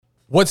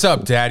What's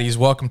up, daddies?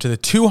 Welcome to the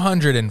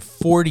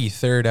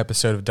 243rd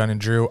episode of Dunn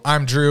and Drew.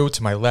 I'm Drew.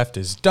 To my left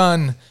is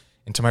Dunn,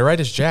 and to my right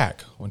is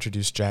Jack. We'll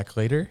introduce Jack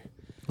later.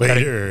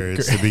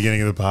 It's the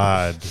beginning of the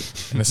pod.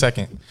 In a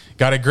second.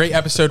 Got a great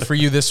episode for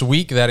you this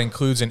week that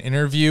includes an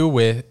interview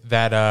with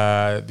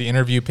that. The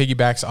interview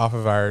piggybacks off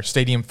of our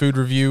stadium food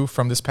review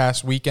from this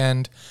past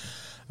weekend.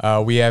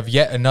 We have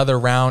yet another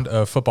round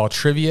of football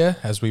trivia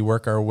as we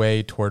work our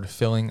way toward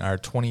filling our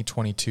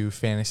 2022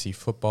 Fantasy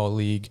Football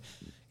League.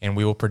 And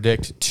we will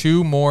predict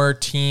two more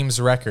teams'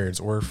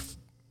 records. Or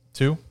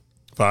two?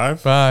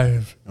 Five?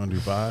 Five. You want to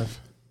do five?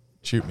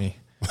 Shoot me.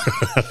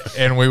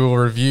 And we will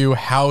review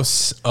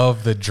House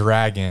of the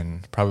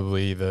Dragon,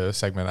 probably the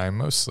segment I'm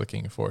most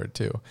looking forward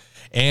to.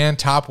 And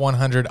Top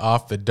 100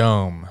 Off the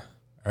Dome.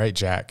 All right,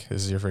 Jack,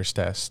 this is your first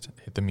test.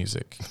 Hit the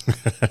music.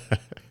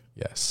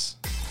 Yes.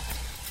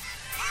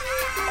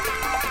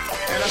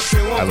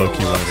 I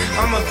low-key wanted it.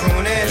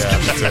 Yeah,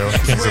 me too.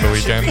 Kings of the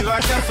Weekend.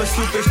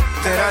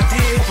 That I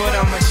did, but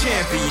I'm a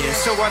champion.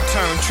 So I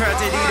turn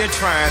tragedy to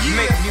triumph.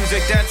 Make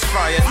music that's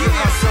fire. Get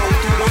my soul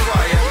through the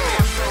wire.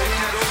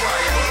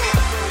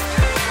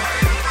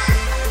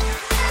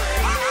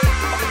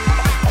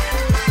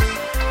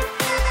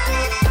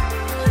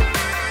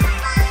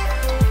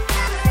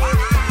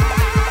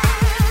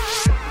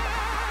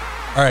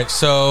 All right,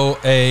 so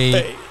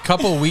a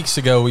couple weeks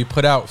ago, we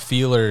put out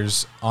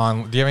feelers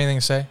on. Do you have anything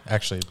to say?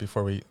 Actually,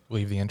 before we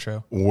leave the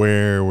intro,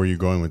 Where were you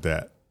going with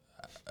that?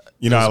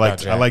 You know, I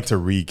like about to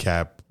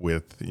recap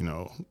with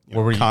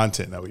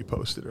content that we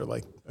posted or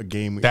like a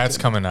game. That's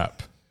coming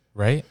up,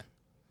 right?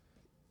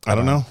 I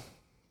don't know.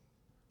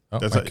 Oh,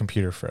 That's my like-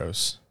 computer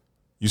froze.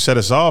 You set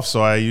us off,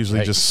 so I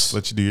usually Yikes. just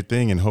let you do your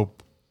thing and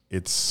hope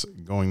it's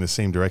going the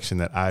same direction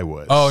that I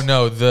was. Oh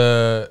no,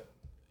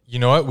 you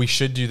know what? We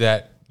should do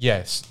that.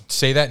 Yes,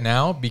 say that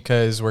now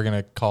because we're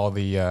gonna call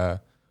we're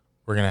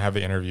gonna have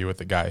the interview with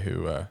the guy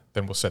who.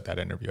 Then we'll set that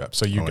interview up.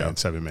 So you go. In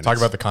 7 minutes. Talk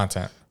about the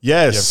content.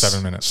 Yes. You have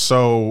 7 minutes.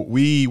 So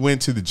we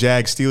went to the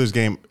Jags-Steelers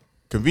game.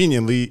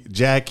 Conveniently,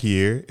 Jack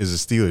here is a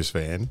Steelers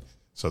fan,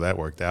 so that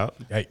worked out.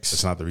 Yikes.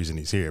 That's not the reason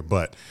he's here.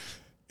 But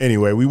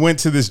anyway, we went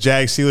to this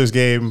Jags-Steelers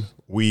game.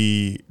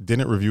 We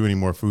didn't review any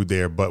more food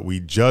there, but we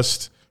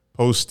just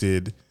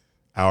posted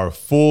our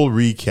full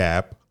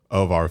recap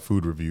of our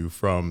food review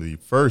from the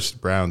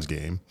first Browns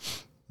game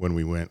when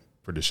we went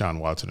for Deshaun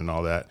Watson and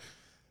all that.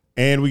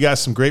 And we got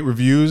some great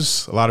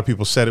reviews. A lot of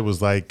people said it was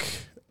like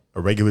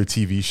a regular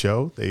TV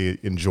show. They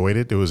enjoyed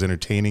it. It was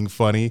entertaining,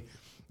 funny,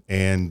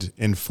 and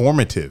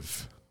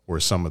informative were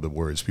some of the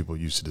words people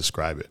used to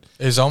describe it.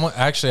 Is almost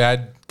actually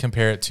I'd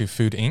compare it to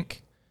Food Inc.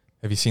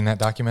 Have you seen that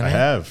documentary? I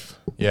have.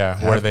 Yeah,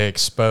 where they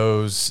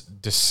expose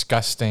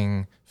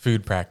disgusting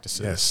food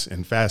practices. Yes,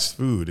 and fast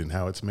food and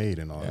how it's made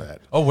and all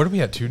that. Oh, what are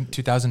we at?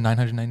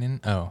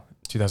 2,999? Oh,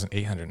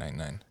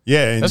 2,899.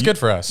 Yeah. And That's good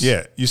for us.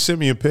 Yeah. You sent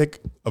me a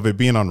pic of it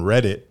being on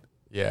Reddit.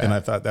 Yeah. And I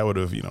thought that would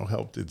have,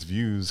 helped its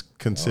views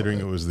considering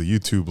it was the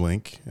YouTube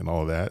link and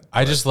all that.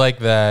 I just like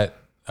that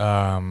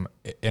an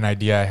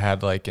idea I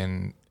had like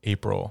in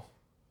April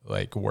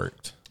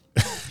worked.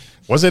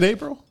 Was it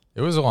April?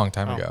 It was a long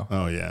time ago.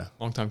 Oh, yeah.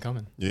 Long time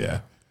coming. Yeah.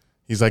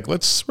 He's like,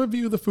 let's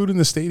review the food in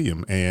the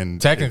stadium.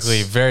 And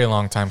Technically, very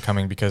long time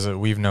coming because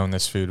we've known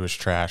this food was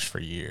trash for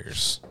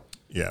years.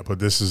 yeah, but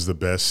this is the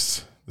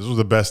best. This was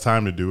the best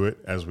time to do it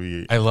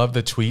I love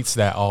the tweets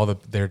that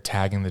they're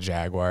tagging the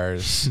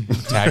Jaguars,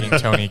 tagging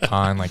Tony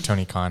Khan, like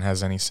Tony Khan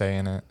has any say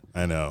in it.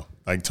 I know.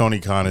 Like Tony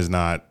Khan is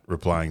not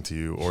replying to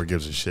you or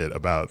gives a shit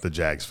about the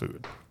Jags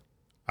food.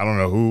 I don't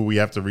know who we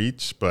have to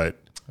reach, but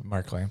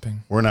Mark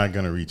Lamping. we're not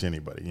going to reach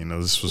anybody.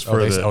 This was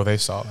for they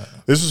saw it.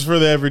 This was for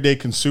the everyday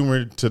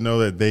consumer to know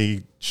that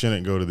they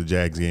shouldn't go to the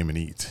Jags game and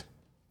eat.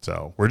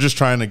 So we're just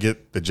trying to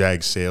get the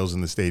Jags sales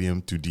in the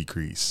stadium to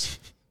decrease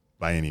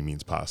by any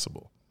means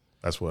possible.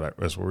 That's what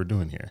we're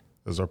doing here.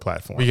 This is our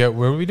platform. What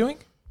were we doing?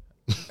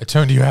 I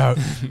toned you out.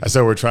 I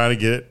said we're trying to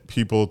get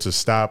people to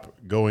stop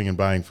going and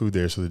buying food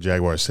there so the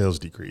Jaguar sales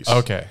decrease.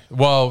 Okay.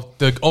 Well,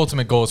 the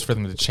ultimate goal is for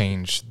them to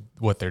change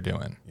what they're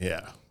doing.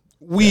 Yeah.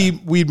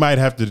 We might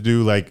have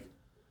to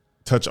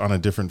touch on a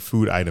different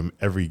food item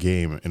every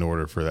game in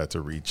order for that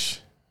to reach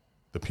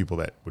the people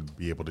that would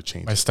be able to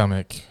change My it.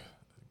 stomach,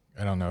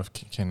 I don't know if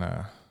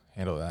can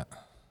handle that.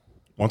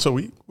 Once a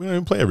week? We don't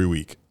even play every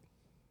week.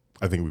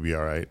 I think we'd be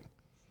all right.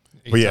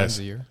 8 times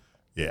a year.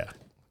 Yeah,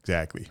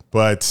 exactly.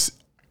 But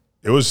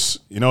it was,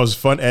 it was a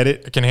fun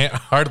edit. I can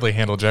hardly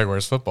handle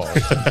Jaguars football.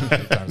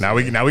 Now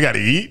we got to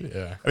eat.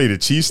 Yeah. I eat a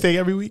cheesesteak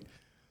every week.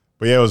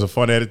 But yeah, it was a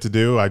fun edit to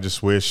do. I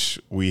just wish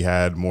we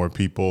had more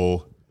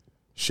people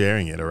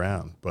sharing it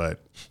around.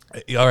 But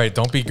All right,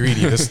 don't be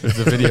greedy.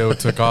 The video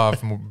took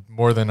off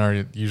more than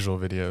our usual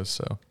videos.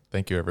 So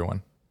thank you,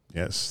 everyone.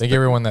 yes, Thank you,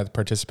 everyone that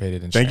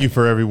participated in Thank you sharing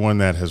for everyone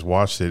that has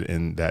watched it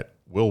and that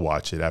will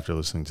watch it after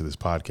listening to this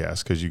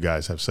podcast because you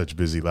guys have such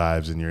busy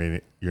lives and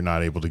you're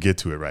not able to get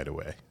to it right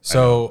away.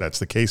 So that's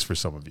the case for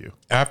some of you.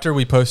 After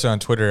we posted on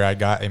Twitter, I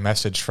got a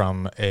message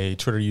from a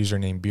Twitter user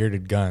named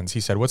Bearded Guns.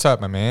 He said, "What's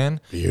up, my man?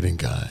 Bearded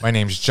Gun. My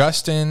name's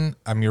Justin.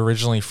 I'm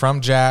originally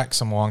from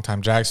Jax. I'm a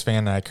longtime Jags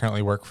fan, and I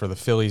currently work for the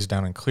Phillies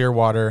down in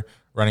Clearwater,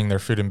 running their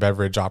food and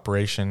beverage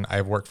operation.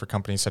 I've worked for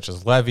companies such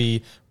as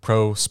Levy,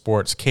 Pro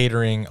Sports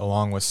Catering,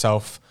 along with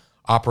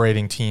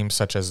self-operating teams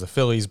such as the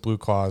Phillies, Blue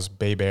Claws,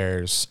 Bay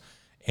Bears,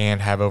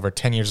 and have over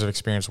 10 years of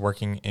experience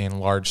working in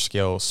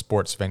large-scale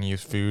sports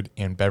venues, food,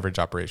 and beverage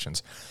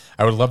operations.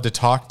 I would love to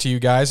talk to you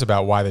guys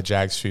about why the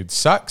Jags food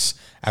sucks.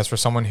 As for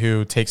someone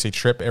who takes a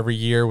trip every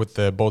year with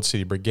the Bold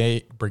City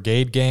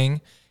Brigade gang,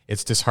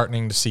 it's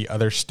disheartening to see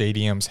other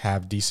stadiums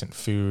have decent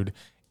food,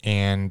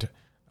 and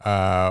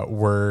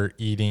we're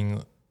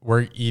eating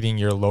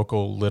your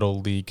local Little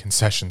League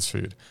concessions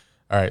food."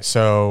 All right,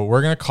 so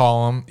we're going to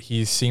call him.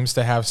 He seems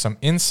to have some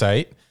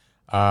insight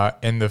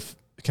in the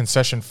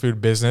concession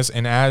food business,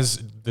 and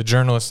as the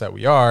journalists that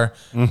we are,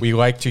 we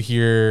like to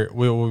hear,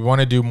 we want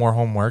to do more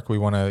homework. We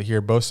want to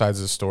hear both sides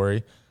of the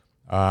story.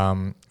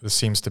 This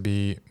seems to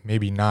be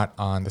maybe not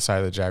on the side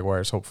of the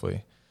Jaguars,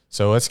 hopefully.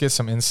 So let's get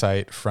some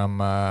insight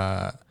from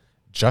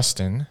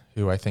Justin,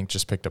 who I think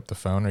just picked up the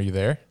phone. Are you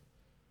there?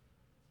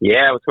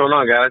 Yeah, what's going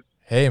on, guys?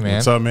 Hey, man.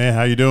 What's up, man?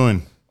 How you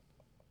doing?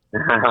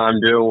 I'm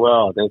doing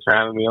well. Thanks for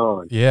having me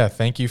on. Yeah,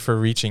 thank you for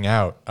reaching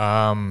out.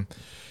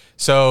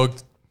 So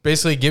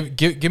basically,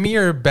 give me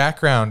your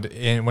background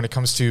in when it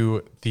comes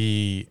to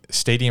the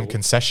stadium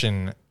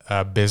concession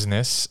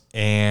business,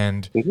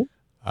 and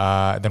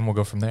then we'll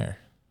go from there.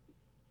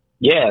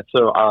 Yeah,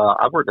 so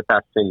I've worked the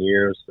past 10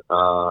 years,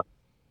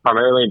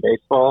 primarily in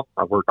baseball.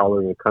 I've worked all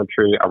over the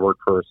country. I work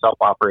for a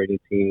self-operating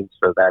team,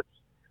 so that's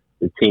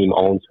the team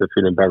owns the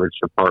food and beverage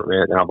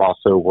department. And I've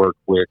also worked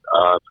with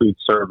food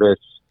service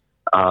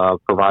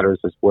providers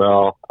as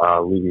well,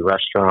 Levy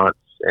Restaurants,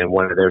 and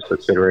one of their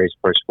subsidiaries,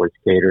 Pro Sports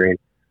Catering.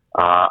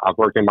 I've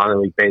worked in minor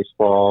league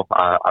baseball.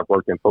 I've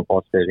worked in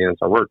football stadiums.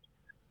 I worked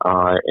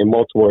in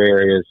multiple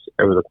areas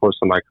over the course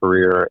of my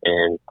career,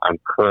 and I'm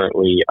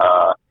currently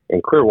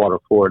in Clearwater,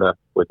 Florida,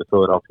 with the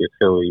Philadelphia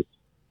Phillies,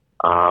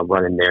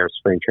 running their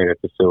spring training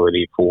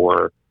facility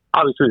for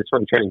obviously the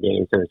spring training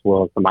games and as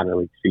well as the minor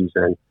league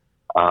season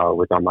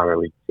with our minor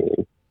league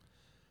team.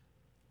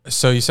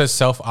 So you said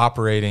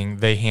self-operating,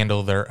 they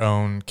handle their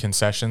own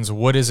concessions.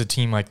 What is a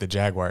team like the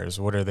Jaguars?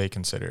 What are they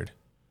considered?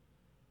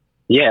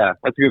 Yeah,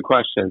 that's a good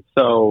question.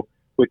 So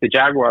with the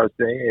Jaguars,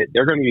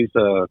 they're going to use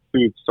a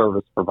food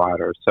service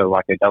provider. So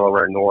like a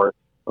Delaware North,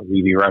 a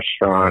Levy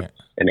Restaurant, Right.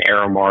 an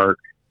Aramark,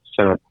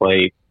 Center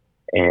Plate,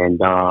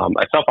 and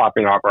a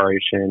self-operating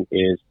operation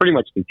is pretty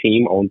much the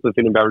team owns the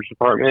food and beverage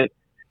department,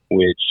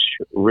 which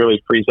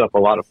really frees up a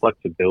lot of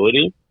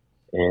flexibility.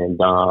 And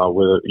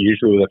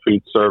usually with a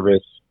food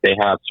service, they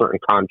have certain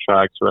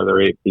contracts, whether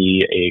it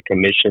be a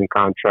commission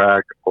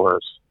contract or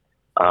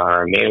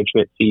a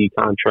management fee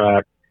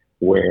contract,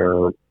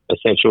 where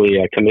essentially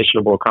a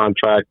commissionable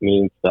contract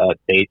means that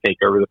they take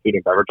over the food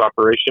and beverage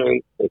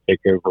operation. They take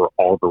over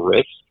all the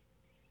risk.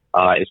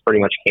 It's pretty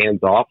much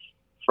hands off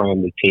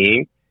from the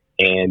team,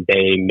 and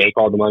they make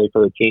all the money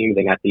for the team.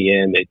 Then at the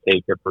end, they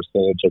take a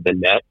percentage of the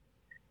net,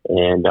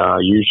 and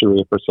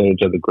usually a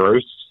percentage of the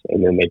gross,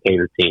 and then they pay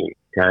their team.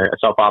 Okay? A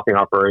self-operating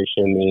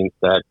operation means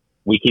that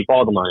we keep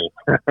all the money,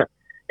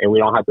 and we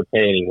don't have to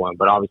pay anyone.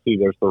 But obviously,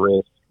 there's the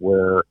risk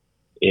where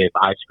if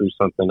I screw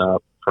something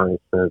up, for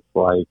instance,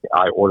 like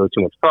I order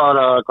too much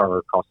product,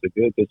 our cost of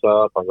goods is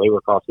up, our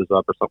labor cost is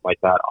up, or something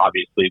like that,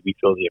 obviously we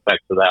feel the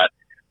effects of that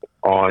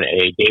on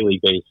a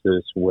daily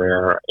basis,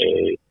 where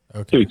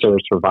a food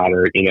service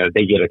provider,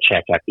 they get a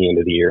check at the end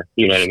of the year.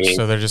 You know what I mean?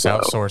 So they're just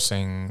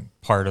outsourcing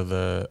part of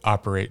the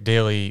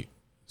daily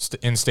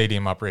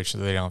in-stadium operation,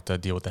 so they don't have to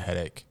deal with the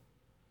headache.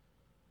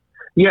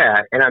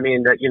 Yeah, and I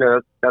mean,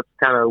 that's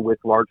kind of with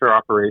larger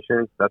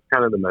operations, that's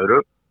kind of the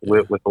motive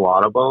with a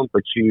lot of them,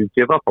 but you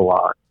give up a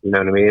lot, you know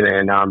what I mean?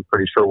 And I'm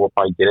pretty sure we'll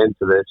probably get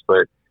into this,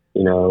 but,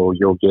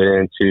 you'll get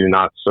into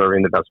not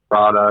serving the best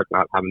product,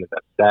 not having the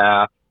best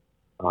staff,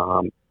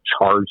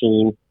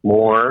 charging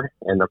more,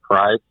 and the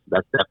price.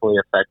 That's definitely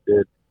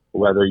affected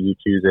whether you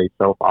choose a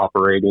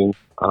self-operating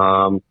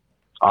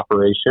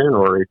operation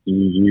or if you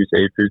use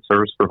a food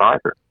service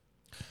provider.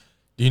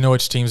 Do you know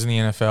which teams in the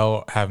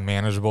NFL have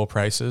manageable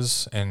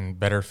prices and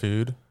better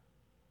food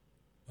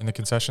in the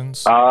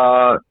concessions?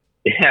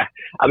 Yeah.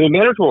 I mean,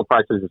 manageable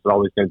prices is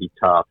always going to be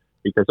tough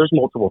because there's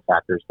multiple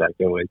factors that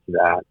go into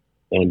that.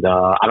 And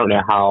I don't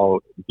know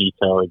how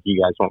detailed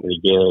you guys want me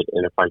to get.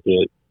 And if I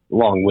get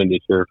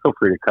long-winded here, feel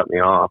free to cut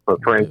me off.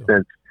 But for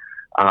instance,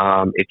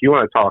 if you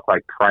want to talk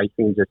like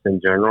pricing just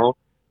in general,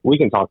 we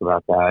can talk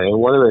about that. And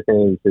one of the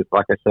things is,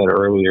 like I said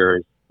earlier,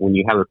 is when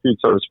you have a food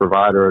service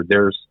provider,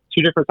 there's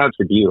two different types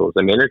of deals.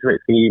 A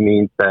management fee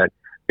means that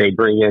they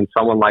bring in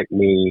someone like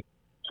me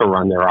to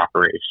run their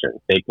operation.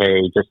 They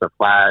pay just a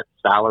flat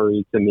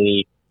salary to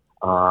me,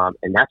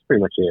 and that's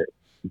pretty much it.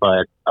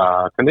 But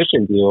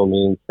commission deal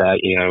means that,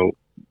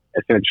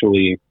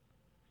 essentially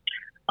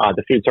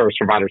the food service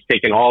provider's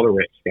taking all the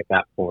risk at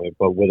that point.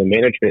 But with a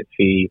management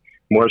fee,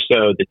 more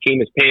so the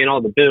team is paying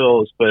all the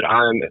bills, but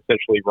I'm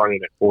essentially running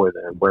it for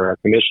them. Where a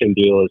commission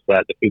deal is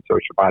that the food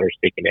service provider is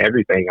taking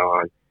everything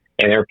on,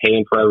 and they're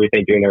paying for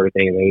everything, doing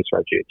everything, and then they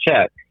write you a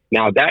check.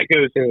 Now that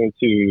goes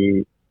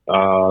into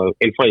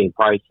inflating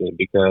pricing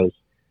because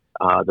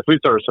the food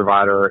service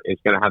provider is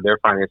going to have their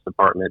finance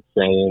department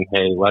saying,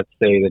 hey, let's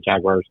say the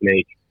Jaguars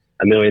make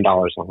 $1 million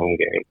a home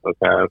game,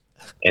 okay?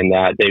 And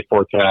that they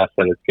forecast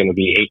that it's going to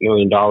be $8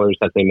 million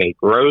that they make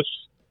gross.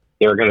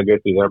 They're going to go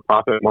through their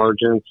profit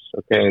margins,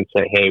 okay, and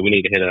say, hey, we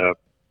need to hit a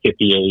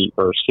 58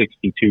 or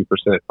 62%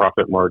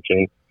 profit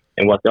margin.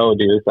 And what they'll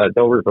do is that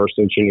they'll reverse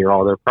engineer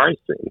all their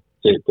pricing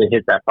to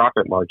hit that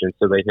profit margin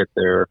so they hit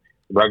their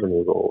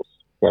revenue goals,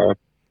 okay?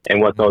 And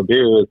what they'll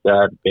do is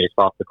that based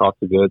off the cost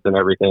of goods and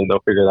everything, they'll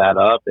figure that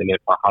up. And if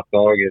a hot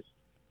dog is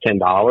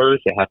 $10,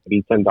 it has to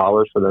be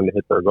 $10 for them to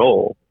hit their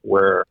goal.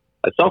 Where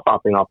a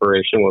self-operating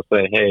operation will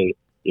say, hey,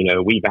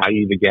 we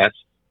value the guests,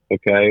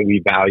 okay?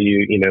 We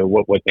value,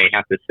 what they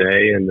have to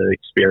say and the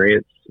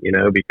experience,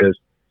 because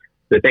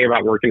the thing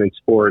about working in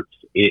sports,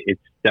 it's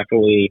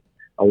definitely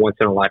a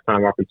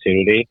once-in-a-lifetime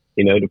opportunity,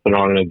 to put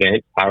on an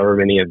event, however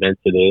many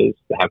events it is,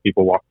 to have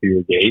people walk through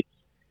your gates.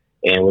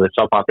 And with a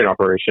self-operating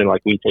operation,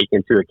 like we take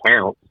into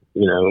account,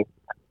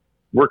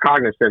 we're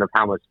cognizant of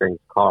how much things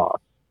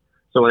cost.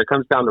 So when it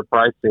comes down to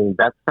pricing,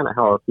 that's kind of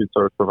how a food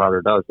service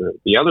provider does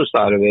it. The other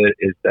side of it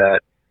is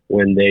that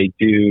when they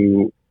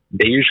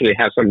usually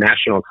have some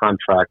national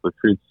contract with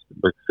food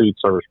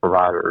service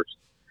providers,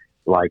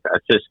 like a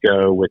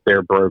Cisco with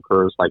their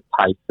brokers, like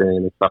Tyson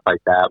and stuff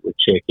like that with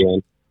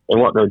chicken. And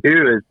what they'll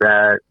do is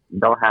that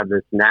they'll have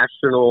this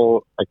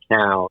national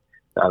account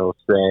that'll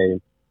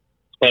say,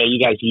 hey,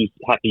 you guys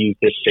have to use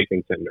this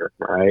chicken tender,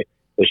 right?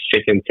 This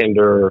chicken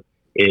tender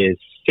is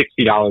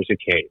 $60 a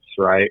case,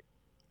 right?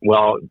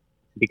 Well,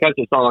 because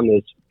it's on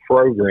this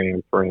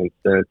program, for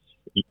instance,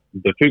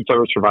 the food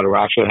service provider will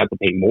actually have to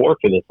pay more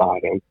for this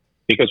item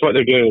because what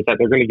they're doing is that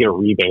they're going to get a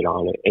rebate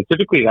on it. And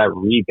typically that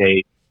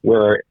rebate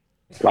where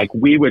like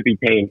we would be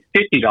paying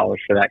 $50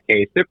 for that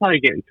case, they're probably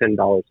getting $10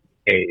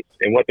 a case.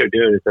 And what they're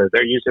doing is that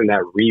they're using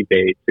that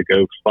rebate to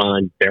go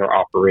fund their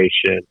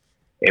operation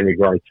in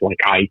regards to like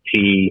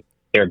IT,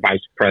 their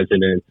vice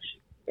presidents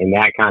and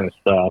that kind of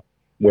stuff,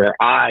 where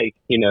I,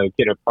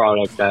 get a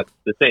product that's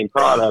the same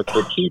product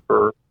but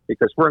cheaper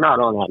because we're not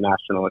on that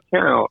national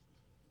account.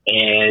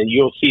 And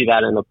you'll see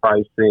that in the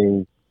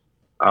pricing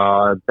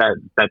that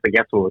the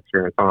guests will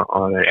experience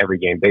on an every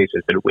game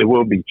basis. It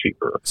will be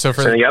cheaper. So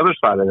for the other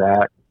side of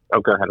that,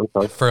 go ahead. I'm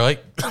sorry. For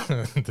like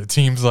the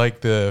teams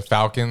like the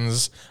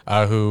Falcons,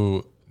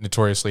 who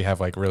notoriously have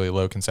like really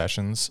low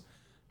concessions,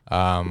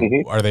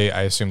 are they?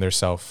 I assume they're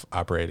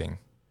self-operating.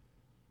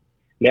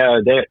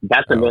 No,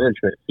 that's a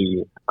management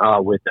fee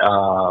with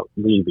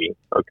Levy.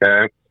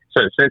 Okay,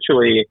 so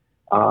essentially,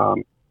 I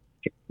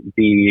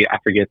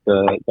forget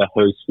the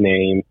host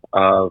name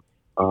of,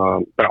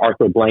 but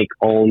Arthur Blank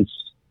owns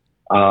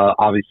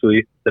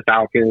obviously the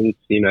Falcons,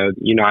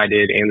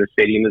 United and the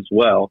stadium as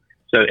well.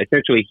 So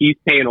essentially, he's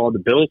paying all the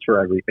bills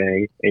for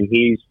everything, and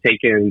he's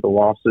taking the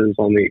losses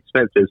on the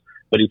expenses.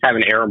 But he's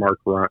having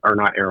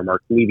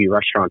Levy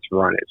Restaurants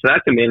run it. So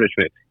that's a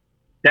management.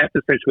 That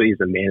essentially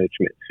is a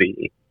management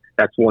fee.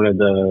 That's one of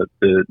the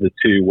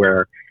two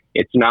where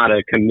it's not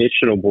a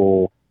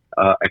commissionable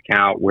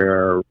account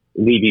where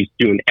Levy's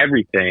doing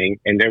everything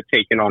and they're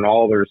taking on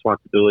all the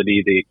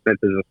responsibility, the expenses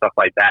and stuff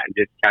like that, and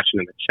just cashing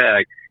them a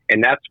check.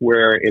 And that's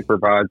where it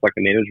provides like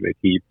a management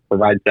fee,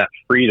 provides that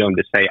freedom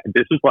to say,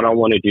 this is what I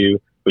want to do,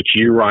 but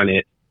you run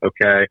it,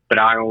 okay?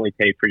 But I only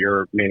pay for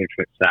your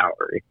management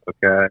salary,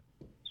 okay?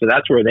 So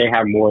that's where they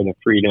have more of the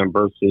freedom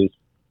versus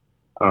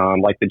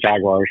like the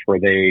Jaguars, where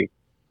they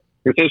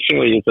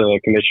traditionally it's a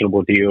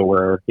commissionable deal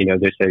where,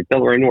 they say,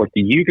 Delaware North,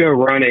 you go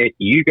run it,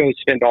 you go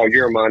spend all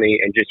your money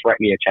and just write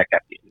me a check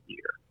at the end of the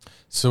year.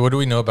 So what do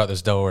we know about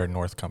this Delaware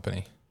North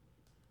company?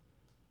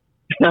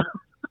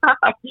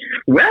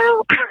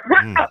 Well,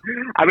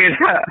 I mean,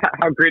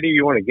 how gritty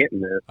you want to get in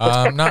this?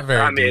 Not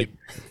very deep,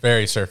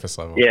 very surface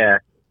level. Yeah.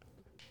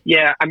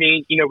 Yeah, I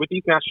mean, with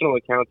these national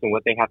accounts and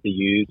what they have to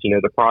use,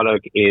 the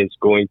product is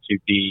going to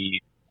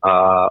be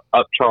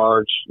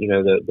upcharged,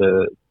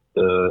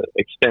 the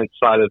expense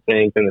side of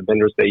things and the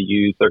vendors they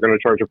use, they're going to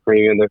charge a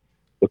premium.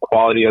 The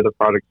quality of the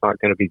product's not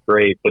going to be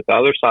great. But the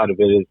other side of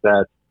it is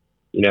that,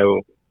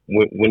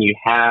 when you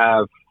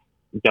have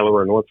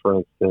Delaware North, for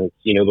instance,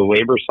 the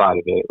labor side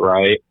of it,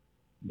 right?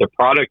 The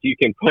product you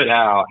can put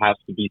out has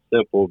to be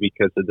simple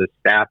because of the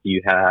staff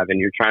you have, and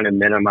you're trying to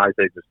minimize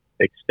those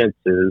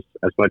expenses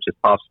as much as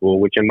possible,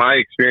 which in my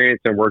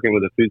experience in working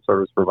with a food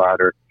service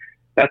provider,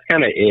 that's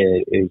kind of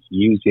it, is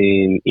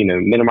using,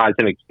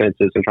 minimizing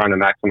expenses and trying to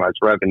maximize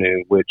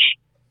revenue, which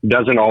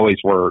doesn't always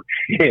work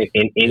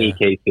in any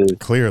cases.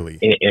 Clearly.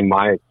 In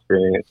my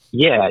experience.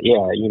 Yeah.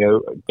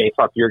 Based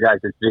off your guys'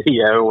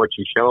 video, what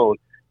you've shown,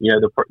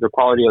 the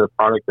quality of the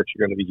product that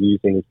you're going to be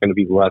using is going to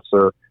be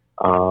lesser.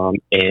 And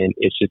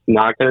it's just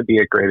not going to be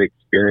a great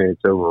experience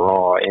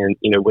overall. And,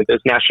 with those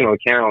national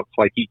accounts,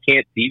 like, you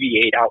can't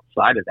deviate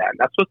outside of that. And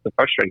that's what's the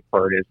frustrating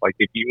part is, like,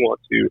 if you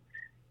want to,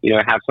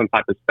 have some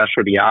type of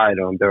specialty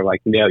item, they're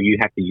like, no, you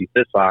have to use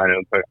this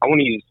item. But I want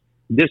to use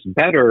this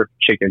better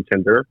chicken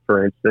tender,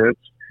 for instance,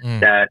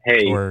 that,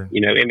 hey,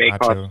 it may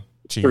cost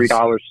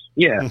 $3.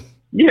 Yeah.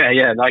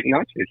 yeah, like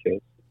nacho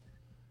cheese.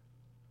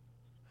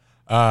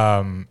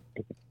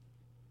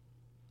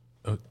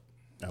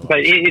 But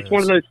it's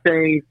one of those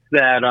things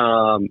that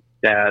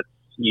that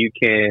you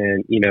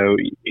can, you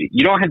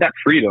don't have that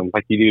freedom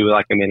like you do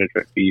like a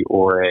management fee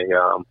or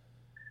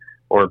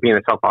being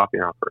a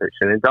self-operating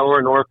operation. In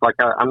Delaware North, like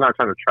I'm not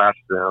trying to trash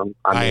them.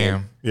 I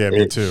am. Yeah,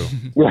 me too.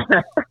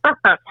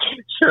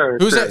 Sure.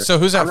 Who's that? So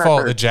who's at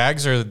fault? The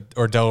Jags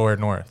or Delaware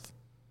North?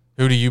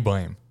 Who do you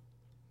blame?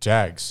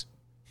 Jags.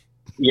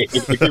 Yeah,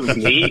 if it was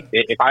me,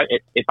 if I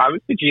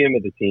was the GM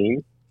of the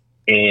team,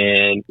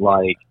 and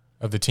like.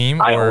 Of the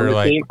team, or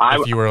like team,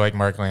 if you were like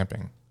Mark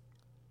Lamping,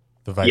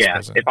 the vice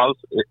president. If I was,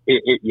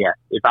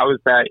 if I was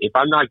that, if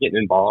I'm not getting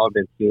involved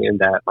and seeing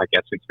that my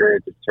guest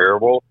experience is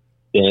terrible,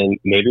 then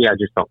maybe I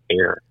just don't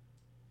care,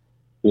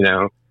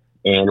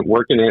 And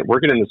working in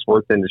the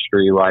sports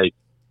industry, like,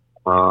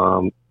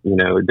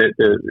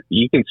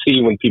 you can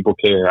see when people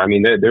care. I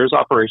mean, there's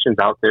operations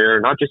out there,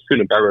 not just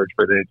food and beverage,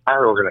 but an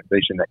entire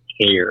organization that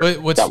care,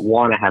 that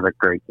want to have a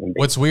great game day.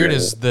 What's weird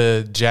is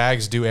the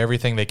Jags do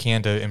everything they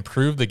can to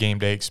improve the game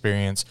day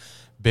experience.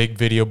 Big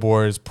video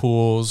boards,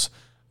 pools.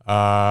 Is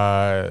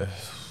that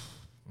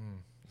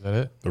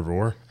it? The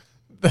Roar?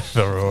 The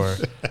Roar.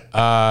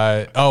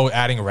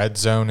 Adding red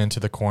zone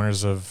into the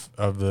corners of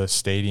the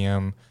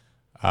stadium.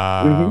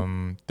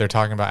 They're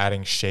talking about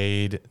adding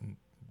shade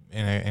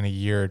in a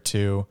year or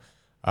two.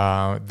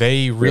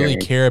 They really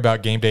care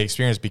about game day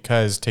experience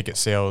because ticket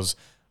sales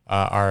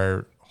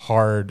are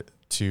hard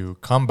to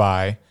come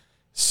by,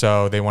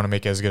 so they want to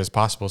make it as good as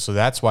possible. So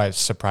that's why it's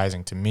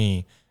surprising to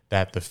me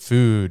that the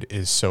food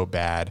is so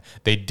bad.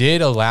 They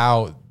did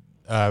allow,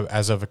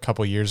 as of a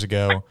couple years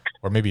ago,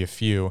 or maybe a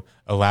few,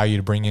 allow you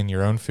to bring in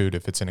your own food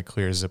if it's in a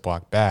clear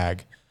Ziploc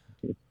bag,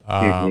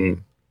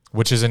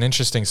 which is an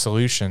interesting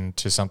solution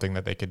to something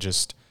that they could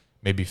just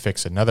maybe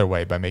fix another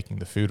way by making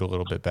the food a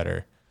little bit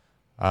better.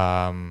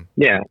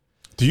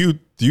 Do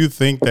you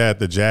think that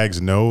the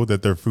Jags know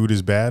that their food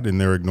is bad and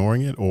they're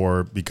ignoring it,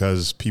 or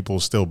because people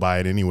still buy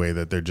it anyway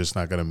that they're just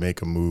not going to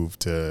make a move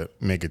to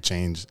make a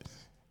change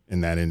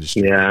in that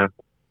industry? Yeah.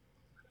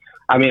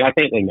 I mean, I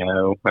think they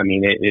know. I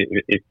mean,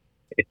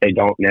 if they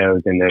don't know,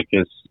 then they're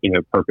just,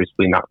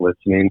 purposely not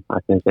listening, I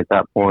think, at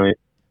that point.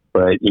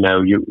 But,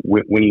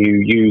 when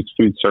you use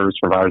food service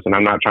providers, and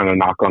I'm not trying to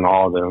knock on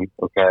all of them,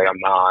 okay, I'm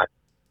not.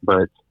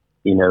 But,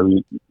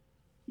 you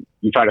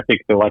try to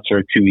pick the lesser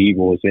of two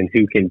evils and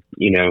who can,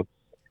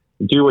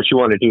 do what you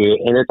want to do.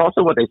 And it's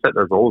also what they set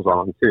their goals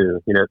on, too.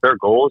 If their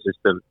goals is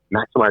to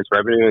maximize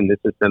revenue and this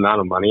is the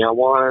amount of money I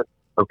want,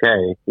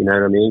 okay, you know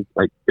what I mean?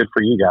 Like, good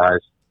for you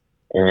guys.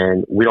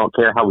 And we don't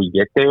care how we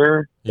get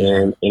there.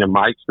 And in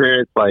my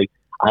experience, like,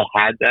 I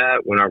had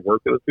that when I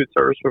worked with a food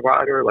service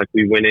provider. Like,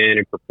 we went in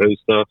and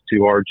proposed stuff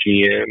to our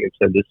GM and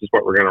said, this is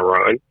what we're going to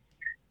run.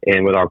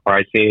 And with our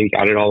pricing,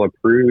 got it all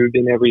approved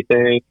and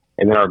everything.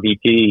 And then our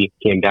VP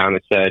came down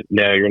and said,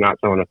 no, you're not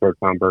selling a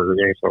third-pound burger.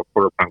 You're going to sell a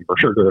quarter-pound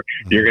burger.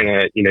 You're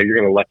going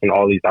to lessen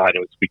all these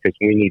items because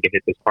we need to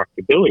hit this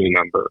profitability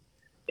number.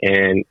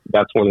 And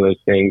that's one of those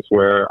things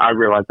where I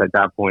realized at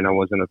that point I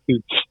wasn't a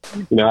food,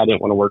 I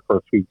didn't want to work for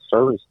a food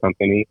service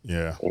company.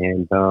 Yeah.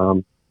 And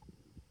go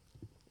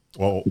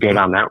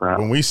down that route.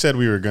 When we said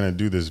we were going to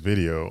do this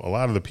video, a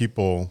lot of the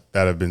people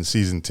that have been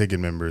season ticket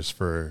members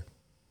for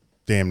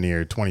damn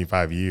near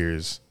 25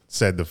 years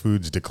said the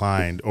food's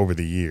declined over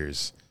the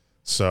years.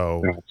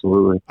 So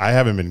absolutely, I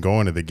haven't been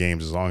going to the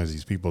games as long as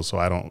these people, so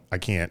I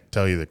can't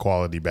tell you the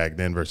quality back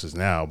then versus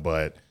now,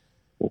 but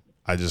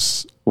I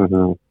just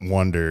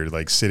wonder,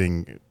 like,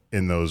 sitting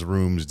in those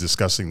rooms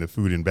discussing the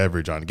food and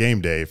beverage on game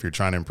day, if you're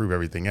trying to improve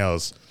everything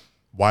else,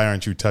 why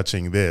aren't you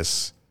touching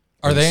this?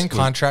 Are they in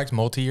contracts,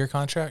 multi-year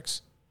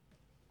contracts?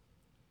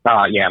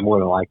 Yeah, more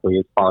than likely.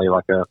 It's probably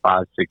like a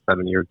 5, 6,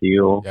 7 year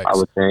deal, I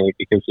would think,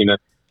 because,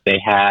 they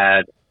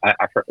had,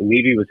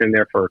 Levy was in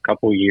there for a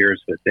couple of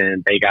years, but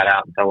then they got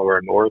out and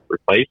Delaware North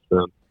replaced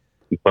them.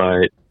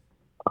 But,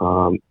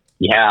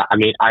 yeah, I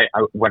mean,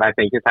 what I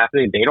think is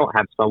happening, they don't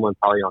have someone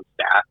probably on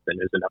staff that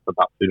knows enough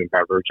about food and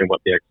beverage and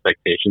what the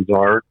expectations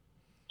are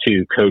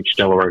to coach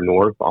Delaware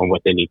North on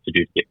what they need to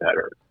do to get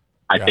better.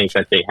 I think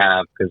that they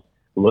have, because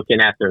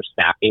looking at their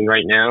staffing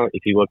right now,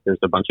 if you look, there's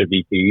a bunch of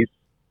VPs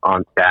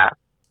on staff,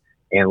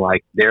 and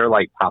like they're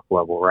like top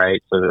level,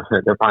 right? So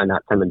they're probably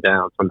not coming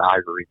down from the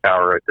ivory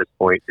tower at this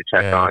point to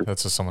check on,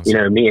 that's what someone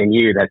said. Me and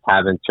you that's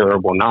having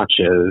terrible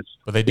nachos.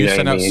 But they do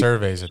send out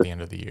surveys at the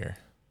end of the year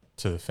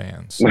to the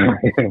fans.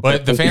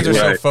 But the fans are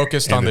so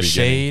focused on the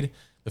shade.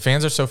 The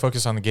fans are so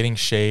focused on getting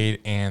shade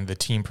and the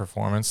team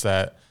performance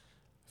that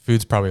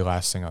food's probably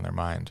last thing on their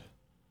mind.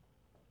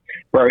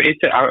 Bro,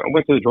 I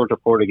went to the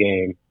Georgia-Florida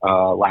game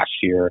last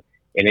year,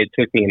 and it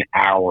took me an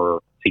hour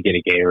to get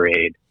a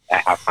Gatorade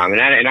at halftime.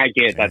 And I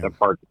get that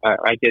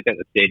I get that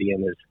the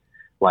stadium is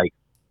like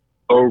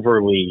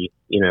overly,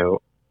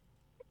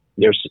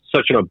 there's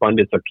such an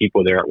abundance of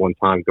people there at one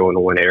time going to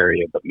one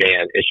area, but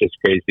man, it's just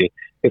crazy.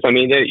 Because I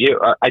mean,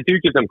 I do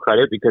give them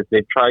credit because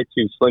they've tried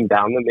to slim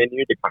down the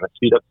menu to kind of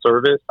speed up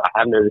service. I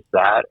have noticed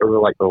that over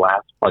like the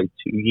last probably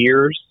 2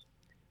 years,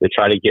 they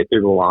try to get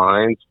through the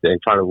lines and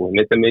try to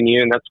limit the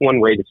menu, and that's one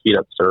way to speed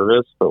up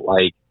service. But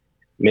like,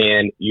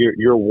 man,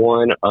 you're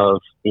one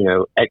of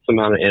X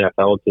amount of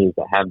NFL teams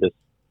that have this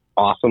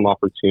awesome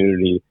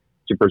opportunity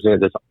to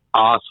present this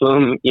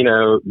awesome,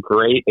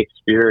 great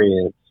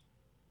experience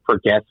for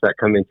guests that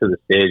come into the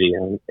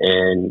stadium,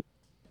 and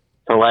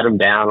to let them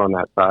down on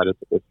that side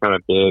is kind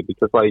of big,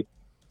 because like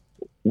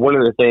one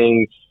of the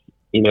things,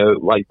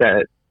 like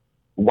that,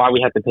 why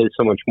we have to pay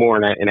so much more,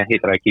 and I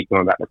hate that I keep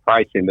going back to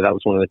pricing, but that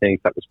was one of the things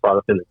that was brought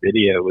up in the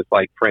video was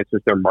like, for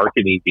instance, their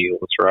marketing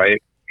deals,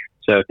 right?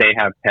 So if they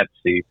have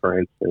Pepsi, for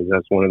instance,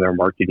 that's one of their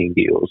marketing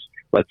deals.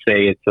 Let's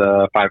say it's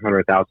a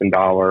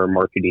 $500,000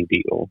 marketing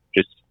deal,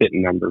 just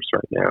spitting numbers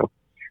right now.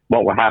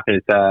 What will happen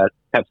is that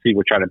Pepsi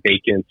will try to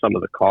bake in some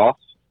of the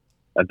costs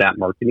of that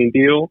marketing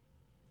deal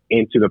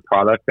into the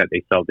product that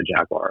they sell to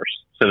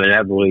Jaguars. So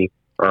inevitably,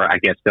 or I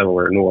guess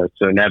Delaware North,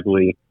 so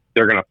inevitably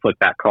they're going to put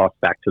that cost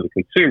back to the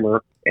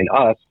consumer and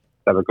us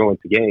that are going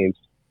to games.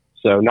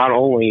 So not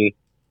only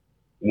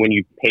when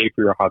you pay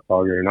for your hot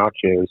dog or your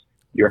nachos,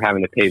 you're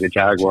having to pay the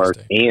Jaguars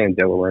and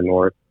Delaware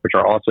North, which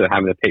are also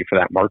having to pay for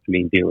that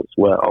marketing deal as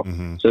well.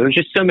 Mm-hmm. So there's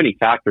just so many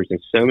factors and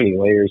so many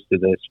layers to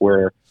this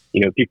where,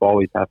 people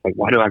always ask, like,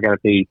 why do I got to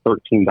pay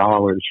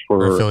 $13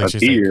 for a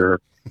beer?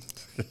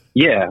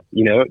 Yeah,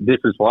 this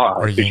is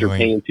why. Because you're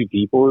paying two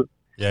people.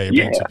 Yeah, you're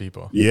paying two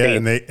people. Yeah,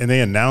 and they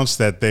announced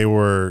that they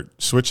were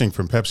switching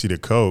from Pepsi to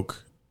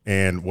Coke.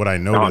 And what I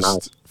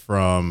noticed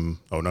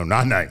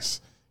not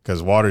nice,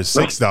 because water's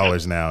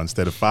 $6 now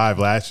instead of $5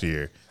 last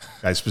year.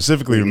 I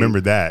specifically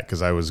remembered that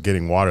because I was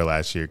getting water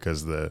last year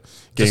because the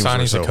games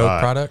were so a Coke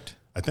hot. Product?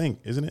 I think,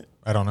 isn't it?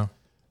 I don't know.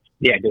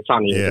 Yeah,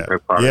 Dasani is a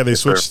Coke product. Yeah,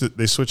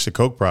 they switched to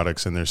Coke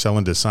products, and they're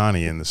selling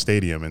Dasani in the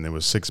stadium, and it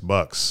was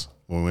 $6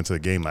 when we went to the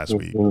game last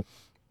week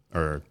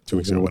or 2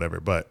 weeks ago, whatever.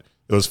 But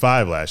it was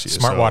 $5 last year.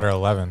 Smart Water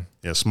 11.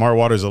 Yeah, Smart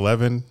Water's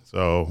 11.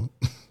 So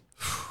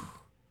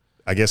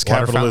I guess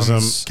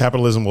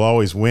capitalism will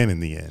always win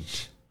in the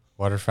end.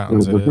 Water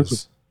fountains it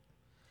is.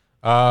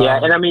 Yeah,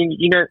 and I mean,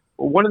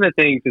 one of the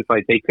things is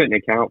like they couldn't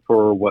account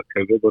for what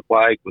COVID looked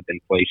like with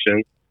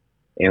inflation.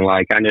 And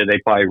like, I know they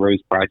probably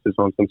rose prices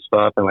on some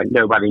stuff and like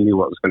nobody knew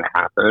what was going to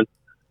happen.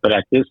 But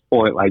at this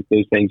point, like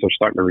those things are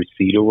starting to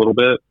recede a little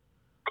bit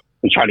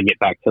and try to get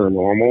back to the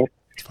normal.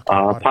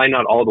 Probably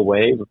not all the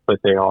way, but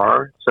they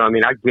are. So, I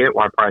mean, I get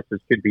why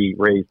prices could be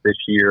raised this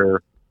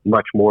year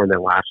much more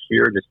than last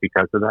year just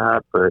because of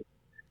that. But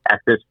at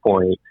this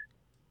point,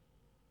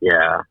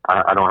 yeah,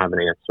 I don't have an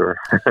answer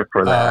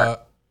for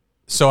that.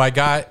 So I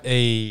got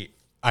a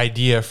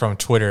idea from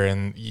Twitter,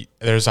 and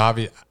there's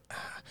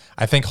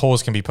I think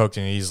holes can be poked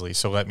in easily,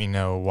 so let me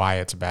know why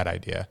it's a bad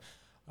idea.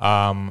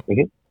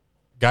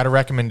 Got a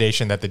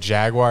recommendation that the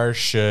Jaguars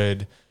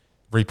should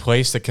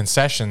replace the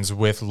concessions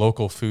with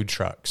local food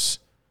trucks.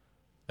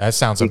 That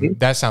sounds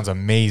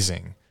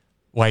amazing.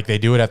 Like they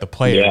do it at the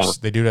players. Yeah.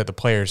 They do it at the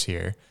players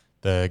here,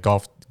 the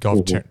golf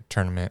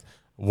tournament.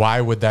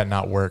 Why would that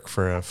not work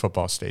for a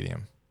football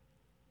stadium?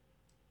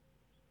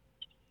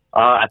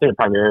 I think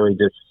primarily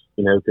just,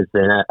 because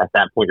then at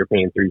that point you're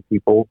paying three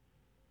people.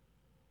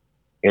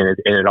 And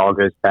it all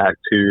goes back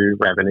to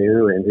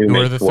revenue and who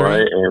makes what.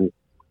 And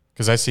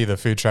because I see the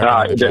food truck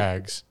and the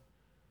Jags.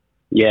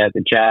 Yeah, the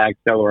Jags,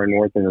 Delaware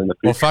North, and then the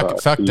food truck.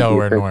 Fuck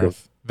Delaware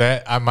North.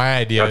 That my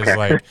idea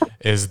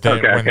is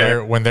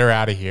that when they're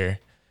out of here,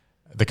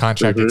 the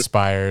contract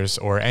expires,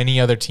 or any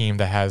other team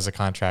that has a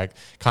contract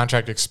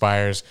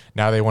expires.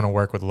 Now they want to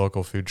work with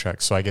local food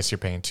trucks. So I guess you're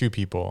paying two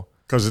people.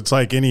 Because it's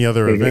like any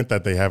other event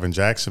that they have in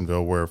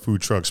Jacksonville where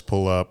food trucks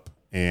pull up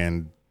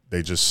and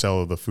they just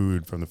sell the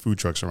food from the food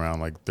trucks around.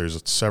 Like there's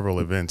several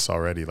events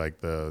already, like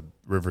the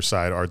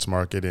Riverside Arts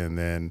Market, and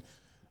then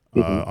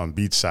on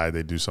Beachside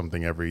they do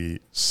something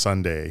every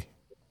Sunday.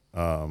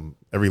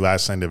 Every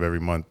last Sunday of every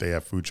month they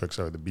have food trucks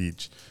out at the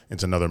beach.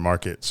 It's another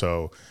market.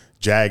 So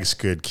Jags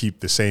could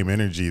keep the same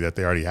energy that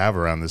they already have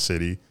around the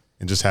city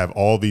and just have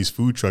all these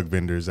food truck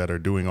vendors that are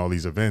doing all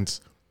these events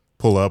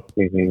pull up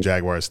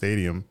Jaguar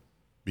Stadium,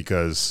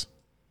 because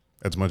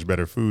that's much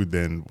better food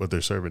than what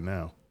they're serving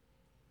now.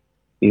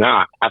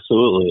 Nah,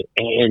 absolutely.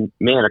 And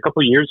man, a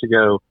couple of years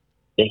ago,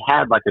 they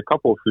had like a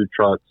couple of food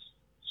trucks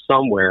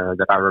somewhere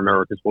that I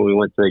remember, because when we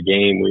went to the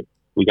game,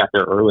 we got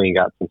there early and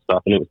got some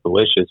stuff, and it was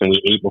delicious. And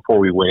we ate before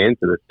we went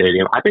into the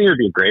stadium. I think it would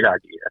be a great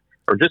idea,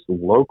 or just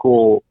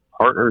local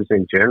partners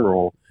in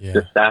general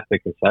to staff the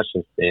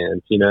concession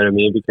stands. You know what I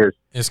mean? Because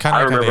it's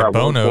kind of like they had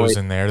Bono's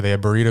in there. They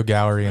had Burrito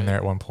Gallery in there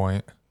at one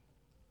point.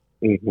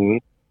 Mm-hmm.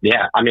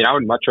 Yeah, I mean, I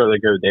would much rather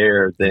go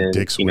there than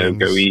Dick's go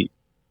Wings. eat.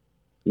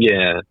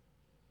 Yeah.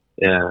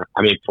 Yeah,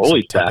 I mean,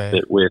 fully staff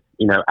it with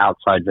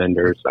outside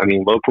vendors. I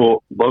mean,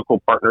 local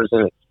partners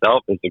in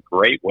itself is a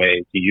great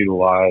way to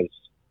utilize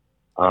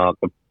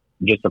the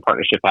just the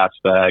partnership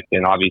aspect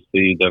and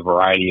obviously the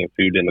variety of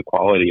food and the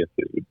quality of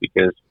food,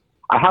 because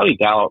I highly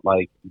doubt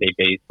like they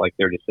base like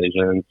their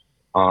decisions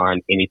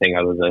on anything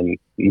other than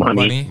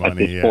money at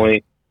this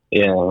point.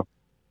 Yeah.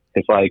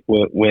 It's like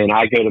when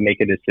I go to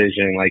make a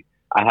decision, like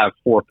I have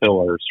 4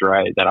 pillars,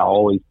 right, that I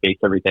always base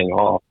everything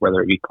off, whether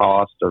it be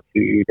cost or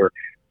food or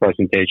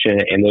presentation.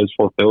 And those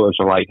 4 pillars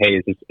are like, hey,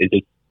 is this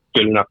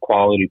good enough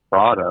quality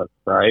product,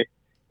 right?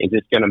 Is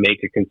this going to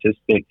make a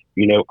consistent,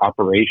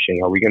 operation?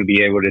 Are we going to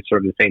be able to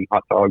serve the same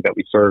hot dog that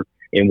we serve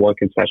in one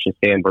concession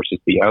stand versus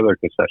the other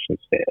concession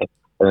stand?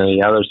 And then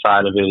the other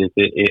side of it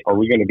is, are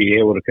we going to be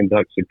able to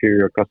conduct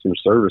superior customer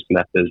service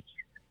methods,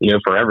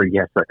 for every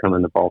guest that come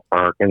in the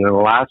ballpark? And then the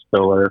last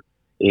pillar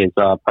is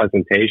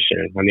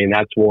presentation. I mean,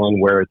 that's one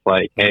where it's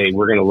like, hey,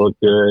 we're going to look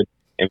good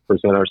and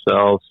present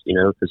ourselves,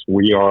 because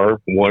we are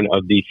one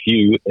of the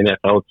few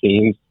NFL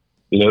teams,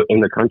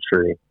 in the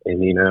country.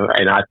 And,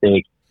 and I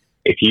think,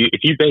 if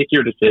you base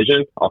your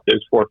decision off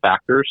those 4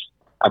 factors,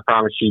 I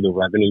promise you the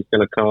revenue is going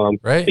to come,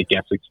 right. The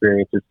guest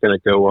experience is going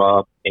to go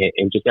up,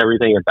 and just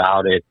everything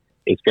about it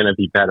is going to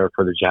be better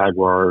for the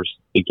Jaguars,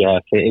 the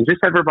guests, and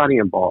just everybody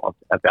involved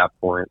at that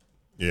point.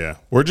 Yeah,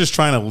 we're just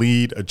trying to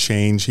lead a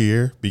change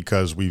here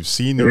because we've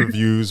seen the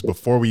reviews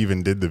before we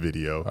even did the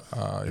video.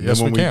 Yes,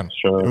 we can.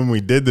 Sure. When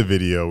we did the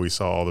video, we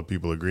saw all the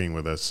people agreeing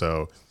with us.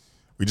 So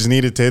we just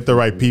needed to hit the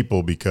right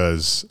people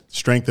because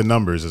strength in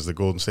numbers, as the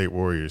Golden State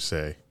Warriors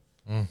say.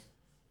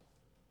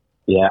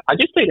 Yeah, I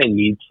just think they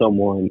need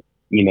someone,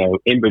 in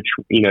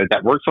between,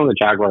 that works on the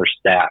Jaguars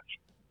staff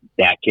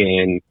that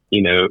can,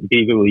 be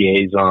the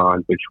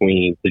liaison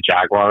between the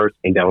Jaguars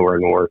and Delaware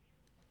North,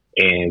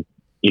 and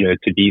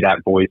to be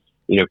that voice,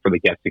 for the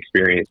guest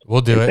experience.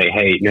 We'll do it. Say,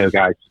 hey,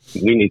 guys,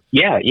 we need.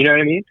 Yeah, you know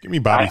what I mean. Give me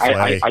Bobby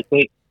Flay. I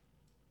think.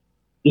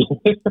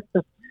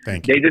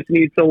 Thank you. They just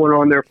need someone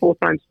on their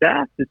full-time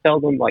staff to tell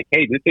them, like,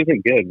 hey, this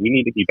isn't good. We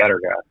need to be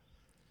better, guys.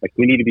 Like,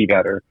 we need to be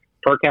better.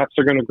 Per caps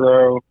are going to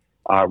grow.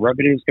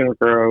 Revenue is going to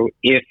grow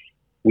if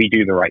we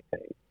do the right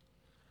thing.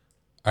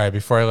 All right,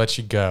 before I let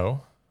you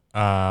go,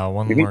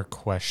 one more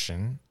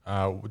question.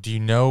 Do you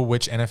know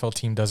which NFL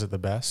team does it the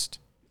best?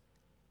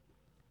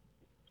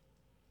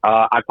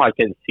 I'd probably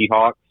say the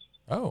Seahawks.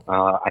 Oh.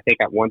 I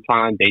think at one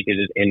time they did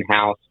it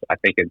in-house. I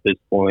think at this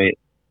point,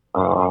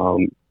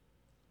 I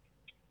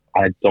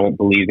don't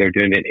believe they're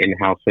doing it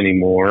in-house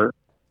anymore.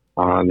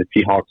 The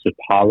Seahawks would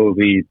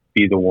probably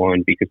be the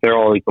one because they're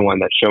always the one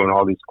that's showing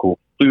all these cool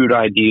food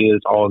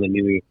ideas, all the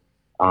new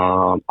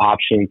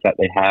options that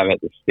they have at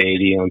the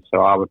stadium.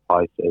 So I would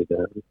probably say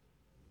that.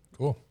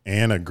 Cool.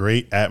 And a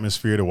great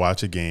atmosphere to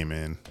watch a game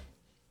in.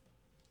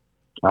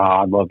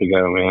 I'd love to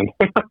go, man.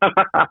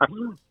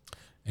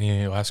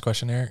 Any last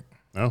question, Eric?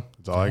 No,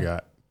 that's all I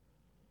got.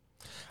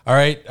 All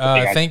right.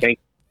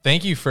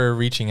 Thank you for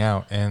reaching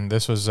out, and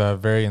this was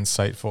very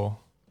insightful.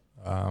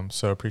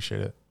 So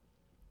appreciate it.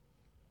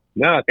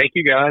 No, thank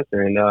you guys,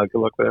 and good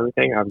luck with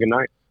everything. Have a good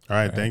night. All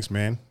right, thanks,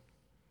 man.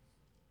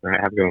 All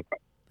right, have a good one.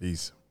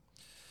 Peace.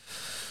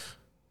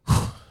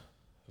 It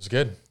was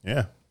good.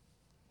 Yeah.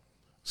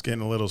 It's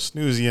getting a little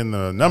snoozy in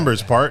the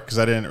numbers part because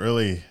I didn't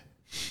really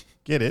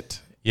get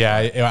it.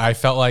 Yeah, I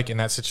felt like in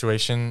that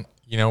situation,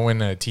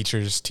 when a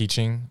teacher's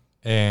teaching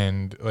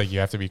and like you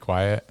have to be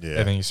quiet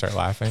and then you start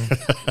laughing.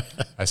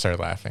 I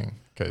started laughing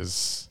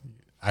because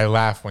I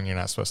laugh when you're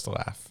not supposed to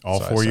laugh.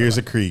 All 4 years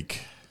of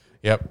Creek.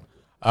 Yep.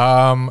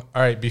 All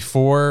right.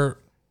 Before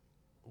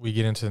we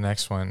get into the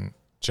next one,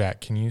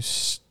 Jack, can you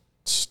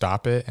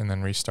stop it and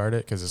then restart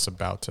it? Because it's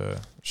about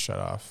to shut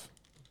off.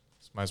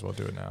 Might as well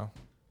do it now.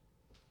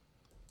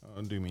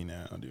 Oh, do me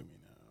now.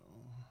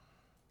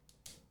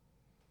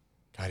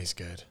 God, he's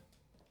good.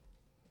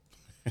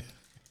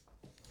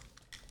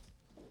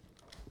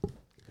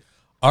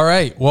 All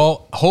right.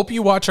 Well, hope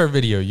you watch our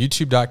video,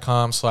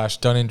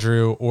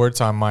 youtube.com/DunandDrew, or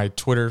it's on my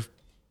Twitter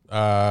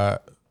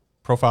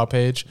profile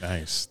page.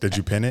 Nice. Did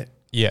you pin it?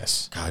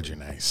 Yes. God, you're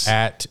nice.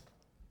 At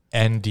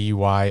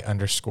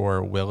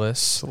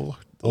NDY_Willis.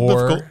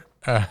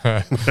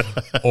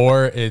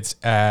 Or it's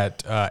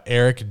at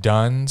Eric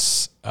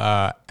Dunn's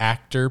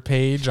actor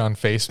page on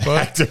Facebook.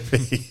 Actor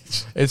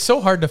page. It's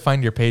so hard to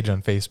find your page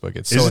on Facebook.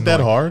 It's so Isn't that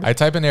hard? I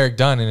type in Eric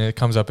Dunn and it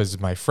comes up as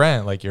my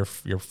friend, like your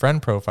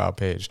friend profile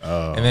page.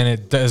 Oh. And then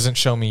it doesn't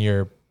show me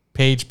your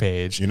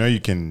page.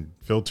 You can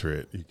filter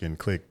it. You can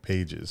click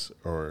pages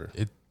or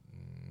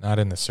not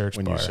in the search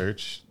bar. When you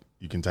search,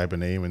 you can type a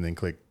name and then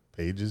click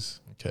pages.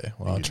 Okay.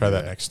 Well, I'll try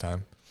that next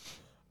time.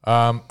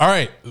 All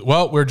right.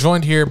 Well, we're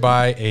joined here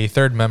by a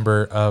third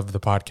member of the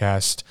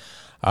podcast.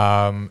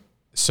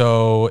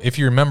 So if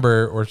you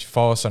remember, or if you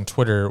follow us on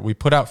Twitter, we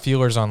put out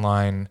feelers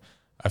online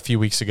a few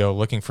weeks ago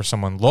looking for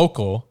someone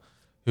local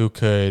who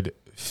could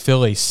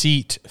fill a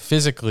seat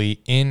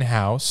physically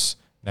in-house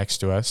next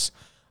to us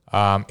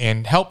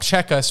and help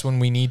check us when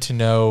we need to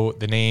know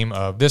the name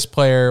of this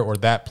player or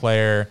that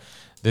player,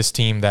 this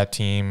team, that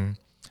team.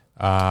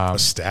 A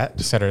stat?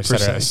 Et cetera,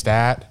 a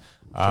stat,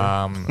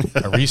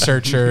 a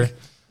researcher.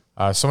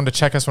 Someone to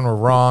check us when we're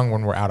wrong,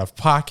 when we're out of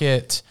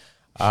pocket.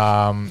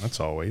 That's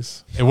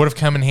always. It would have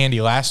come in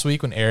handy last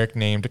week when Eric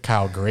named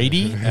Kyle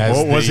Grady.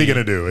 What was he going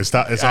to do? It's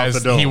off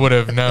the dome. He would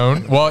have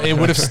known. Well, it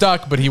would have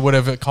stuck, but he would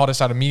have called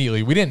us out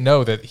immediately. We didn't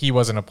know that he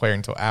wasn't a player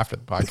until after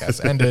the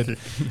podcast ended.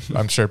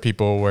 I'm sure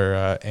people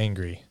were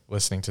angry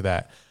listening to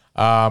that.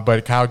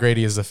 But Kyle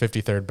Grady is the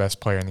 53rd best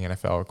player in the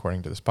NFL,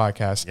 according to this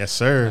podcast. Yes,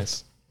 sir.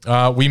 Nice.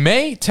 We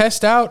may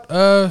test out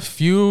a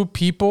few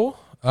people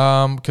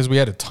because we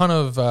had a ton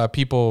of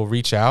people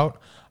reach out.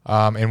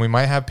 And we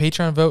might have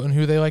Patreon vote on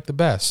who they like the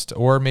best.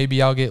 Or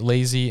maybe I'll get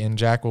lazy and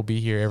Jack will be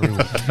here every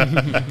week.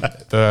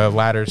 The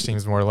latter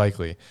seems more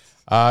likely.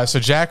 So,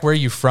 Jack, where are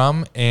you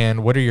from?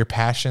 And what are your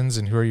passions?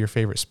 And who are your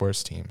favorite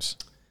sports teams?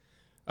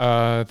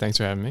 Thanks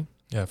for having me.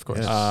 Yeah, of course.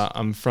 Yes.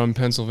 I'm from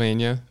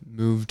Pennsylvania,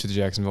 moved to the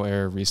Jacksonville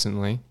area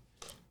recently.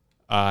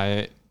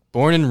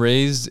 Born and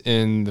raised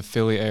in the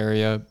Philly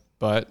area,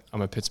 but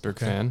I'm a Pittsburgh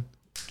fan.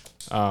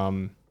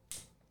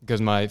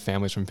 Because my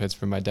family's from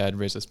Pittsburgh. My dad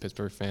raised us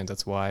Pittsburgh fans.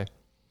 That's why.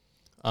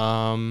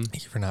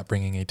 Thank you for not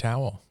bringing a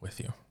towel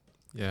with you.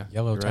 Yeah.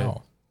 Yellow you're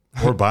towel.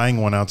 Right. We're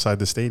buying one outside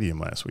the stadium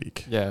last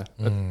week. Yeah.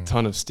 A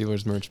ton of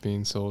Steelers merch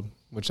being sold,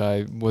 which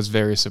I was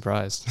very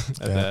surprised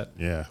at that.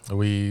 Yeah.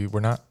 We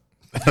were not.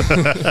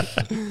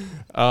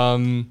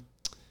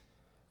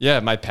 Yeah,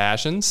 my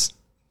passions,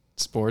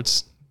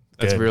 sports.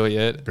 That's Good. really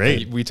it.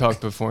 Great. We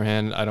talked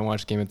beforehand. I don't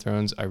watch Game of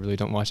Thrones. I really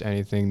don't watch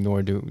anything,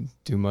 nor do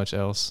much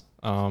else.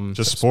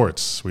 Just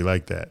sports. We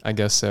like that. I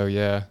guess so.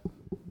 Yeah.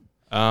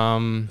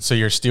 So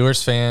you're a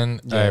Steelers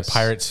fan, Yes. a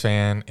Pirates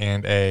fan,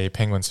 and a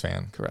Penguins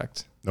fan.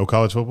 Correct. No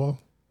college football?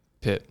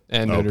 Pitt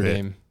and Oh, Notre Pitt.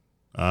 Dame.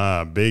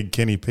 Big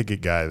Kenny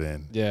Pickett guy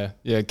then. Yeah.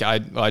 Yeah. I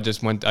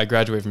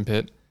graduated from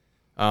Pitt.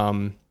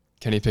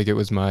 Kenny Pickett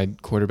was my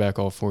quarterback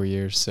all 4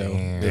 years, so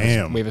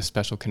Damn. we have a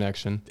special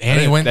connection And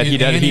he went that he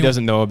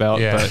doesn't know about.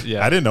 Yeah. But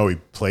yeah, I didn't know he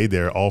played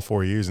there all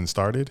 4 years and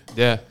started.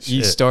 yeah. He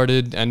Shit.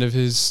 started end of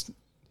his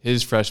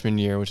freshman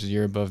year, which is a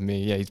year above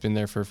me. Yeah, he's been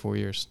there for 4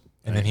 years.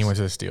 And then he went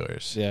to the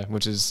Steelers. Yeah,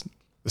 which is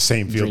The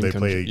same field Dream they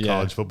come play true.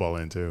 college Yeah. football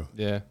in too.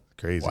 yeah.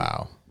 Crazy.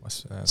 Wow.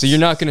 So you're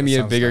not going to be a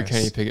sounds bigger nice.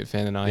 Kenny Pickett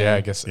fan than I am. Yeah,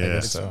 I guess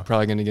Yeah. so.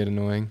 Probably going to get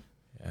annoying.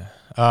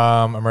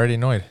 I'm already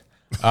annoyed.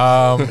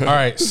 All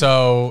right,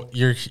 so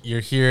you're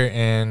here,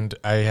 and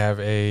I have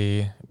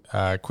a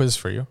quiz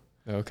for you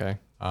Okay.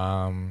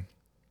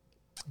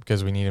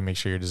 because we need to make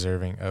sure you're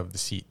deserving of the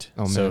seat.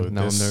 Oh man, so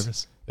now I'm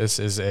nervous. This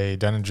is a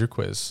Dunn and Drew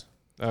quiz.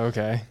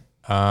 Okay.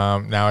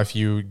 Now, if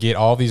you get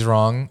all these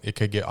wrong, it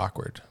could get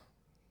awkward.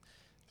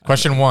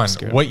 Question one: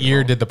 scared what of it year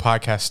all. did the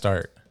podcast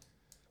start?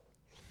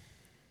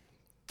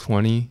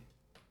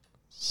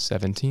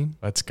 2017.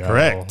 Let's go.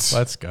 Correct.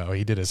 Let's go.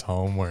 He did his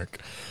homework.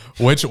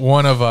 Which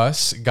one of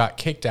us got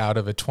kicked out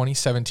of a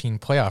 2017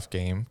 playoff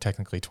game,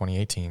 technically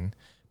 2018,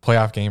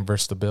 playoff game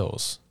versus the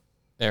Bills?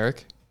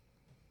 Eric.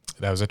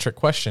 That was a trick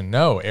question.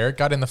 No, Eric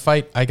got in the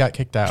fight. I got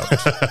kicked out.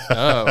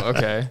 Oh,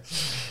 okay.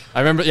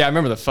 I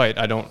remember the fight.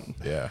 I don't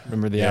Yeah.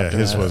 remember the Yeah, aftermath.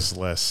 his was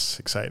less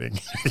exciting.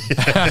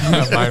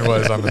 Mine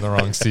was I'm in the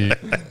wrong seat,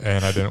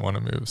 and I didn't want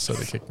to move, so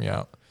they kicked me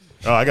out.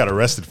 Oh, I got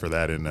arrested for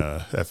that in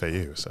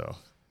FAU, so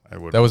I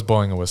would That was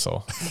blowing a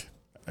whistle.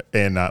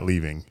 and not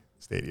leaving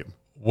stadium.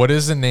 What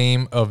is the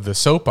name of the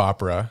soap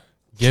opera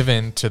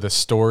given to the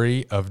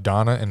story of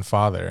Donna and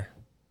Father?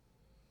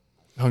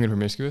 Hung and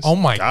Promiscuous. Oh,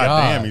 my God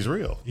God. damn, he's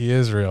real. He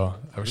is real.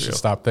 I should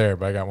stop there,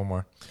 but I got one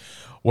more.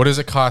 What does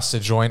it cost to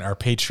join our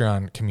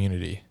Patreon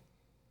community?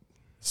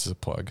 This is a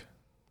plug.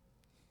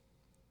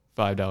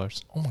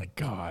 $5. Oh, my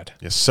God.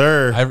 Yes,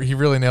 sir. He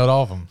really nailed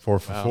all of them. 4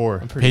 for 4.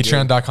 I'm pretty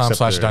good.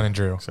 Patreon.com/Don and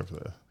Drew. Except for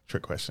the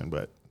trick question,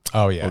 but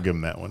Oh, yeah. we'll give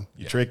him that one.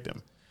 You tricked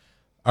him.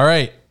 All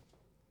right.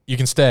 You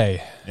can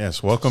stay.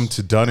 Yes, welcome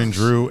to Dunn and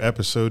Drew,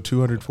 episode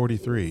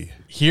 243.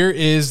 Here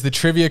is the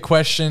trivia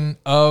question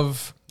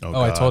of... Oh,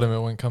 I God. told him it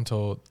wouldn't come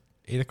till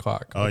 8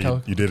 o'clock. Oh, Look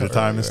how- you did look the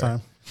how time early this we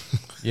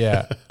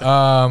are.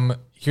 time?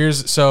 Yeah.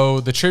 So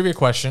the trivia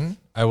question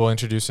I will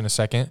introduce in a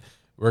second.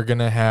 We're going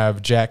to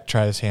have Jack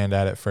try his hand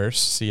at it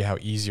first, see how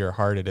easy or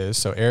hard it is.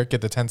 So Eric, get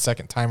the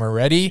 10-second timer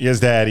ready. Yes,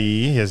 daddy.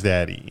 Yes,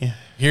 daddy.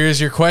 Here's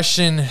your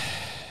question,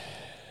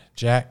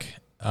 Jack.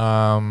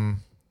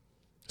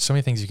 So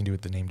many things you can do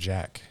with the name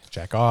Jack.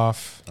 Jack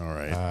off. All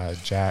right.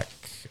 Jack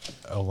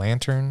a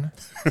lantern.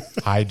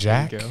 Hi,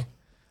 Jack. There you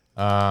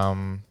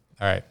All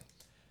right.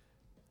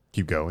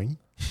 Keep going.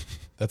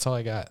 That's all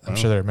I got. I'm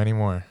sure there are many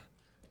more.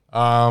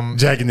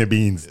 Jack and the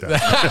beans.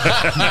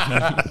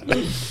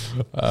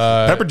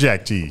 Pepper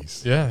jack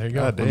cheese. Yeah, there you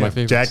go. God of my damn.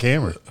 favorites. Jack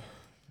Hammer.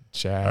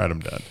 Jack. All right, I'm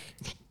done.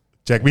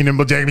 Jack be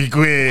nimble, Jack be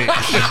quick.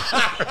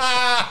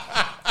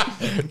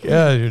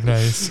 Yeah, you're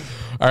nice.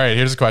 All right,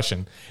 here's a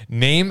question.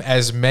 Name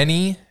as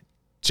many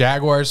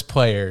Jaguars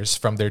players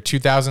from their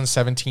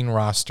 2017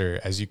 roster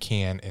as you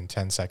can in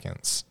 10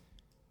 seconds.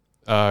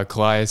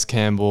 Calais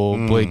Campbell,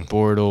 Blake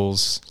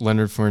Bortles,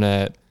 Leonard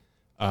Fournette,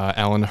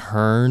 Alan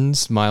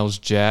Hearns, Miles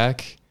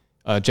Jack,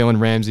 Jalen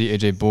Ramsey,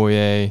 AJ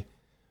Boye.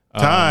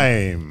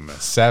 Time.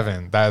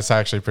 7. That's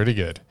actually pretty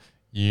good.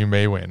 You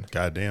may win.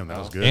 God damn, that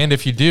was good. And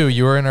if you do,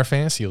 you are in our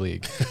fantasy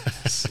league.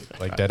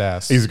 like dead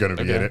ass. He's going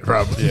to be in it,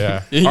 probably.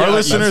 Yeah. Our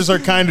listeners are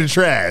kind of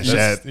trash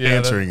That's- at yeah,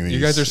 answering these. You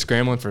guys are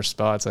scrambling for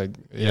spots. Like,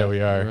 Yeah, we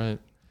are. you're right.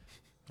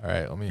 All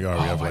right, let me. We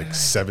have like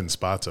 7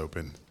 spots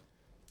open.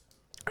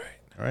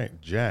 All right,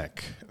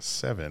 Jack,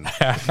 7. All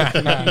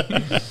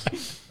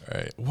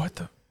right, what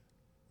the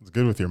It's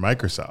good with your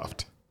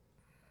Microsoft.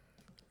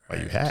 Why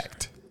you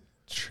hacked?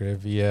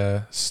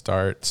 trivia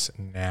starts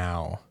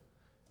now?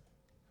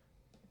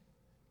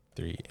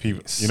 3.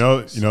 People, you know,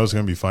 it's going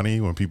to be funny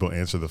when people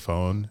answer the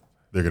phone.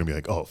 They're going to be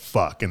like, "Oh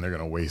fuck," and they're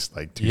going to waste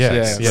like 2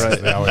 Yes, seconds. yes,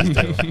 they always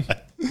do.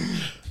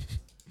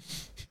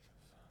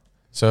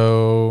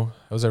 So,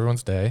 how was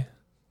everyone's day?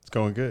 It's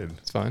going good.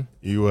 It's fine.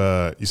 You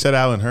said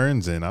Alan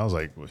Hearns, and I was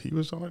like, well, he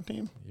was on our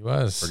team. He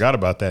was. Forgot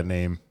about that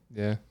name.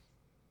 Yeah.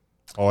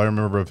 All I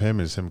remember of him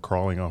is him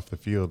crawling off the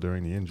field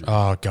during the injury.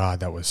 Oh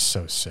God, that was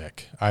so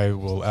sick. I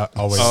will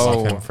always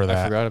love him for I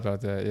that. forgot about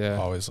that. Yeah.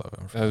 Always love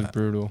him for That was that.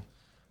 brutal.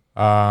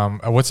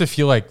 What's it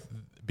feel like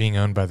being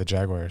owned by the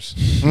Jaguars?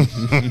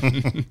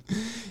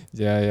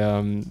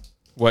 Yeah.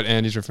 What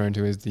Andy's referring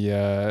to is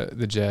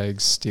the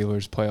Jags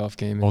Steelers playoff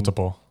game.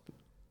 Multiple.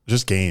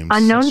 Just games.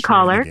 Unknown Just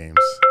caller. really games.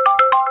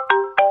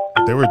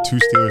 There were 2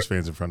 Steelers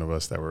fans in front of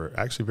us that were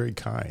actually very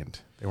kind.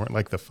 They weren't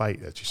like the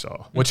fight that you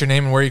saw. What's your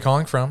name and where are you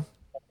calling from?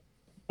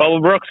 Bubba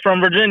Brooks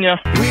from Virginia.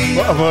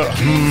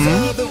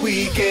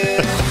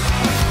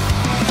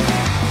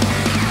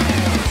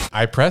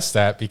 I pressed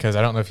that because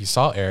I don't know if you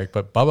saw Eric,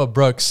 but Bubba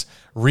Brooks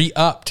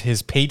re-upped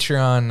his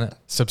Patreon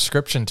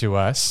subscription to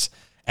us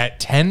at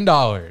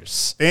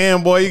 $10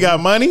 Damn, boy, you got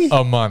money?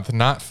 a month,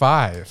 not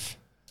 $5.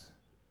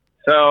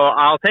 So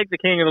I'll take the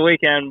King of the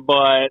Weekend,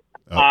 but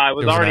I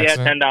was it was an already at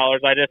accident? $10.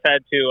 I just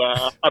had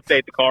to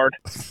update the card.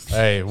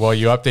 Hey, well,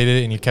 you updated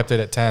it and you kept it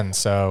at 10,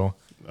 so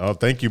Oh,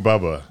 thank you,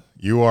 Bubba.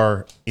 You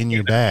are in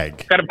your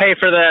bag. Got to pay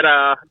for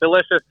that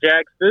delicious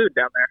Jags food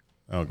down there.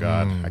 Oh,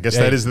 God. I guess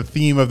yeah. that is the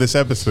theme of this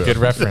episode. good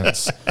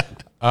reference.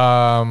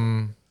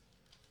 Had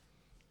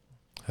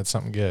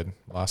something good.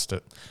 Lost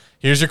it.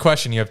 Here's your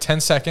question. You have 10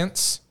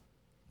 seconds.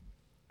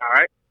 All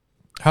right.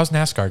 How's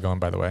NASCAR going,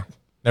 by the way?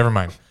 Never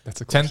mind.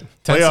 That's a 10, question.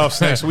 10 Playoffs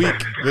next week,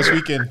 this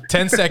weekend.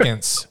 10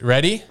 seconds.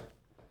 Ready?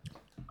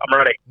 I'm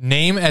ready.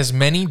 Name as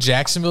many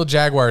Jacksonville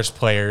Jaguars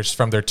players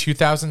from their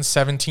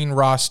 2017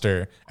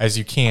 roster as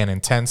you can in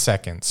 10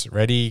 seconds.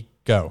 Ready?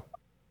 Go.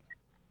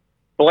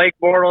 Blake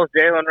Bortles,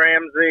 Jalen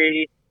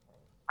Ramsey.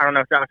 I don't know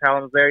if Josh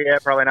Allen's there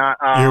yet. Probably not.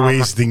 You're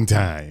wasting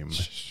time.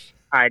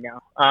 I know.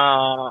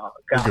 Oh,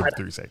 We'll God. give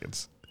 3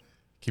 seconds.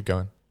 Keep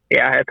going.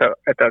 Yeah, it's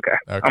okay. Okay.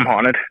 I'm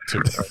haunted.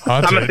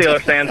 I'm a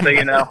Steelers fan, so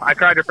you know. I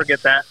tried to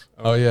forget that.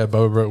 Oh, yeah,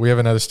 Boba Bro. We have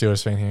another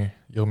Steelers fan here.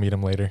 You'll meet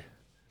him later.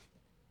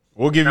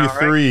 We'll give you All right.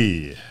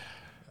 3.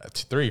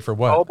 That's 3 for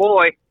what? Oh,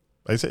 boy.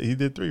 I said he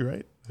did 3,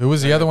 right? Who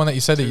was the other one that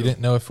you said that you didn't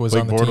know if was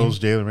Blake on the Bortles,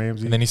 team? Jalen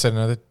Ramsey. And then you said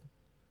another.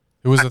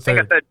 Who was the I think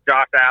I third? said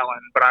Josh Allen,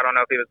 but I don't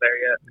know if he was there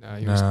yet. No,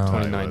 he was No,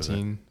 he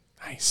 2019.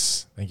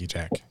 Nice. Thank you,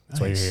 Jack.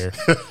 That's why you're here.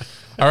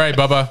 All right,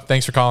 Bubba.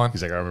 Thanks for calling.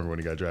 He's like, I remember when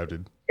he got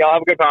drafted. Y'all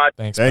have a good pod.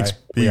 Thanks. Thanks. Bye.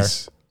 We are.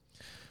 Peace.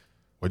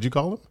 What'd you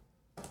call him?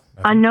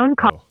 Unknown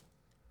caller. Oh.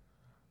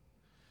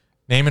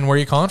 Name and where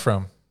you calling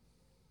from?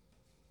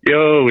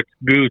 Yo, it's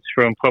Goots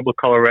from Pueblo,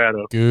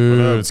 Colorado.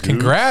 Goots. Goots?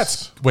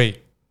 Congrats.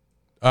 Wait.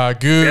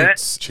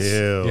 Goots.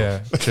 Chill. Yeah,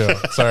 chill.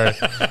 Sorry.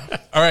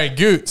 All right,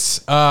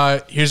 Goots.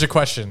 Here's a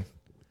question.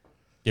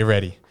 Get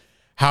ready.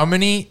 How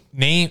many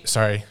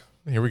Sorry.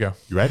 Here we go.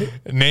 You ready?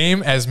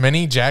 Name as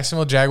many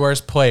Jacksonville Jaguars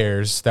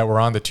players that were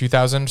on the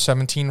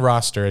 2017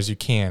 roster as you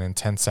can in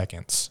 10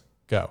 seconds.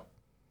 Go.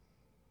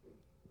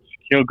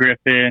 Shaquille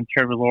Griffin,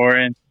 Trevor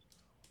Lawrence,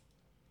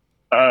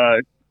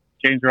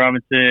 James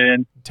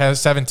Robinson,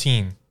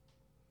 17.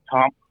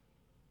 Tom.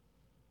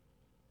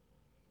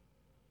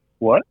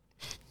 What?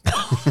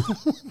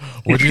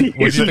 What'd you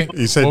think?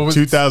 You said What was-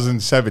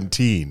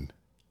 2017.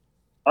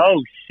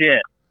 Oh,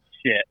 shit.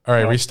 All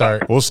right,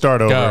 restart. We'll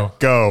start over.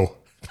 Go.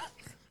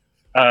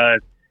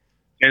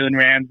 Jalen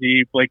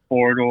Ramsey, Blake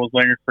Bortles,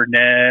 Leonard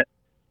Fournette,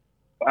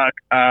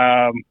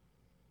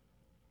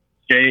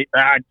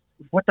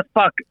 what the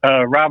fuck?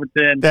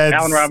 Robinson, That's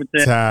Allen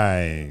Robinson.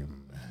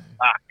 time.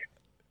 Fuck.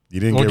 You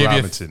didn't We'll get give you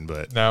Robinson,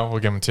 but No, we'll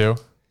give him 2. All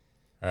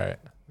right.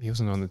 He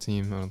wasn't on the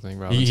team, I don't think. He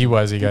Robinson.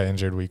 was. He got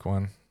injured week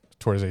 1.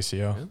 Tore his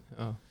ACO. Really?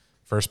 Oh.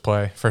 First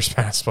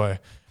pass play.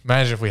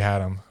 Imagine if we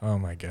had him. Oh,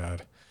 my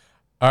God.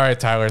 All right,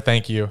 Tyler.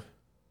 Thank you.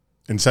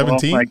 in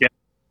 17? Well, I guess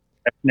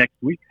that's next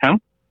week, huh?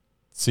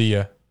 See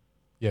ya.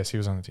 Yes, he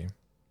was on the team.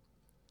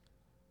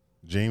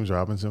 James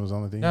Robinson was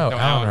on the team? No, No,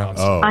 Allen Allen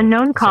Robinson. Oh.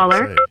 Unknown that's what I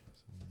caller. say.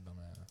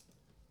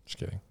 Just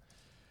kidding.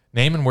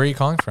 Name and where are you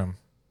calling from?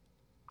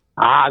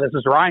 This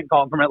is Ryan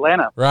calling from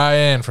Atlanta.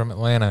 Ryan from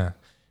Atlanta.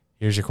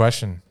 Here's your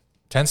question.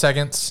 10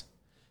 seconds.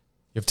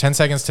 You have 10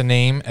 seconds to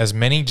name as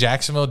many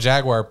Jacksonville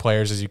Jaguar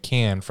players as you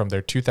can from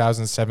their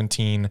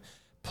 2017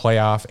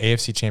 playoff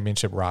AFC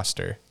Championship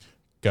roster.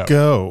 Go.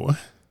 Go.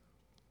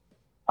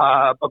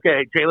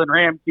 Okay, Jalen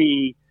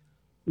Ramsey,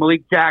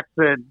 Malik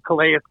Jackson,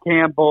 Calais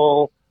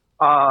Campbell,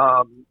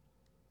 Leonard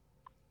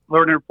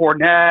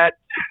Fournette.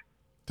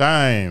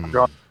 Time.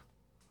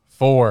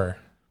 4.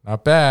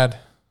 Not bad.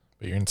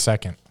 but you're in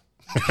second.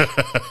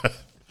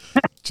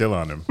 Chill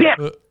on him. Yeah.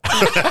 That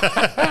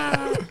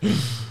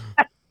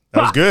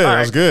was good. That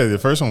was good. The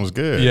first one was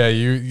good. Yeah,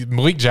 you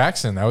Malik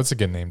Jackson. That was a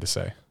good name to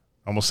say.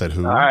 Almost said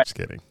who. right. Just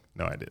kidding.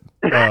 No, I didn't.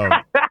 All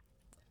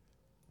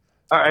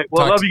right.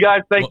 Well, Talk love you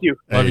guys. Thank you.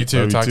 Love you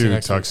too. Talk to you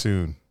next Talk week.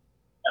 soon.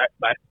 All right,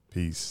 bye.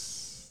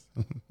 Peace.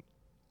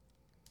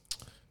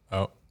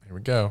 Oh, here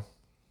we go.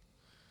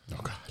 Oh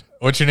God.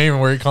 What's your name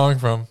and where are you calling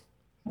from?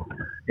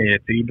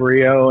 It's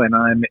Ebrio, and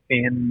I'm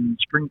in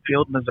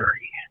Springfield,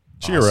 Missouri.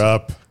 Cheer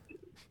up.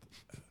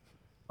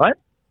 What?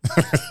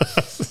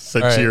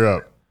 Said All right. cheer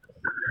up.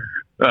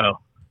 Oh,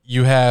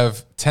 You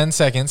have 10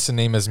 seconds to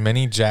name as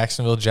many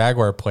Jacksonville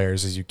Jaguar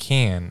players as you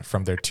can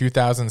from their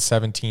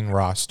 2017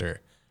 roster.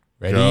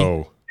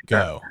 Ready?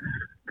 Go.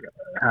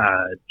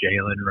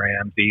 Jalen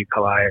Ramsey,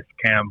 Calais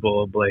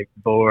Campbell, Blake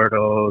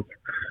Bortles,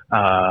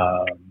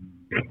 and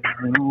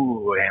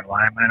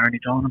why am I already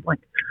drawing a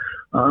blank?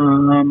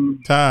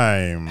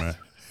 Time.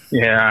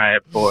 Yeah,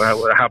 boy,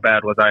 how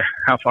bad was I?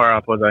 How far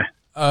off was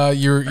I?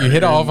 You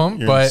hit all of them,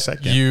 you're in but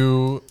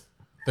second.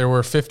 there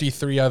were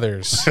 53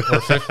 others or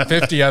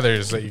 50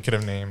 others that you could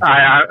have named.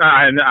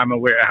 I'm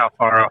aware how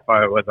far off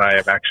I was. I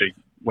of actually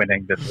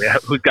winning this week.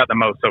 Who's got the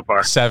most so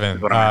far? 7.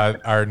 Is what I'm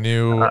Our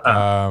new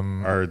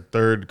Our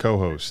third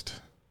co-host.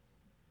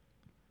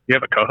 You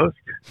have a co-host?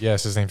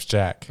 yes, his name's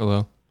Jack.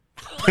 Hello.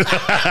 That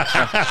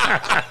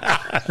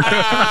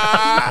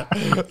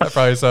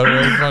probably sounded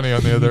really funny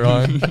on the other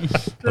line.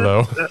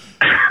 Hello.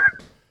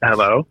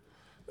 Hello.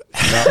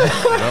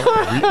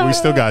 No, we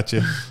still got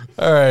you.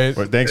 All right.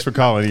 But thanks for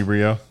calling,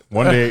 Ebrio.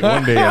 One day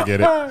you'll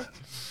get it.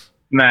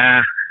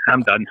 Nah,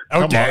 I'm done.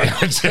 Okay.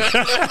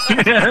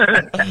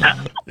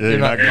 You're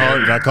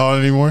not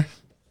calling anymore?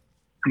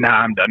 Nah,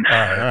 I'm done. All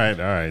right.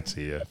 All right.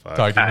 See ya. Bye.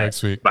 Talk to you All right.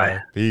 next week. Bye.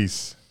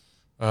 Peace.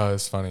 Oh,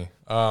 it's funny.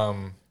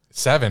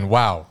 7.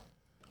 Wow.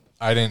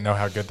 I didn't know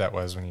how good that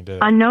was when you did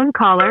it. Unknown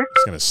caller.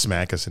 He's gonna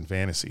smack us in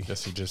fantasy.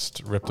 Guess he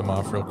just ripped them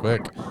off real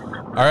quick.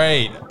 All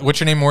right. What's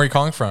your name? Where are you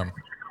calling from?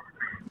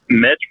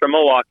 Mitch from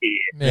Milwaukee.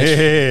 Mitch.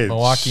 Mitch.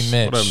 Milwaukee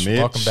Mitch. What up, Mitch?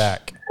 Welcome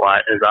back.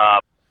 What is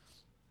up?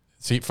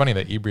 See, funny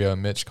that Ebrio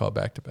and Mitch called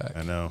back to back.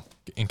 I know.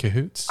 In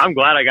cahoots? I'm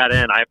glad I got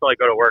in. I have to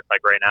go to work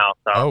right now.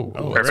 So Oh,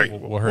 perfect.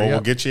 We'll hurry We'll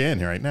up. get you in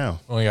here right now.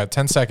 Only got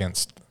 10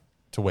 seconds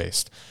to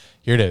waste.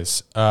 Here it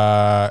is.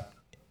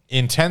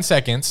 In 10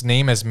 seconds,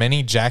 name as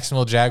many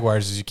Jacksonville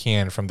Jaguars as you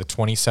can from the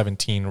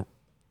 2017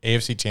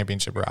 AFC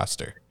Championship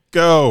roster.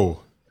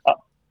 Go.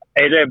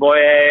 AJ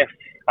Boye,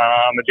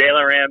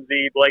 Jalen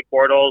Ramsey, Blake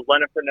Bortles,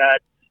 Leonard Fournette,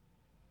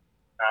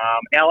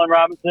 Allen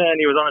Robinson.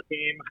 He was on the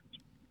team.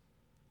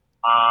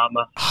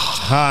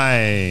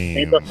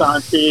 Nate Time.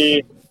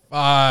 Lasanti.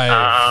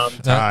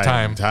 5.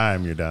 Time.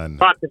 Time. You're done.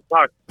 Fuck.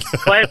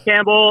 Calais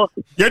Campbell.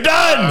 You're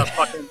done.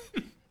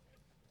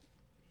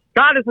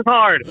 God, this is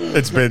hard.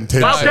 It's been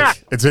 10 Well, seconds.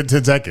 Jack. It's been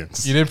 10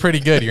 seconds. You did pretty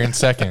good. You're in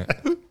second.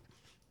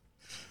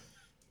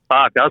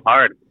 Fuck, that was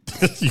hard.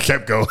 You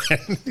kept going.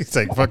 He's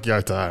like, fuck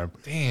your time.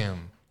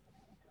 Damn.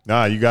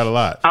 Nah, you got a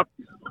lot. How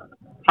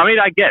many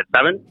did I get?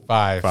 7?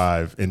 5.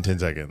 5 in 10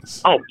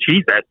 seconds. Oh,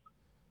 Jesus.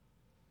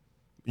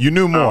 You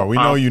knew more. We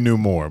know you knew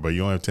more, but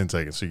you only have 10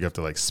 seconds, so you have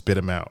to like spit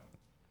them out.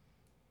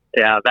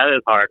 Yeah, that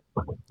is hard.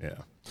 Yeah.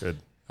 Good.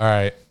 All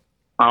right.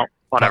 Oh,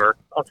 whatever.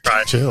 I'll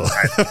try. Chill.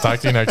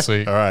 Talk to you next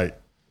week. All right.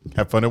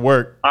 Have fun at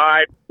work. All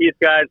right. Peace,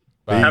 guys.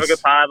 Bye. Have a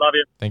good pod. Love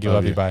you. Thank you. Love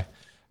Love you. you. Bye.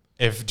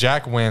 If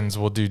Jack wins,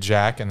 we'll do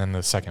Jack and then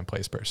the second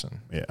place person.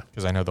 Yeah.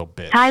 Because I know they'll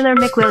bitch. Tyler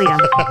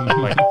McWilliams.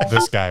 Like,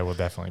 this guy will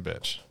definitely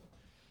bitch.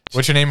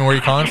 What's your name and where are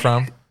you calling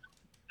from?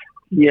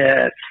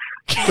 Yes.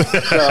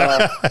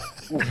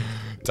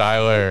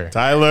 Tyler.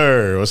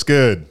 Tyler, what's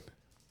good?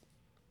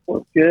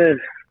 What's good?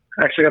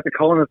 Actually got the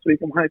call in this week.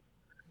 I'm hyped.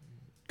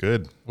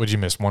 Good. Would you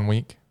miss 1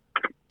 week?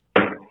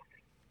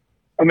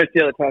 I missed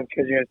the other time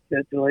because you guys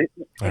did too late.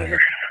 All right.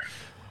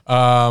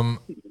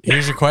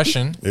 Here's your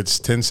question. It's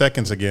 10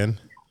 seconds again.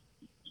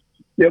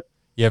 Yep.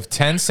 You have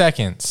 10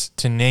 seconds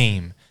to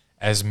name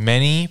as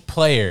many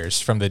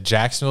players from the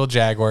Jacksonville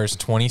Jaguars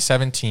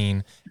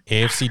 2017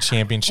 AFC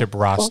Championship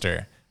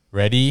roster.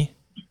 Ready?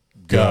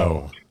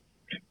 Go.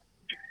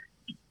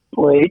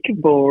 Blake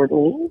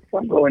Bortles.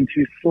 I'm going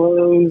too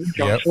slow.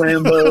 Josh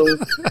Lambo.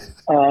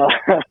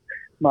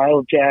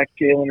 Miles Jack.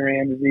 Jalen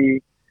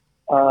Ramsey.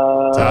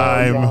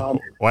 Time. God.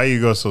 Why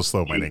you go so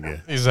slow, my nigga?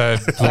 He said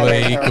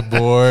Blake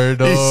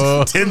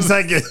Bortles. 10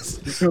 seconds.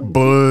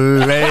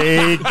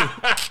 Blake,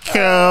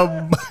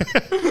 come.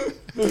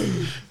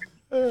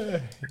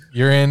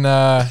 You're in.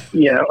 Yeah.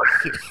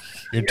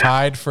 You're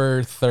tied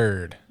for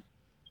third.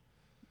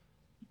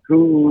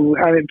 Who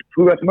got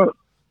the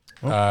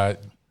most?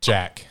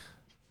 Jack.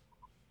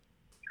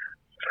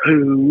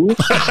 Who?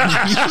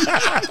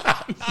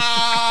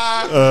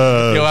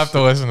 You'll have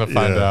to listen to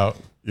find yeah. out.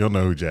 You'll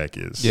know who Jack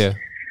is. Yeah.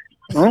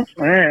 Oh,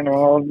 man.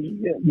 Well,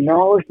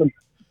 no, listen.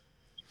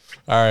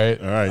 All right.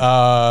 All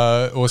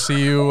right. We'll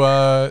see you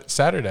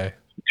Saturday.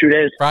 2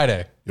 days.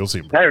 Friday. You'll see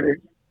him.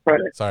 Saturday.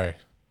 Friday. Sorry.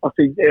 I'll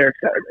see Eric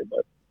Saturday.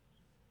 But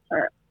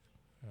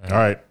All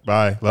right.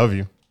 Bye. Love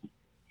you.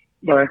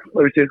 bye.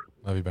 Love you too.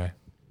 Love you. Bye.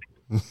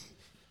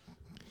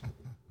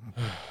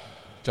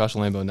 Josh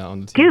Lambo not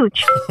on the team.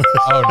 Gooch.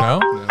 Oh, no?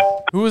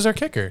 No. Who was our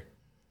kicker?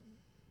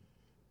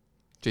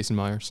 Jason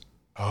Myers.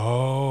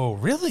 Oh,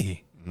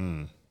 really?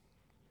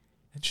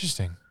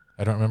 Interesting.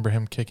 I don't remember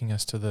him kicking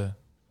us to the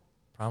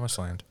promised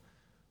land.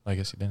 Well, I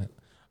guess he didn't.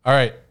 All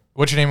right.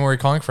 What's your name and where are you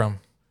calling from?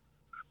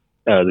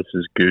 This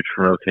is Gooch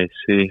from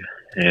OKC,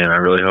 and I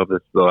really hope this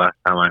is the last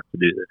time I have to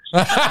do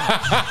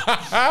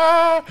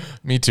this.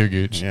 Me too,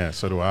 Gooch. Yeah,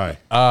 so do I.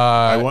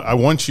 I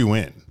want you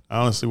in. I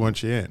honestly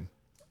want you in.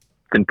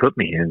 Then put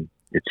me in.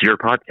 It's your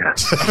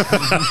podcast.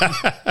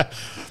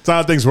 That's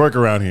how things work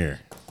around here.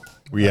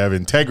 We have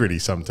integrity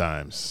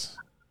sometimes.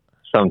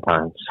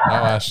 Sometimes.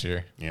 Not last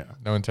year. Yeah.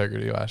 No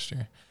integrity last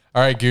year.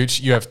 All right, Gooch,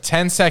 you have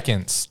 10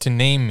 seconds to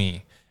name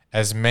me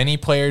as many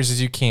players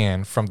as you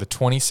can from the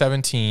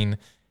 2017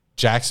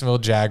 Jacksonville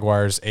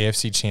Jaguars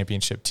AFC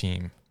Championship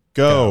team.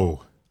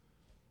 Go.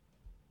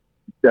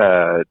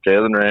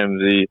 Jalen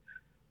Ramsey,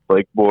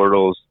 Blake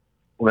Bortles,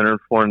 Leonard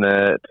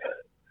Fournette,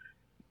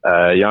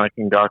 Yannick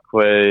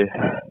Ngakoue,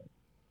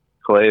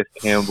 Calais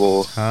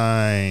Campbell,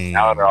 Time.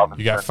 Allen Robinson.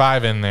 You got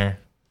 5 in there.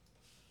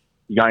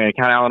 You got to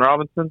count Allen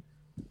Robinson?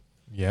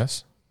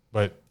 Yes,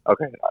 but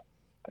Okay.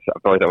 I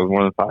feel like that was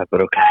more than 5,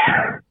 but okay.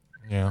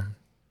 yeah.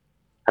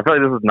 I feel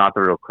like this is not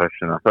the real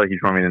question. I feel like you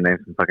just want me to name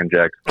some fucking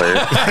Jags players.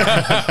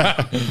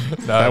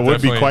 No, That would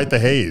be definitely- quite the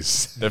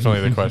haze.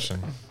 Definitely the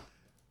question.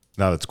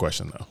 Now that's the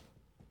question, though.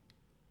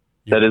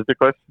 That is the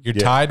question? You're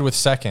Yeah. tied with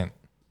second.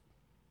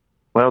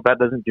 Well, that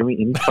doesn't do me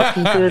any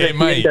fucking good. It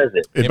might. Does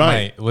it? It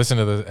might. Listen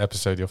to the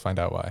episode. You'll find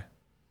out why.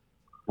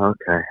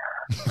 Okay.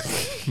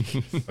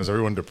 Was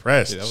everyone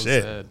depressed? Dude, that was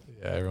Shit. sad.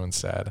 Yeah, everyone's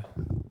sad.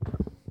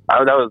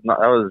 That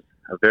was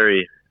a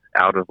very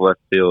out of left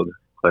field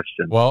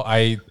question. Well,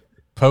 I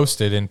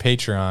posted in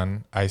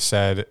Patreon. I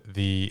said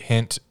the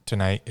hint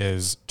tonight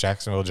is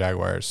Jacksonville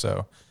Jaguars,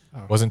 so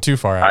wasn't too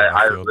far out. I of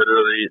left field.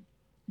 literally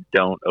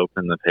don't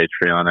open the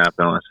Patreon app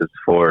unless it's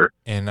for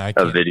And I a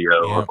can't, video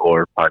yeah,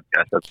 or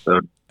podcast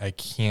episode. I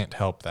can't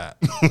help that.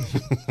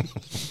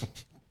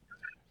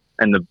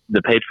 And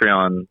the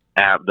Patreon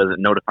app doesn't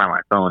notify my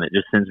phone. It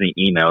just sends me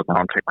emails. I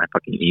don't check my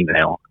fucking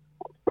email.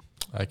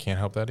 I can't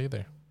help that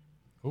either.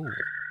 Ooh.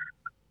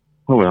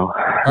 Oh, well.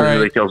 All right.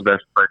 Really Kill's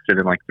best question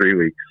in like 3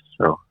 weeks.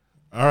 So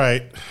All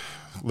right.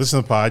 Listen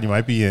to the pod. You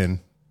might be in.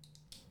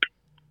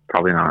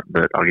 probably not,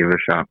 but I'll give it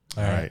a shot.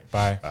 All right.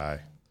 Bye. Bye.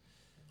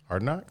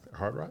 Hard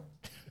Rock?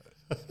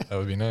 That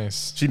would be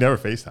nice. She never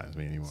FaceTimes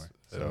me anymore.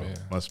 So Yeah.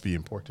 must be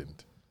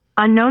important.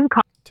 Unknown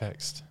call.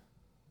 Text.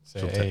 Say,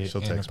 She'll, hey,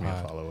 she'll in text the me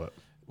and pod. follow up.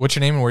 What's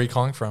your name and where are you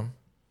calling from?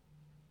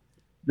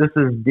 This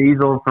is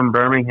Diesel from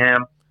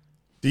Birmingham.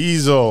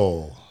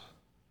 Diesel.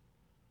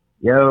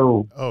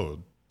 Yo. Oh,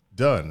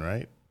 Dunn,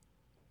 right?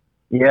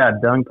 Yeah,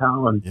 Dunn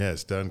Collins.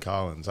 Yes, Dunn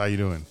Collins. How you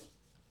doing?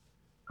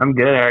 I'm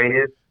good. How are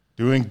you?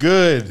 Doing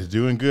good.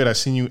 Doing good. I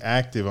seen you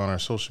active on our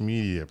social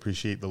media.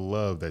 Appreciate the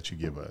love that you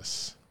give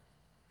us.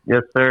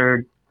 Yes,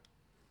 sir.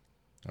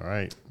 All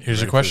right. Here's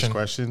Ready your for this question.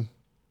 question.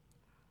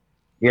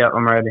 Yeah,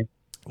 I'm ready.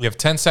 You have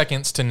 10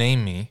 seconds to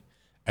name me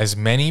as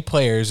many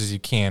players as you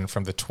can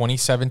from the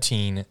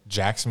 2017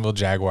 Jacksonville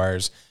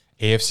Jaguars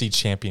AFC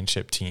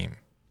Championship team.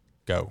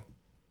 Go.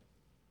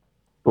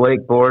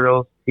 Blake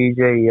Bortles, TJ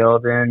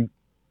Yeldon.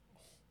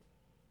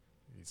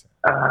 He's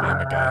a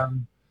Bama guy.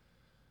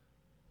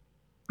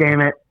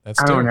 Damn it.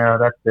 That's I don't know.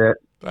 That's it.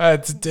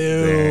 That's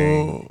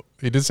due.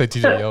 He did say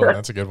TJ Yeldon.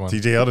 That's a good one.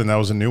 TJ Yeldon, that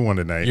was a new one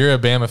tonight. You're a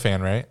Bama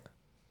fan, right?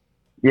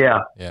 Yeah.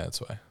 Yeah,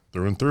 that's why.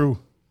 Through and through.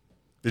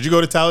 Did you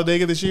go to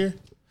Talladega this year?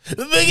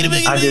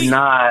 I did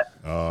not.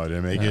 Oh,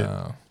 didn't make it?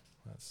 No.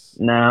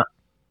 No.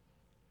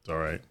 It's all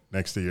right.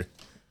 Next year.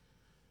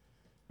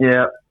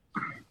 Yeah.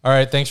 All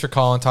right. Thanks for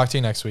calling. Talk to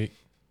you next week.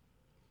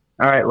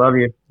 All right. Love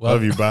you.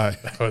 Love you. Bye.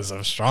 That was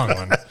a strong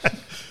one.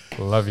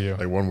 Love you.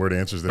 Like one word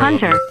answers that.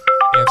 Hunter.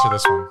 Answer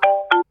this one.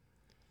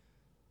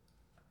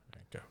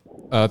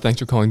 Thanks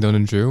for calling Dunn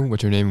and Drew.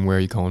 What's your name and where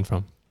are you calling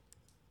from?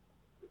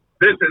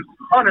 This is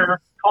Hunter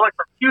calling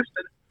from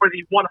Houston for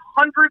the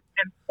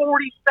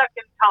 142nd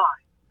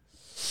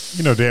time.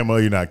 You know damn well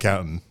you're not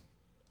counting.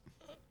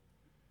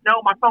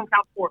 No, my phone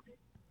counts for me.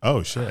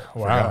 Oh, shit.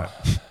 Wow.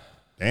 Forgot.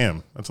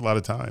 Damn. That's a lot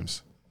of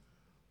times.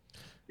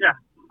 Yeah,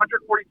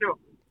 142.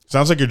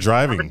 Sounds like you're I've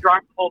driving. been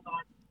driving the whole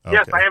time.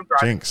 Yes, Okay. I am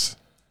driving. Jinx.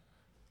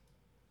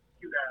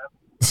 You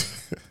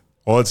have.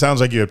 Well, it sounds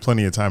like you had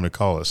plenty of time to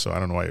call us, so I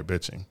don't know why you're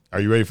bitching. Are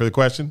you ready for the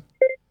question?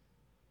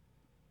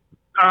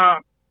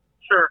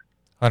 Sure.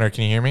 Hunter,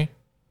 can you hear me?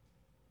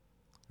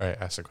 All right.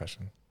 Ask the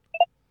question.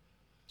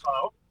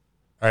 Hello?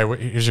 All right.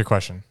 Here's your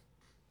question.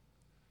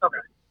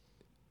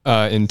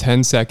 Okay. In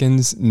 10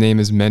 seconds, name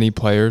as many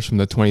players from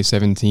the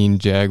 2017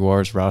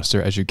 Jaguars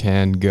roster as you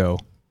can. Go.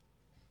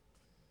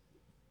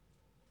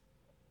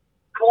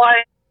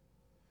 Clay.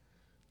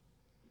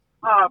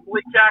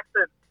 Malik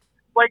Jackson.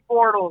 Blake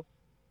Bortles.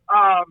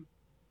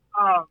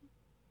 Fuck.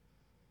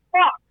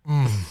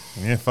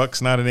 Yeah,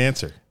 fuck's not an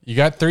answer. You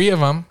got 3 of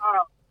them.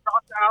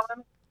 Josh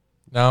Allen.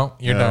 No,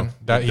 you're No.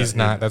 done. He's You're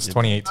not. done. That's You're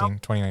 2018,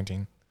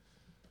 2019.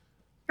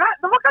 God,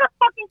 what kind of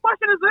fucking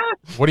question is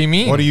What? What do you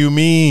mean? What do you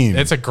mean?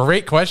 It's a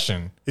great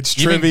question. It's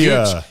Even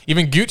trivia.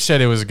 Even Gooch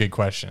said it was a good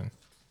question.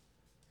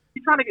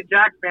 He's trying to get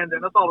Jax fans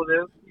in. That's all it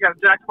is. You got a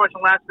Jax question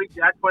last week,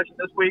 Jax question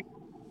this week.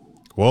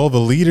 Well, the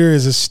leader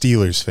is a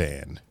Steelers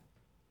fan.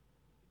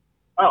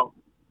 Oh.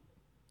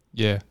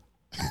 Yeah.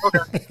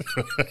 Okay.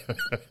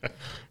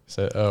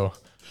 So,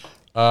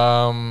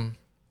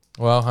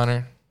 well,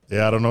 Hunter.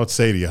 Yeah, I don't know what to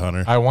say to you,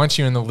 Hunter. I want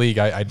you in the league.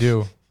 I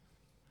do.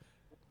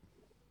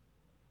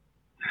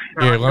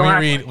 Here, let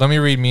me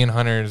read me and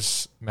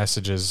Hunter's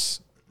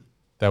messages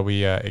that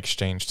we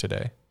exchanged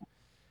today.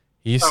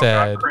 He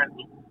said,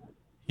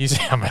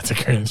 I'm at the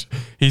cringe.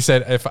 He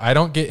said, if I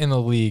don't get in the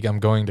league, I'm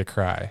going to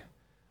cry.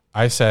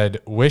 I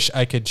said, wish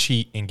I could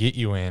cheat and get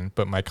you in,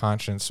 but my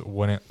conscience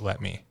wouldn't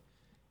let me.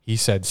 He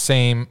said,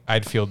 same.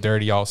 I'd feel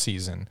dirty all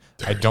season.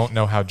 I don't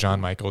know how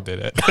John Michael did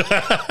it.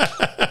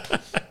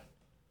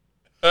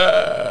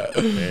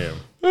 Damn.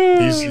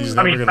 He's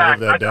never going to live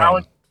that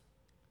down.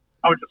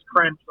 I would just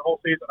cringe the whole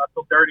season. I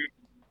feel dirty.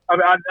 I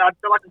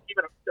feel like I'm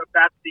keeping a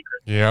bad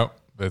secret. Yep,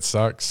 that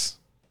sucks.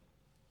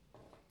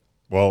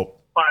 Well,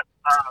 but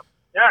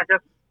yeah, I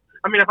guess.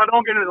 I mean, if I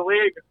don't get into the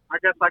league, I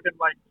guess I could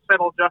like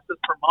settle justice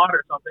for Mont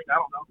or something. I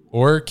don't know.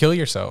 Or kill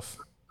yourself.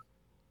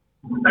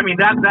 I mean,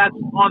 that's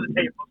on the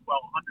table as well,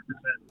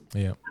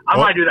 100%. Yeah, I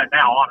might do that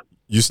now, honestly.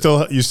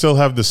 You still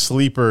have the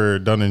sleeper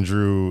Dunn and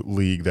Drew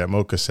league that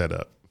Mocha set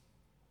up.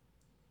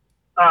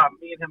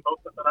 Me and him both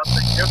set that up.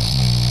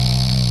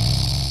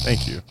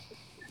 Thank you.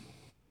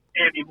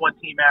 Andy, one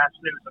team ass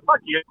news. So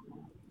fuck you.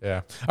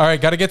 Yeah. All right,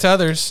 got to get to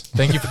others.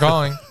 Thank you for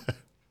calling.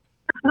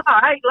 All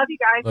right, love you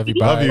guys. Love you.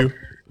 Bye. Love you.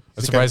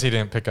 I'm surprised he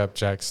didn't pick up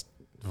Jack's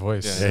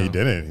voice. Yeah, he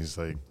didn't. He's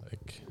like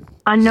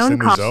unknown he's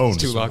in the zone.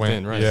 Too locked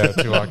in, right? Yeah,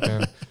 too locked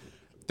in.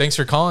 Thanks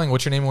for calling.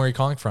 What's your name and where are you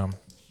calling from?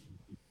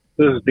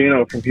 This is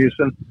Dino from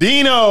Houston.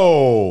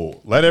 Dino!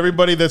 Let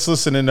everybody that's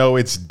listening know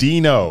it's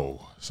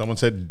Dino. Someone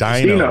said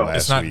Dino. Dino. Last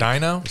It's not week.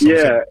 Dino?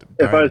 Yeah,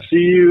 if I see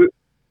you,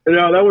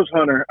 no, that was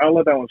Hunter. I'll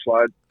let that one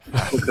slide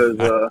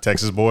because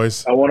Texas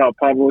boys. I want to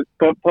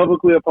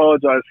publicly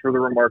apologize for the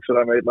remarks that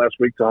I made last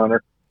week to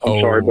Hunter.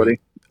 I'm sorry, buddy.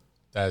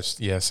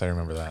 Yes, I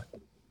remember that.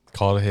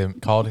 Called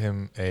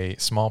him a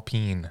small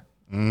peen.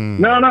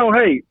 No,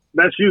 hey,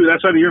 that's you.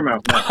 That's out of your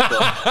mouth.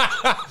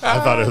 I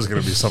thought it was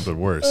going to be something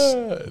worse.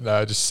 No,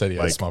 I just said he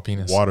had a Like small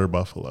penis. water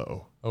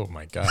buffalo. Oh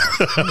my God.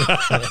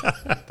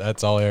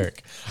 That's all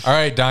Eric. All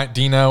right,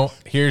 Dino,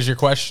 here's your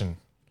question.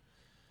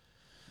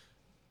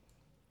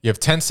 You have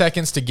 10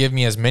 seconds to give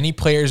me as many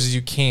players as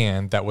you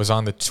can that was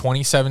on the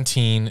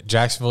 2017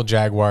 Jacksonville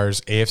Jaguars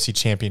AFC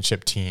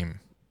Championship team.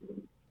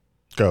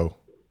 Go.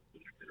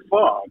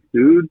 Fuck,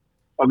 dude.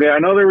 Okay, I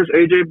know there was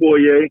AJ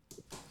Boye.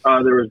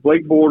 There was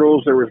Blake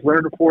Bortles. There was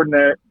Leonard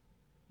Fournette.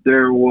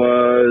 There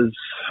was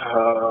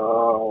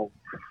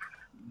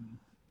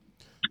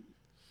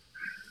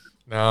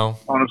no.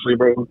 Honestly,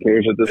 bro, who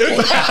cares at this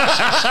point?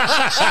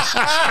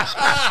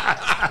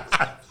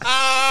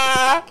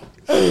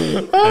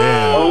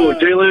 Oh,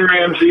 Jalen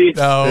Ramsey.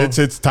 No.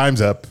 It's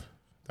time's up.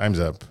 Time's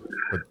up.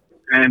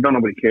 And don't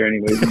nobody care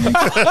anyway.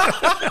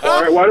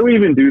 All right, why do we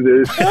even do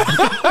this?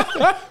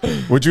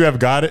 Would you have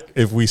got it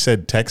if we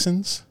said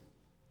Texans?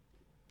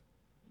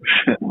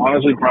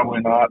 Honestly,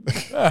 probably not.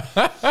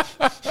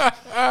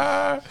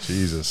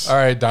 Jesus. All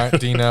right,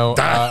 Dino.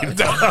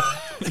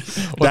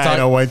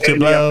 Dino went to Andy,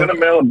 blow. I'm going to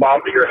mail a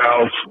bomb to your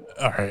house.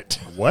 All right.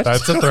 What?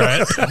 That's a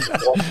threat.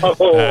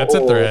 That's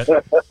a threat.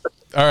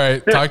 All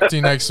right. Talk to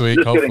you next week,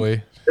 Just kidding.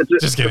 hopefully.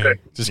 Just kidding. okay.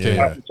 Just kidding.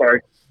 Yeah. Sorry.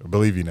 I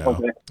believe you now.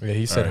 Okay. Yeah,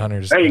 he said All right.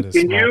 Hunter's. Hey, had a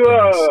can small you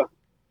penis.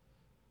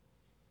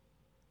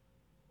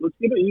 let's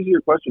get an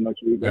easier question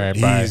next week. All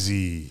right, bye.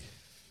 Easy.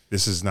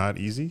 This is not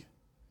easy?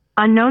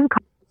 Unknown.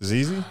 This is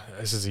easy?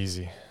 This is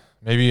easy.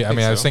 Maybe, I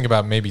was thinking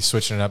about maybe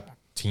switching up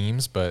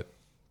teams, but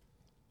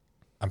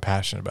I'm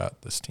passionate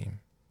about this team.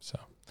 So,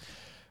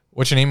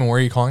 what's your name and where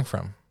are you calling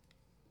from?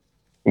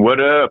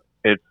 What up?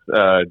 It's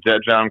Jet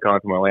John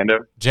calling from Orlando.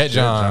 Jet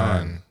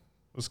John.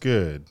 What's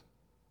good?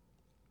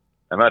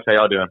 How about how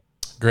y'all doing?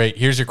 Great.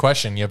 Here's your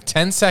question. You have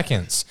 10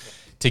 seconds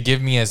to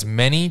give me as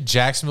many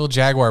Jacksonville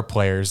Jaguar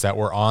players that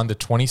were on the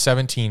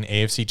 2017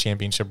 AFC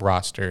Championship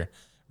roster.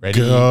 Ready?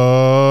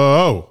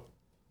 Go.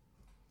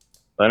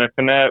 Leonard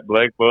Fournette,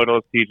 Blake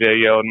Bortles,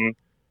 TJ Yeldon,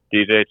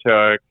 DJ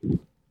Chark,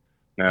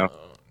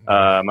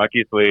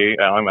 Marquise Lee,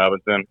 Allen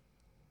Robinson,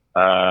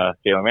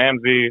 Jalen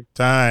Ramsey.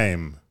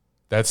 Time.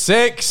 That's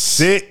 6.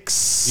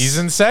 6. He's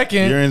in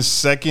second. You're in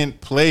second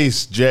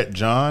place, Jet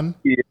John.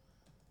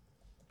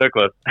 So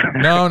close.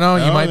 No,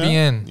 you might be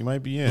in. You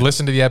might be in.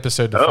 Listen to the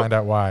episode to find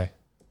out why.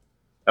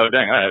 Oh,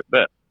 dang. All right.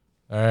 Bet.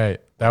 All right.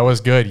 That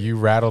was good. You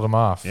rattled him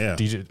off. Yeah.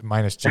 DJ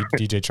minus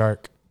DJ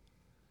Chark.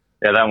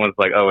 Yeah, that one's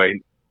like,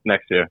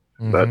 next year.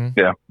 But,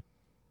 yeah.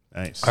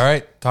 Nice. All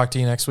right. Talk to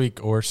you next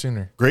week or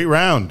sooner. Great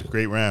round.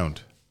 Great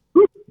round.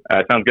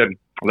 Sounds good.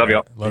 Love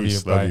y'all. Love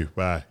Peace. you. Love Bye. you.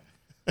 Bye.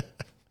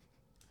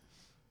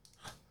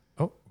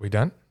 Oh, we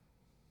done?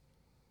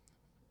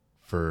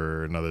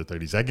 For another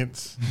 30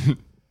 seconds.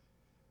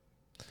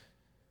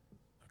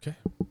 Okay.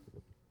 All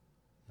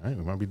right,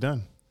 we might be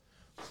done.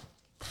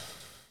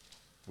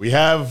 We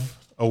have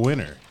a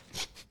winner.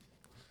 His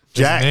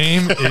Jack.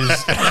 name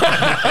is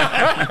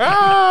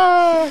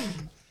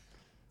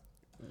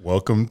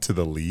Welcome to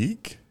the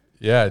league.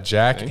 Yeah,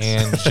 Jack Thanks.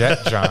 and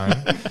Jet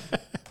John.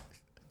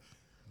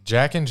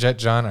 Jack and Jet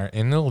John are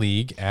in the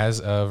league as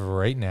of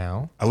right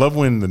now. I love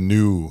when the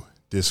new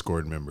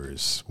Discord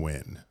members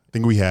win. I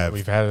think we've had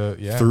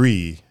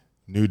 3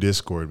 new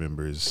Discord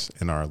members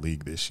in our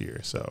league this year.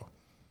 So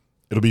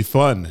it'll be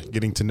fun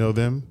getting to know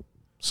them.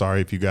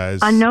 Sorry if you guys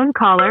Unknown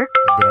caller.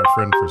 have been our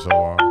friend for so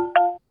long.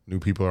 New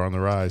people are on the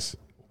rise.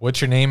 What's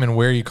your name and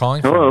where are you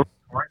calling Hello.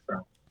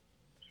 from?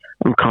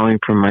 I'm calling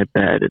from my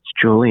bed. It's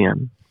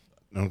Julian.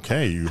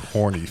 Okay, you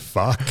horny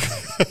fuck.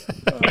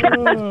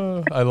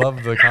 I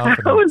love the How is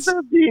confidence.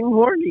 that being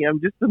horny?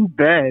 I'm just in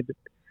bed.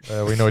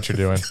 We know what you're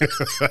doing.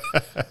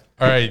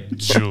 All right,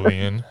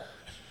 Julian.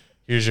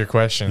 Here's your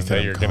question He said, that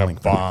 "I'm you're going calling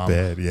to from bomb.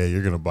 bed." Yeah,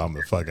 you're going to bomb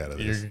the fuck out of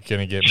this. You're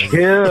going to get me.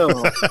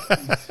 Chill.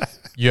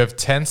 You have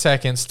 10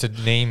 seconds to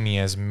name me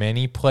as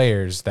many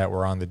players that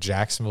were on the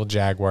Jacksonville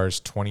Jaguars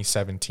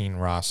 2017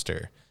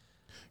 roster.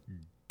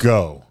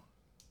 Go.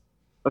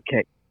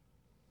 Okay.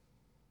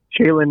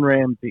 Jalen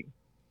Ramsey.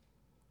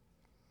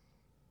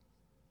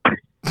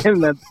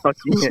 And that's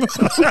fucking it.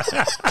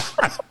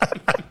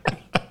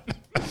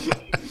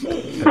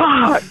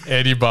 Fuck.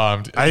 And he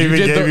bombed. I even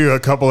gave you a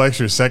couple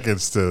extra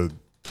seconds to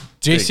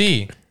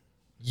JC,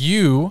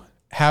 you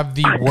have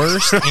the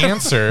worst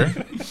answer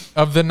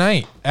of the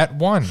night at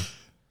 1.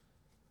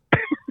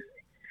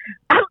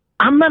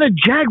 I'm not a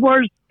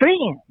Jaguars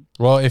fan.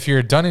 Well, if you're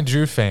a Dunn and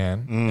Drew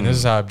fan, and this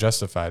is how I've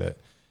justified it,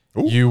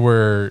 you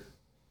were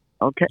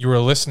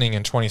listening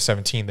in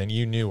 2017, then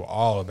you knew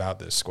all about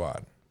this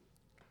squad.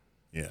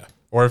 Yeah.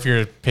 Or if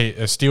you're a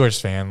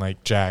Steelers fan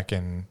like Jack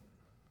and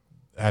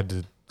had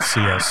to see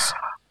us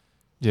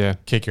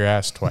kick your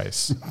ass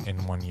twice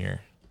in 1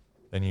 year,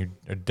 then you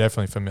are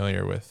definitely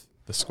familiar with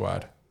the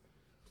squad.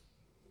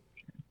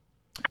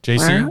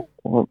 JC,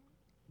 Well,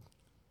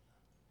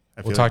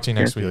 we'll talk to you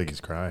next I feel week. like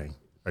he's crying.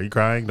 Are you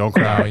crying? Don't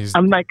cry. No, he's,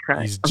 I'm not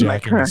crying. He's I'm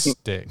not jacking the crying.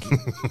 stick.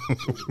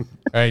 All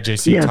right,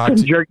 JC, yes, talk I'm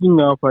to jerking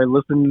off by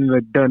listening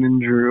to Dunn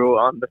and Drew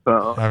on the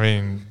phone. I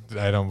mean,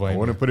 I don't blame I you.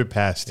 want to put it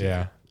past you.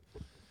 Yeah.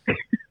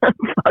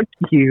 Fuck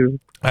you.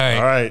 All right.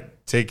 All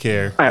right. Take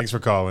care. Thanks for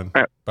calling.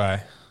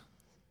 Bye.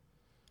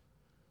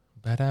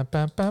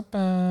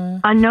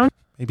 Ba-da-ba-ba-ba. Unknown.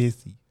 Maybe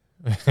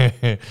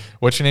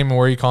What's your name and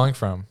where are you calling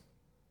from?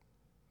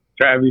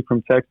 Travis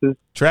from Texas.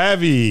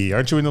 Travi,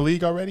 aren't you in the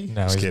league already?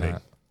 No, Just he's kidding.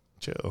 not.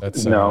 Chill.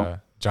 That's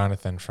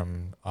Jonathan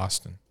from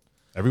Austin.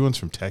 Everyone's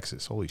from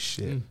Texas. Holy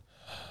shit.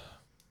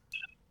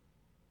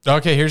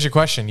 Okay, here's your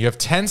question. You have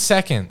 10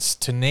 seconds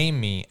to name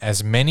me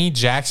as many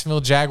Jacksonville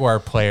Jaguar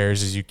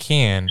players as you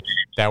can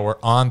that were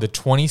on the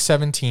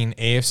 2017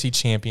 AFC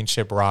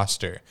Championship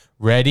roster.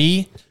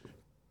 Ready?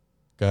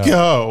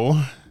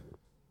 Go.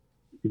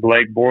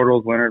 Blake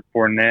Bortles, Leonard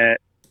Fournette,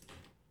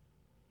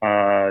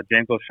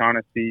 James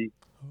O'Shaughnessy,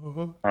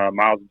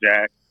 Miles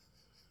Jack.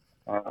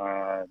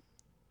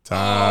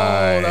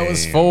 Time. that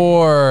was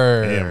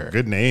 4. Damn,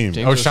 good name.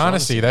 James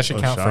O'Shaughnessy. That should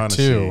count for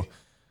 2.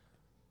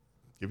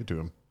 Give it to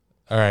him.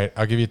 All right,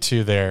 I'll give you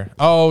 2 there.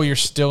 Oh, you're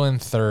still in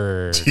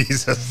 3rd.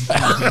 Jesus.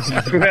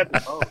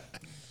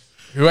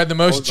 Who had the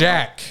most?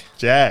 Jack.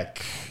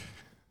 Jack.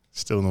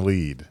 Still in the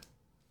lead.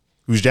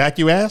 Who's Jack,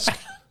 you ask?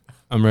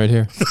 I'm right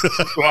here.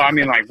 Well, I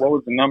mean, like, what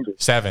was the number?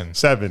 7.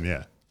 7,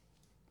 yeah.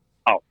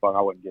 Oh, fuck, I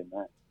wasn't getting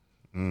that.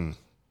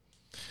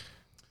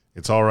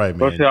 It's all right,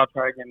 man. I'll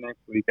try again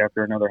next week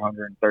after another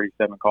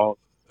 137 calls.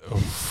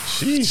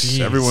 Jeez,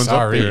 everyone's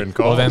sorry. up there in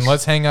calls. Well, then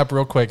let's hang up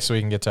real quick so we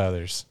can get to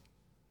others.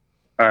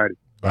 All right.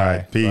 All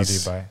right,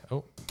 peace. Love you, bye.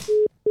 Oh.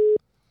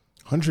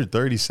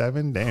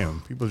 137?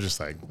 Damn. People are just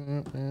like.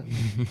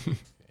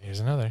 Here's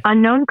another.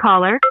 Unknown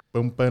caller.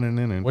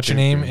 What's your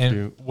name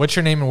and where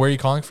are you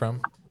calling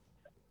from?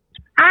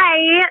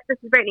 Hi, this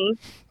is Brittany.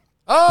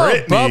 Oh,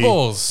 Brittany.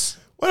 Bubbles.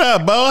 What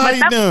up, Bo? How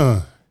you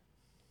doing?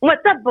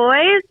 What's up,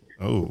 boys?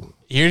 Oh.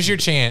 Here's your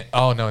chance.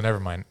 Oh, no, never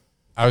mind.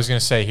 I was going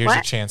to say, here's your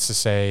What? chance to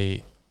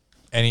say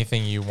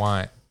anything you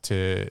want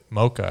to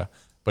Mocha,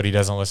 but he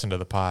doesn't listen to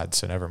the pod,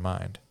 so never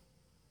mind.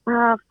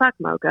 Oh, fuck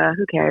Mocha.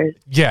 Who cares?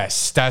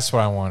 Yes, that's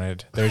what I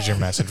wanted. There's your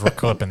message. We're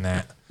clipping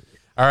that.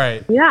 All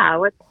right. Yeah,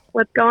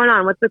 what's going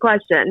on? What's the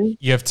question?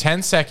 You have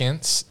 10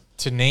 seconds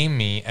to name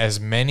me as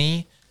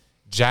many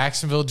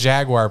Jacksonville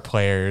Jaguar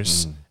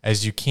players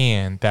as you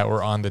can that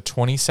were on the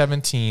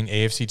 2017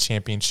 AFC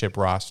Championship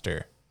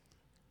roster.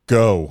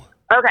 Go.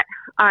 Okay.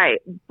 All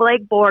right.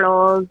 Blake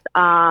Bortles.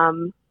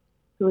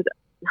 Who was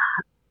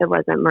it?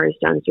 Wasn't Maurice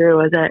Jones-Drew,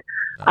 was it?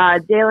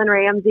 Jalen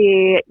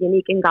Ramsey,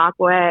 Yannick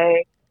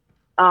Ngakoue.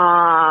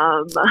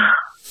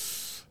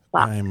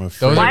 I'm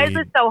afraid. Why is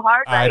it so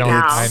hard right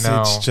now? I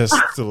know. It's just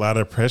a lot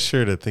of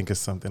pressure to think of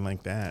something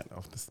like that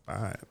off the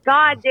spot.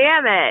 God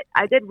damn it.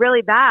 I did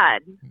really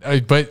bad.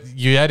 But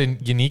you had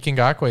Yannick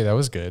Ngakoue. That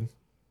was good.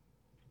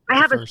 I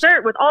have a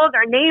shirt with all of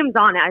their names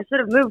on it. I should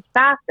have moved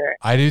faster.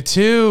 I do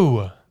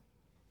too.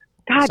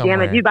 God damn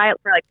Somewhere. it. You buy it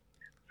for like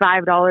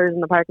 $5 in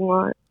the parking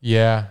lot?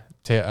 Yeah.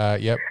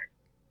 Yep.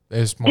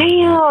 There's more.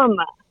 Damn.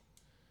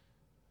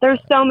 There's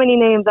so many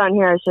names on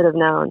here I should have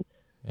known.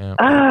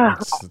 Yeah.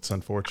 It's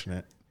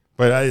unfortunate.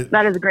 But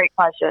that is a great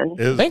question.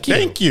 Thank you.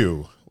 Thank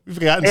you. We've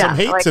gotten some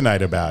hate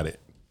tonight about it.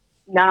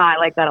 No, I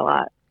like that a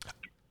lot.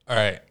 All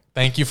right.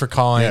 Thank you for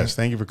calling. Yes,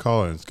 thank you for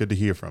calling. It's good to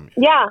hear from you.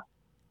 Yeah.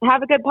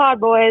 Have a good pod,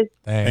 boys.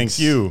 Thanks.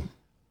 Thank you.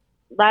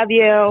 Love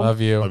you. Love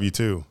you. Love you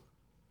too.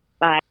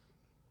 Bye.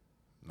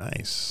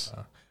 Nice.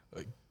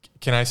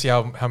 Can I see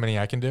how many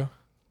I can do?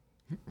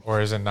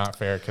 Or is it not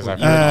fair? Because I've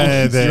you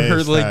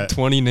heard like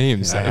 20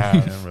 names. I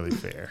have. Not really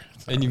fair.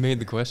 And you made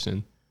the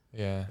question.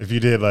 Yeah. If you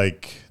did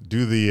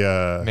do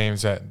the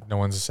names that no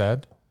one's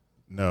said.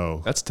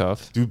 No, that's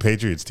tough. Do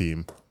Patriots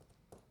team.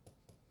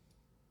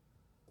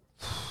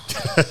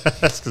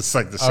 That's just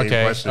like the same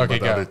question about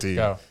the other team.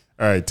 Go.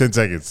 All right, 10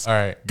 seconds. All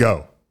right,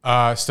 go.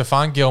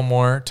 Stephon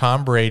Gilmore,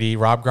 Tom Brady,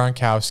 Rob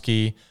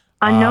Gronkowski,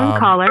 Unknown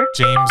caller.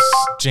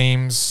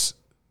 James,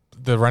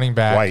 the running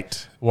back,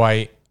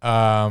 White,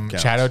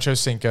 Counts. Chad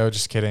Ochocinco.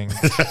 Just kidding.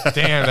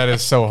 Damn, that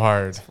is so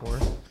hard.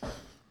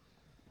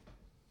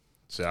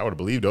 So I would have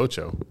believed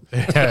Ocho.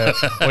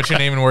 What's your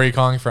name and where are you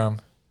calling from?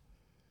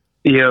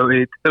 Yo,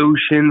 it's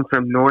Ocean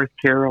from North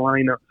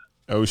Carolina.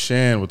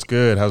 Ocean, what's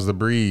good? How's the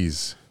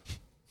breeze?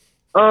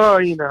 Oh,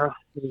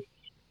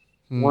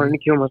 wanted to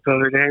kill myself the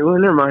other day. Well,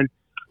 never mind.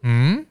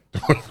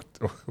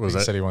 Was He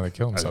that? said he wanted to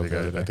kill himself the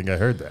other day. I think I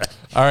heard that.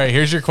 All right,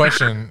 here's your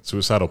question.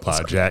 Suicidal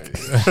pod, Jack.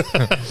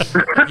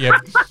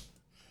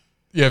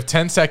 You have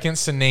 10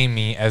 seconds to name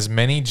me as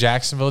many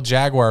Jacksonville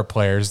Jaguar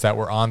players that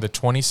were on the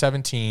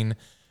 2017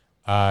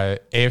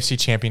 AFC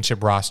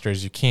Championship roster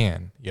as you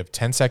can. You have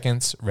 10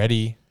 seconds.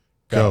 Ready?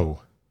 Go.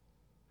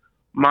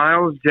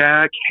 Miles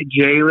Jack,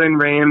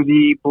 Jalen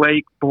Ramsey,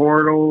 Blake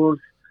Bortles,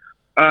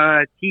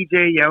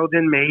 TJ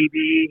Yeldon,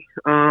 maybe.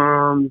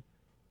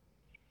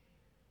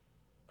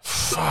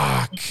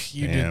 Fuck.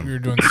 You were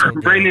doing so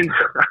good. Brandon.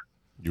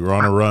 You were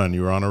on a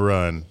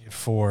run.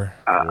 4.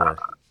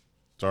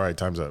 It's all right.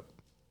 Time's up.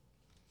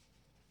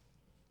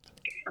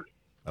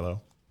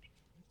 Hello?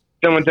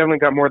 Someone definitely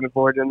got more than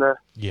 4, didn't they?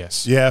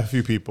 Yes. Yeah, a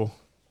few people.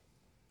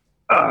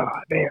 Oh,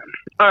 damn.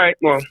 All right,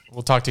 well.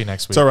 We'll talk to you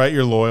next week. It's all right.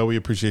 You're loyal. We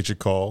appreciate your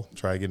call.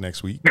 Try again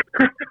next week.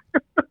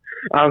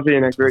 I'll see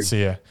you next week.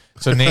 See ya.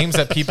 So names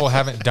that people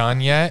haven't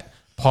done yet: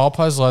 Paul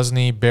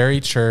Posluszny, Barry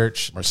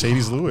Church,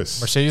 Mercedes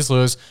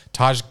Lewis,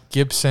 Taj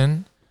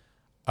Gibson.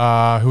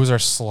 Who's our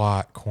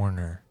slot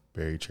corner?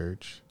 Barry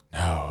Church.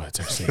 No, it's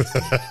our safety.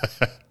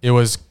 It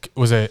was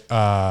it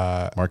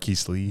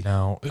Marquise Lee?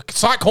 No,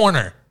 slot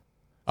corner.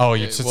 Oh,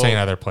 you're Okay, saying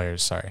other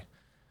players. Sorry.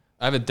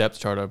 I have a depth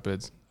chart up.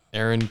 It's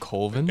Aaron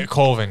Colvin.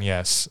 Colvin,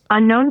 yes.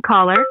 Unknown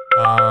caller.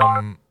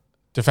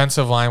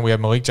 Defensive line, we have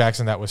Malik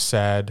Jackson. That was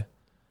said.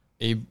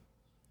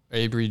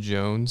 Avery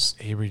Jones.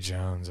 Avery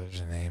Jones. There's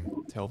a name.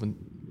 Telvin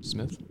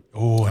Smith.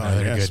 Oh,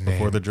 another yes, good name.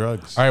 before the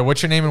drugs. All right,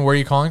 what's your name and where are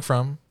you calling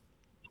from?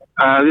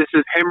 This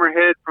is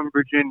Hammerhead from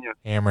Virginia.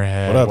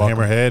 Hammerhead. What up, Welcome.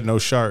 Hammerhead? No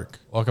shark.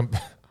 Welcome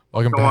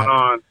What's back. going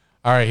on?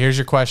 All right, here's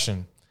your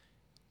question.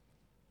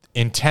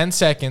 In 10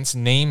 seconds,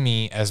 name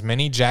me as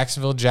many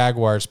Jacksonville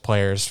Jaguars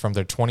players from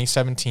their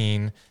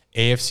 2017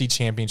 AFC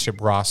Championship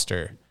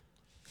roster.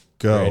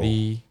 Go.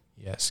 Ready?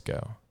 Yes,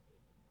 go.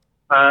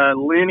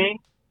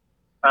 Lenny,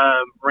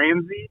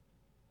 Ramsey,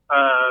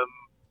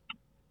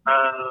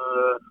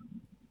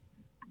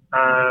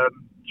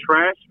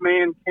 Trash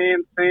Man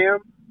Can Sam.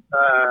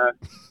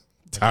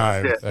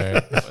 Time. shit. All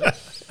right.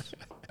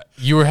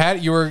 You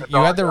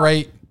had the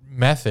right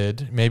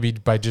method, maybe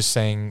by just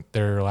saying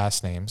their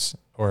last names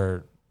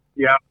or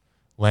Yeah.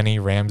 Lenny,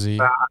 Ramsey,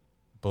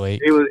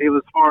 Blake. It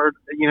was hard,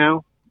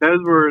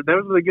 Those were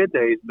the good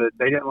days, but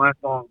they didn't last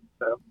long.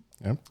 So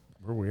Yep,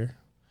 we're weird.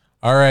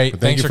 All right,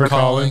 But thank thanks you for for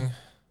calling. calling.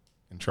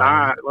 And all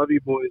right, love you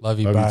boys. Love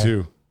you. Love Bye. you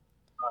too.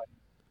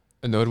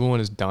 A notable one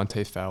is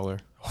Dante Fowler.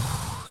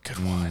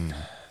 Good one.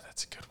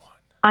 That's a good one.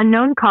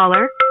 Unknown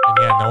caller. And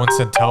yeah, no one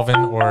said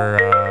Telvin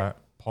or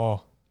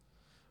Paul.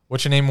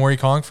 What's your name? Where are you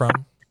calling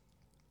from?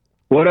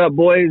 What up,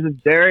 boys?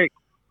 It's Derek.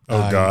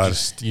 Oh God.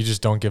 You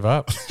just don't give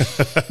up.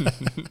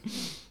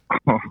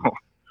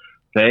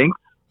 Thanks.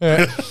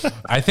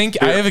 I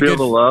think I have a Feel good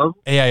the love.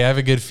 Yeah, I have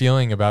a good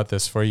feeling about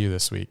this for you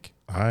this week.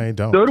 I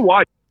don't. So do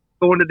I.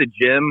 Going to the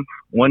gym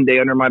one day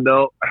under my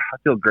belt. I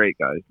feel great,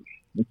 guys.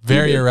 It's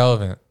Very good.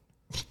 irrelevant.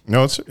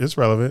 No, it's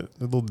relevant.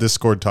 A little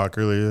Discord talk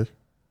earlier.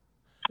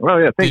 Oh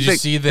yeah. Did you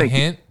see the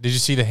hint? Did you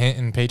see the hint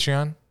in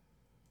Patreon?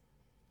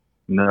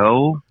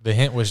 No. The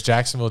hint was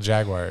Jacksonville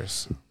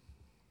Jaguars.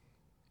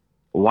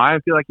 Why I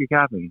feel like you're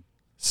capping?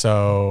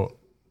 So,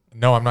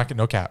 no, I'm not going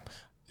to, no cap.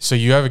 So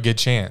you have a good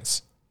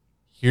chance.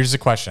 Here's the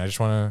question. I just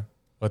want to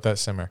let that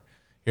simmer.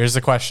 Here's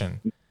the question.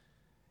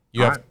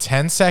 You have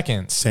 10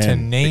 seconds to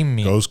name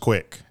me. Goes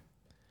quick.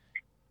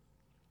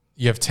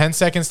 You have 10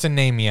 seconds to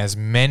name me as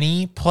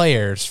many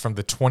players from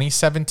the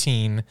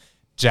 2017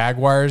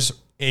 Jaguars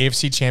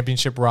AFC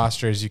Championship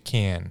roster as you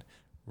can.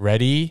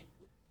 Ready?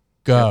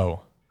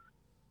 Go.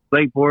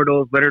 Blake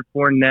Bortles, Leonard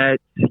Fournette.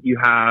 You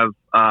have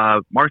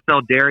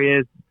Marcel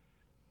Darius,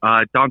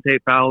 Dante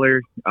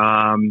Fowler.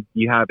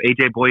 You have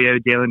AJ Boye,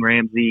 Jalen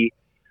Ramsey,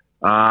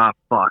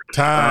 Fuck.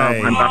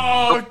 Tie.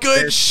 Oh,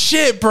 good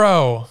shit,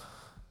 bro.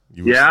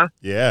 Yeah?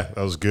 Yeah,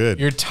 that was good.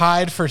 You're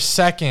tied for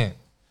second.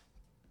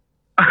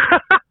 He's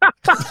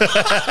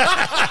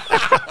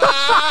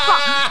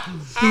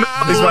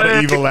about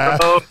to evil laugh.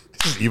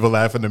 Evil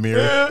laugh in the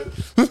mirror.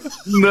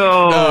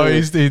 No,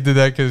 he did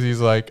that because he's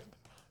like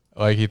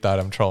he thought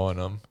I'm trolling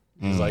him.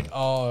 He's like,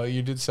 oh,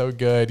 you did so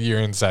good. You're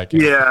in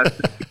second. Yeah.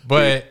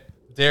 But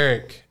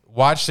Derek,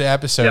 watch the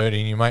episode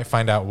and you might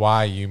find out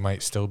why you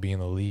might still be in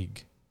the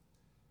league.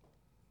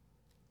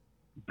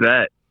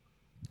 Bet.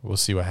 We'll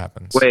see what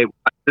happens. Wait,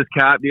 this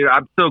Cap, dude,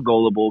 I'm so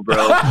gullible, bro.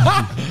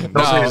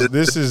 No,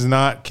 this is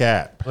not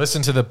Cap.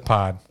 Listen to the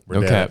pod.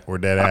 We're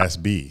dead ass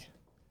B.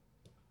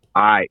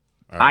 All right.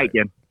 All right,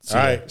 again. All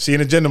right. See you in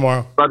the gym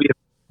tomorrow. Love you.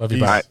 Love you.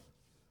 Peace. Bye.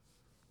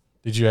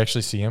 Did you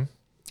actually see him?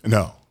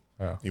 No.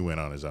 Oh. He went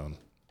on his own.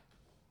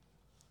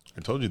 I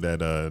told you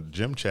that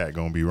gym chat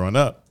going to be run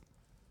up.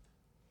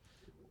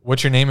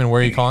 What's your name and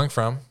where are you calling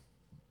from?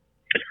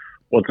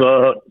 What's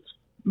up?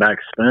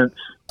 Max Spence,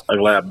 a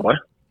lab boy.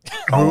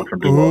 Calling from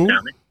Duval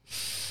County.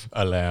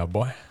 A lab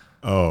boy.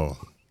 Oh,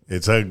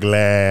 it's a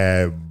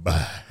glab.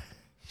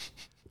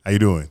 How you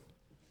doing?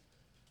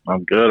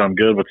 I'm good.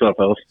 What's up,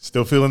 fellas?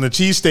 Still feeling the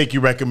cheesesteak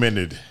you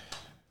recommended?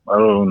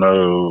 Oh,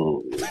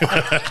 no.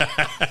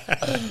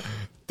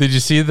 Did you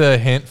see the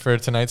hint for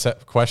tonight's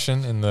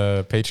question in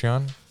the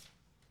Patreon?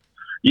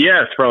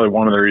 Yeah, it's probably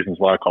one of the reasons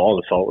why I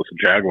called. I thought it was a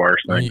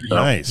Jaguars thing. So.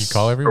 Nice. You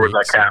call every Or week.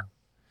 was that Cap?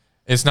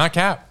 It's not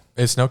Cap.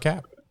 It's no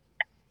Cap.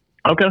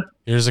 Okay.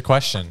 Here's a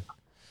question.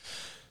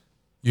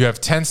 You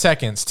have 10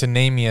 seconds to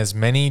name me as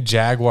many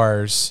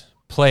Jaguars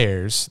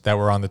players that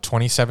were on the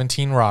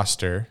 2017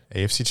 roster,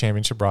 AFC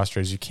Championship roster,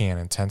 as you can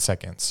in 10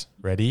 seconds.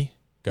 Ready?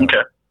 Go.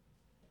 Okay.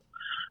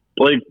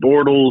 Blake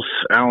Bortles,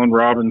 Allen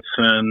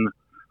Robinson,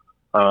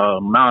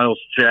 Miles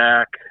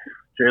Jack,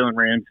 Jalen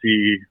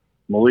Ramsey,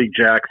 Malik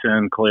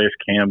Jackson, Calais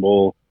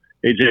Campbell,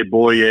 AJ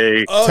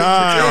Boye,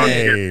 John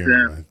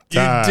Gibson.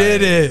 You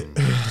did it.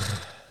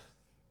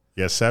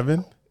 You got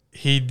 7?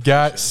 He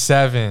got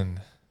 7.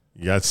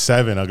 You got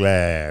 7, I'm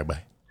glad.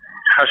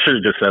 I should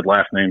have just said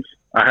last names.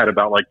 I had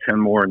about like 10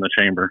 more in the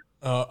chamber.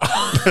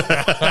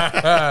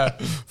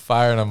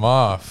 Firing them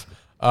off.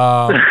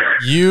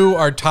 You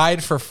are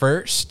tied for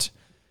first,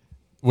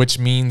 which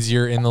means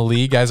you're in the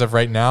league as of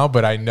right now,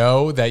 but I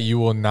know that you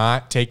will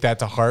not take that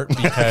to heart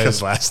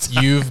because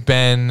you've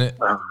been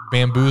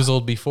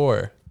bamboozled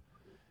before.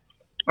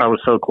 I was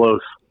so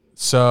close.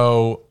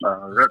 So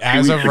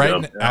as of right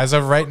ago, yeah. as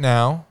of right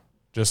now,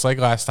 just like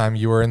last time,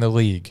 you were in the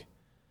league.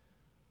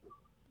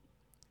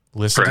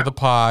 Listen to the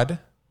pod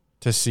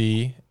to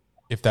see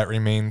if that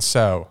remains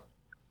so.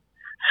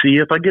 See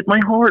if I get my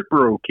heart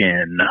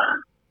broken.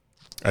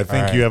 I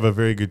think you have a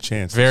very good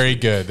chance. Very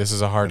good. This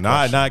is a hard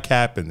question. Not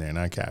capping there.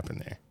 Not capping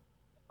there.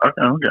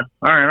 Okay.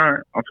 All right.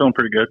 I'm feeling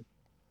pretty good.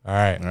 All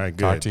right. Good.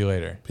 Talk to you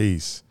later.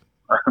 Peace.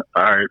 All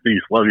right.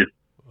 Peace. Love you.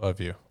 Love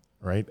you.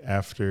 Right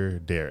after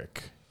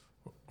Derek.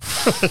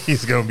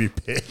 He's going to be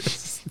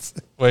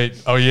pissed.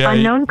 Wait. Oh, yeah.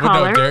 Unknown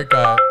caller. No, Derek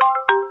got...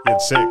 He had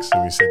 6,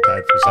 and we said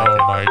tied for second.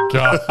 Oh, my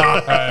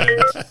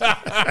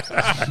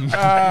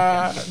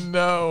God.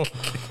 No.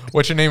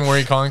 What's your name and where are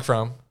you calling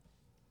from?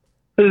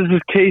 This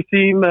is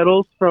Casey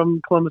Metals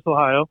from Columbus,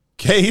 Ohio.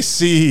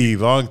 Casey,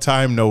 long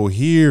time no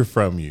hear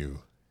from you.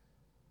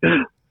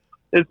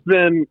 It's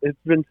been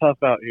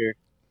tough out here,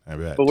 I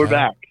bet. but we're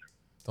back.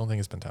 Don't think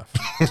it's been tough.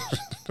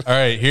 All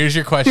right, here's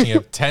your question. You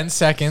have 10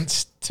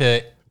 seconds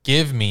to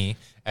give me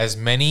as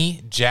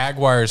many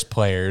Jaguars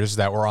players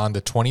that were on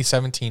the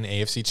 2017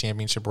 AFC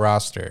Championship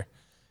roster.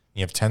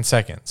 You have 10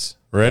 seconds.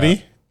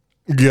 Ready?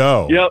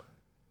 Go. Yep.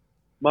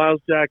 Miles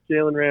Jack,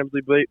 Jalen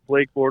Ramsey,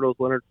 Blake Bortles,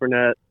 Leonard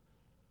Fournette.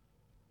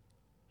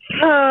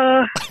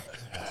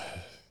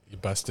 You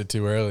busted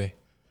too early.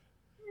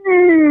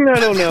 I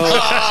don't know.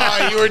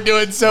 Oh, you were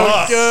doing so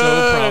good.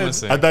 So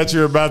promising. I thought you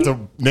were about to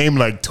name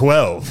like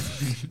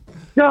 12.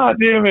 God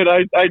damn it!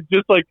 I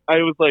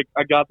was like,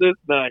 I got this.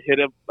 Then I hit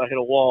a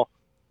wall,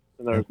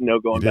 and there was no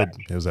going back.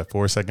 It was that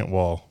 4-second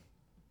wall.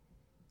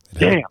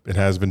 Damn. It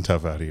has been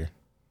tough out here.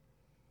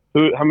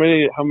 How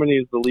many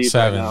is the lead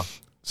 7. right now?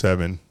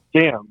 7.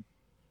 Damn.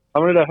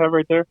 How many did I have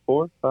right there?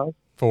 4, 5,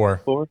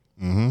 4. 4.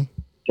 Mm-hmm.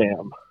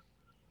 Damn.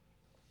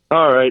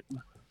 All right.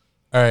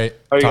 All right.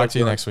 How you Talk guys to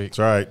you doing? next week. It's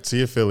all right. See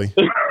you, Philly.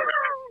 See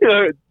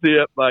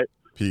ya. Bye.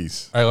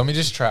 Peace. All right, let me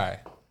just try.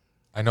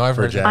 I know I've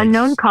heard Jack. that.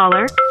 Unknown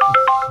caller.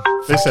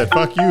 They said,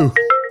 fuck you.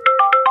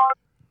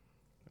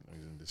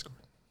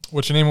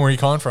 What's your name and where are you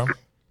calling from?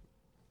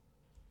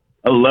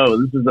 Hello,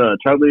 this is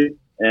Charlie,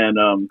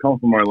 and calling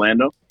from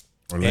Orlando.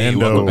 Orlando.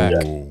 welcome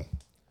back.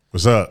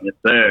 What's up? Yes,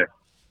 sir.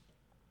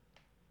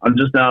 I'm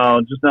just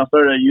now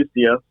started at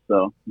UCF,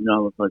 so you know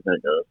how the fuck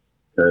that goes.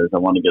 Because I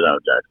want to get out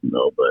of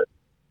Jacksonville, but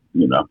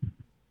you know,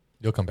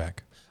 You'll come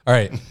back. All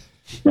right.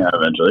 yeah,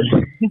 eventually.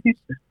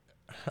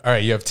 All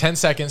right, you have 10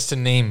 seconds to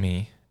name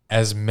me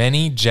as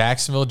many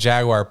Jacksonville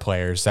Jaguar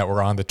players that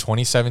were on the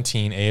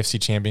 2017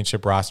 AFC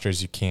Championship roster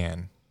as you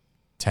can.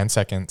 10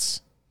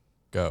 seconds.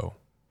 Go.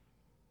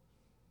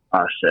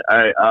 Oh shit! All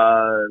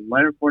right,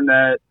 Leonard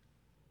Fournette,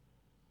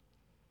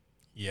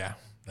 Yeah,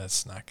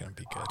 that's not going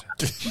to be good.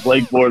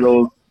 Blake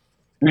Bortles.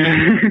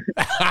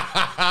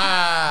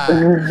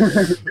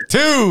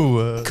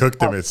 2.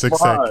 Cooked him at 6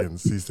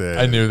 seconds. He said.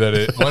 I knew that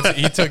it. Once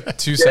he took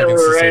 2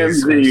 seconds to say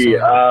his Ramsey.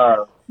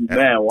 score.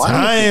 Man, why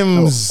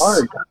Times is it so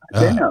hard? God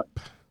damn.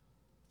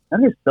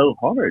 That is so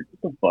hard.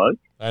 What the fuck?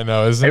 I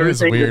know. Isn't it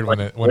Everything weird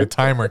is when a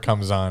timer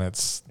comes on?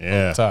 It's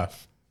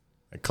tough.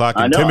 That clock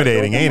I know,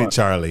 intimidating, I know. ain't it,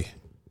 Charlie?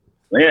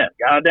 Yeah,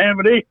 goddamn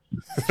it.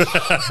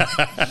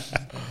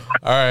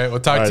 All right. We'll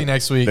talk All to you right.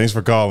 next week. Thanks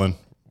for calling.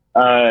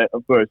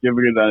 Of course. You have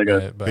a good night,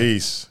 guys. Right, bye.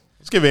 Peace.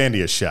 Let's give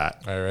Andy a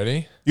shot. All right,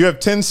 ready? You have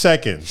 10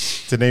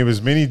 seconds to name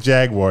as many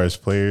Jaguars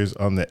players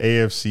on the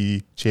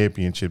AFC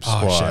Championship Oh,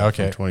 squad shit,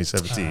 okay. from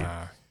 2017.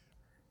 Got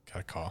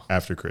a call.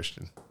 After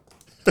Christian.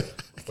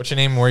 What's your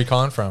name? Where are you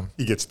calling from?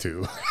 He gets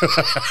 2.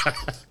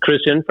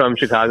 Christian from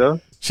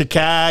Chicago.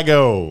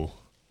 Chicago.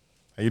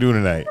 How you doing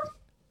tonight?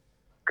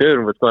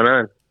 Good. What's going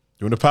on?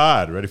 Doing a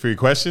pod. Ready for your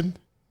question?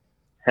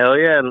 Hell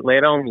yeah. Lay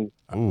it on me.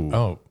 Ooh.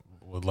 Oh,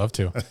 would love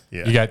to.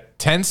 Yeah. You got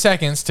 10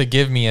 seconds to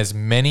give me as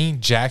many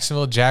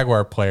Jacksonville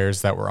Jaguar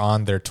players that were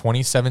on their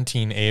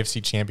 2017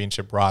 AFC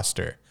Championship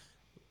roster.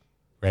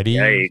 Ready?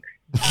 Yikes.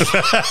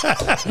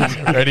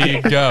 Ready,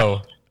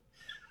 go.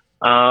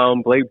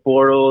 Blake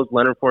Bortles,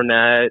 Leonard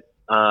Fournette,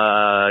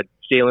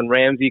 Jalen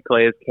Ramsey,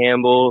 Calais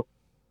Campbell,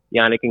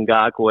 Yannick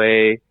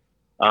Ngakoue,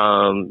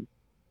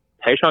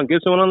 Tayshaun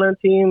Gibson on that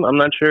team. I'm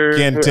not sure.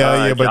 Can't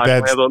tell you, but Josh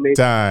that's Lambo, maybe.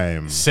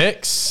 time.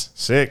 6.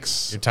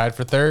 6. You're tied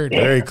for 3rd.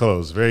 Very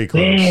close. Very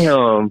close.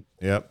 Damn.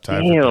 Yep. Tied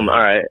for Damn. 3rd.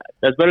 All right.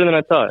 That's better than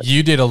I thought.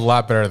 You did a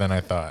lot better than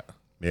I thought.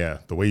 Yeah.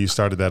 The way you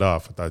started that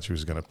off, I thought you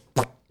was going to.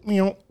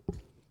 I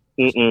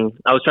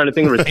was trying to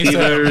think of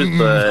receivers,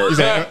 but He's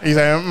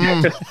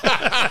like,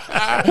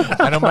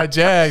 I know my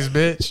Jags,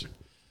 bitch.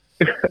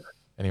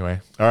 Anyway.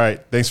 All right.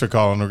 Thanks for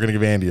calling. We're going to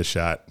give Andy a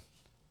shot.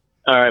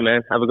 all right,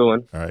 man. Have a good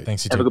one. All right.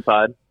 Thanks, you Have too. a good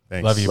pod.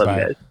 Thanks. Love you. Love Bye.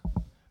 you guys.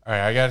 All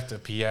right, I got to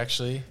pee,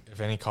 actually. If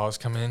any calls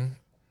come in,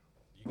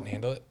 you can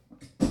handle it.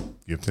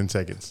 You have 10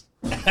 seconds.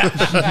 Oh,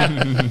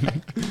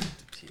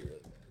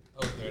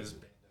 there's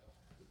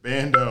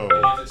Bando.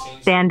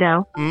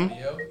 Bando.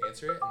 audio.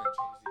 Answer it, and then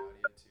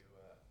change the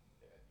audio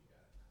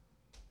to...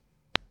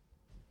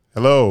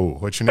 Hello.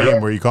 What's your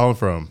name? Where are you calling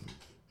from?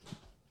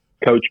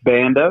 Coach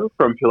Bando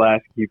from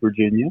Pulaski,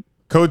 Virginia.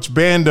 Coach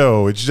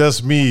Bando. It's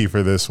just me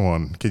for this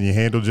one. Can you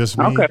handle just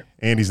me? Okay.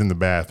 Andy's in the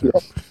bathroom.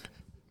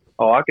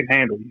 Oh, I can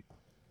handle you.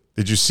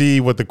 Did you see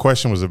what the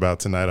question was about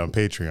tonight on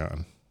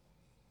Patreon?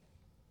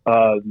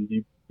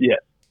 Yes.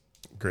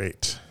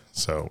 Great.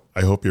 So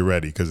I hope you're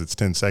ready because it's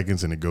 10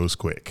 seconds and it goes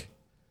quick.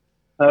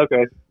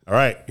 Okay. All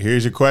right.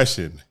 Here's your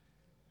question.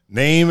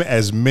 Name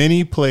as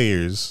many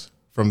players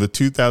from the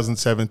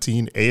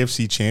 2017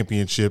 AFC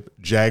Championship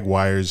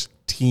Jaguars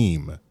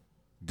team.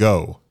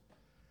 Go.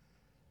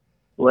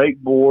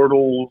 Blake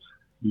Bortles,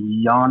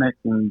 Yannick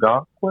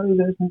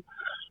Ngakoue.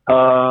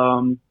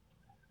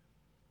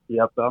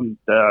 Yep.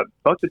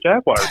 Fuck the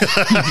Jaguars.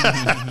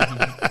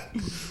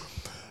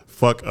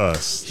 Fuck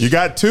us. You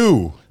got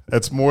 2.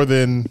 That's more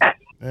than,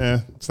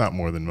 it's not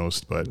more than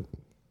most, but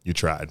you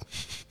tried.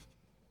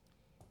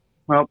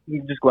 Well,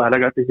 I'm just glad I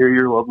got to hear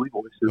your lovely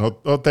voices.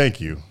 Oh, thank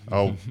you.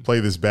 I'll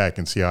play this back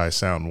and see how I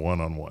sound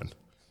one-on-one.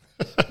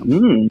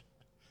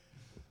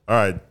 All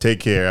right. Take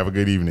care. Have a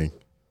good evening.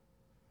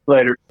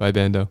 Later. Bye,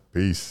 Bando.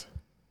 Peace.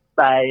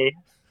 Bye.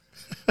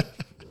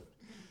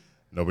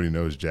 Nobody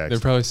knows Jackson. They're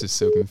probably just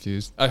so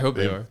confused. I hope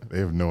they are. They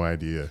have no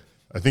idea.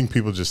 I think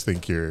people just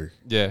think you're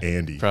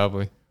Andy.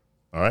 Probably.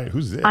 All right.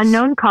 Who's this?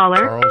 Unknown caller.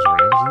 Charles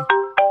Ramsey?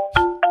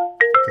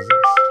 What is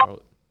this?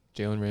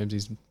 Jalen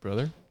Ramsey's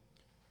brother.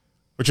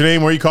 What's your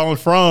name? Where are you calling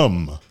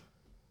from?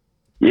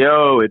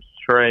 Yo, it's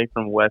Trey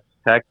from West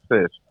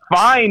Texas.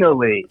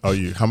 Finally! Oh,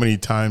 how many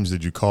times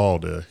did you call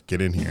to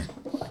get in here?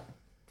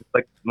 It's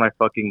like my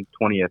fucking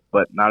 20th,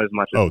 but not as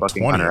much as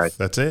fucking 20th. Hunter.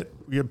 That's it?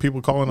 We have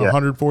people calling Yeah.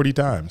 140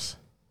 times.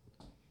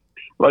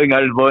 Fucking,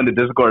 I just blowing the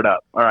Discord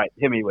up. All right,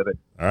 hit me with it.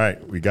 All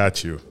right. We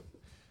got you.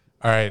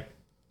 All right.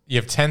 You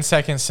have 10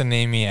 seconds to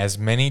name me as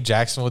many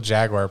Jacksonville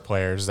Jaguar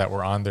players that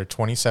were on their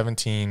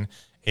 2017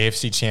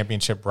 AFC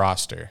Championship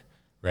roster.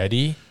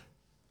 Ready?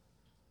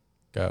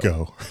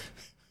 Go.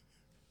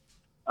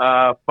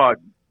 Fuck.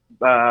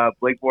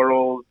 Blake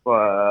Bortles,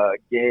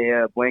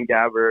 Blaine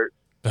Gabbert.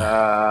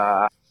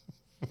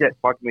 Shit,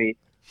 fuck me.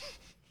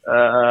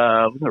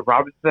 Was it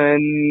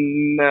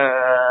Robinson?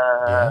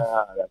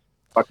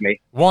 Fuck me.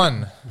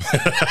 1.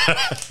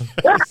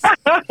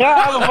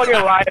 I'm a fucking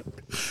liar.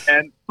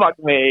 And fuck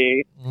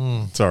me.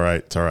 It's all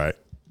right. It's all right.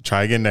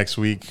 Try again next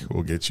week.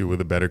 We'll get you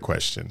with a better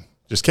question.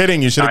 Just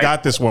kidding. You should have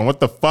got this one. What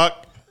the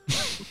fuck?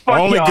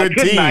 Only y'all. good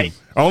Good team. night.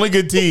 Only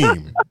good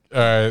team. All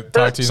right.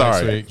 Talk to you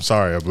next week.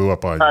 Sorry, I blew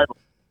up on All you. right.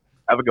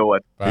 Have a good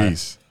one. Bye.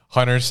 Peace.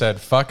 Hunter said,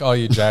 fuck all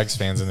you Jags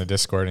fans in the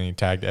Discord, and he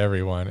tagged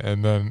everyone.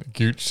 And then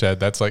Gooch said,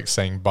 that's like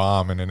saying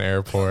bomb in an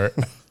airport.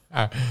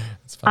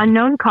 It's funny.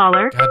 Unknown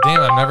caller. God damn,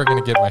 I'm never going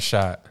to get my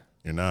shot.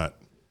 You're not.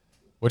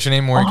 What's your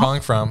name? Where are you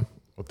calling from?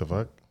 What the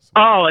fuck?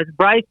 Oh, it's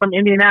Bryce from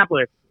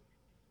Indianapolis.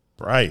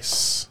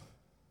 Bryce.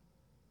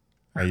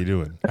 How you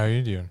doing? How are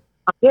you doing?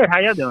 Good. How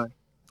y'all doing?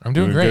 I'm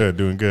doing great. Good,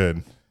 doing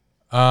good.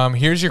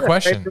 Here's your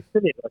question.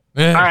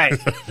 All right.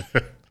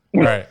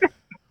 All right.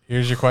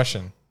 Here's your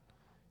question.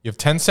 You have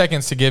 10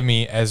 seconds to give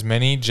me as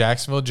many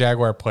Jacksonville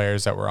Jaguar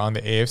players that were on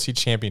the AFC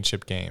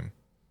Championship game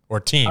or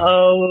team.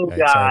 Oh,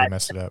 Yikes, I already God.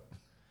 messed it up.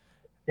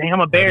 Dang,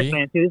 I'm a Bears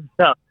fan, too. This is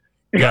tough.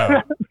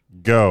 Go.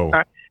 Go.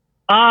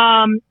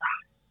 All right.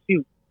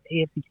 Shoot.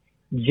 AFC.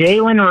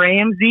 Jalen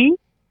Ramsey.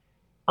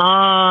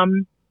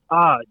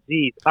 Oh,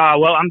 geez.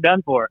 Well, I'm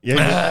done for.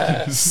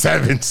 Yeah,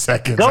 7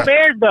 seconds. Go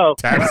Bears, though.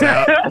 Taps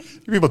out.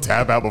 People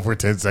tap out before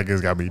 10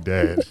 seconds got me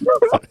dead.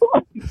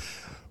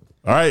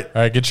 All right. All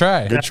right. Good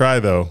try. Good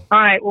try, though. All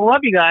right. Well, love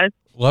you guys.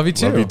 Love you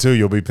too. Love you too.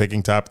 You'll be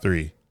picking top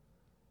 3.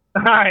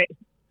 All right.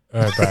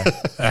 All right.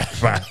 Bye.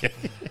 Bye.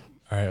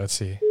 All right. Let's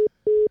see.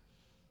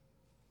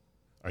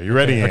 Are you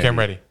ready, Okay, Andy? I'm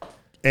ready.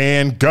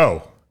 And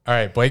go. All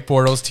right. Blake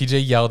Bortles,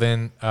 TJ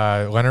Yeldon,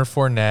 Leonard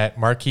Fournette,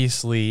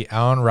 Marquise Lee,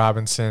 Allen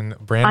Robinson,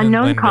 Brandon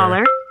Unknown Linder,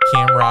 caller.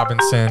 Cam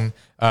Robinson,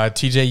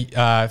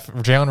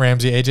 Jalen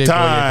Ramsey, AJ Boyd.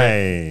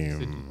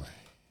 Time.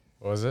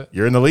 What was it?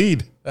 You're in the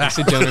lead. I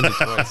said Jalen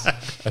twice.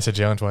 I said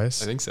Jalen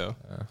twice. I think so.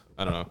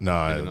 I don't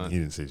know. No, he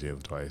didn't say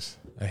Jalen twice.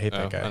 I hate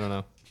that guy. I don't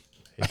know.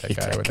 I hate that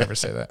guy. I would never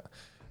say that.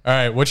 All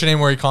right. What's your name?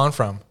 Where are you calling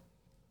from?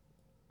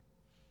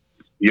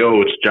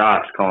 Yo, it's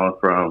Josh calling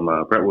from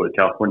Brentwood,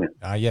 California.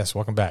 Yes.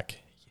 Welcome back.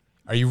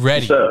 Are you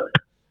ready? What's up?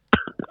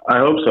 I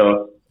hope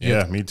so.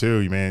 Yeah, me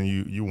too, man.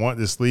 You want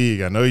this league.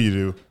 I know you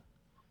do.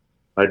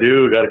 I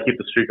do. Got to keep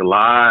the streak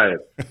alive.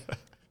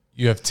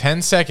 You have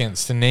 10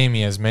 seconds to name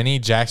me as many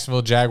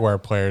Jacksonville Jaguar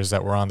players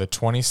that were on the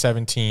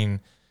 2017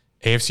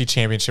 AFC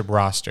Championship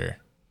roster.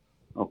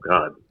 Oh,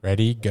 God.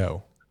 Ready?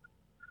 Go.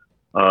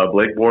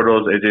 Blake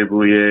Bortles, AJ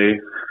Bouye,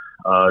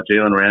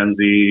 Jalen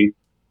Ramsey,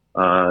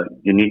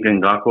 Yannick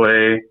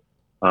Ngakoue,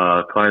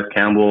 Calais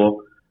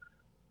Campbell.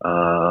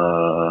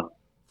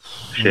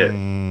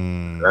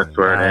 That's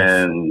where it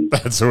ends.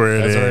 That's where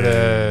it That's ends. where it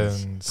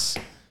ends.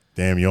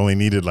 Damn, you only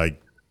needed like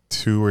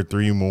 2 or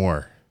 3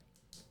 more.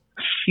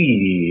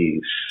 Jeez.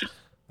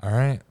 All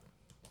right.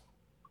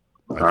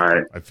 All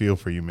right. I feel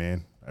for you,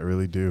 man. I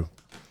really do.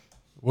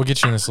 We'll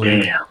get you in this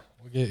league. Damn.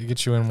 We'll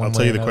get you in one I'll way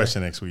tell you or the another.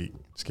 question next week.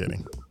 Just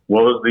kidding.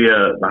 What was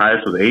the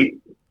highest was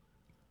 8?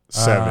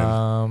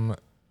 7.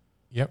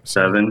 Yep.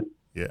 7.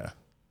 Yeah.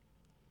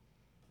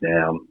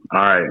 Damn. All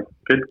right.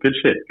 Good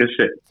shit. Good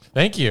shit.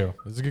 Thank you.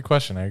 That's a good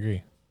question. I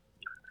agree.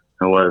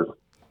 It was.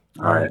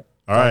 All right.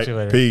 All Talk right. to you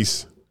later.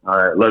 Peace. All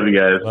right. Love you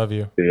guys. Love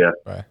you. See ya.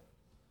 Bye.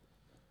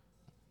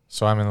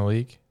 So I'm in the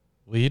league.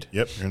 Lead?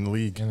 Yep, you're in the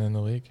league. And in the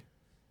league.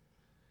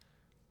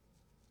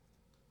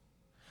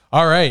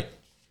 All right.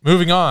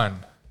 Moving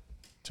on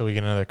till we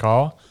get another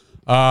call.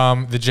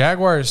 The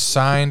Jaguars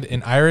signed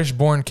an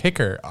Irish-born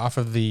kicker off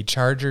of the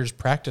Chargers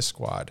practice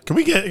squad. Can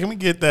we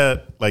get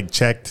that like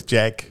checked,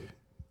 Jack?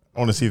 I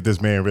want to see if this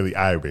man really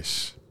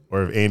Irish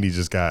or if Andy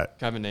just got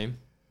Can I have a name?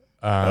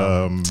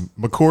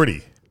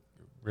 McCourty.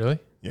 Really?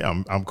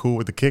 Yeah, I'm cool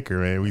with the kicker,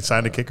 man. We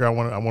signed a kicker. I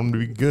want him to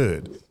be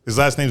good. His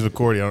last name's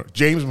McCourty.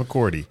 James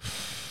McCourty.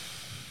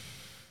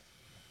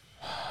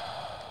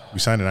 We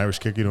signed an Irish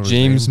kicker. You know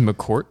James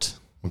McCourt.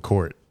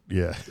 McCourt.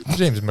 Yeah.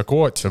 James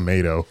McCourt.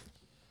 Tomato.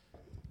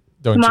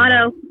 Don't you know?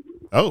 Tomato.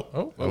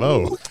 Oh,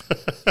 hello.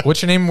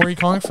 What's your name? Where are you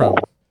calling from?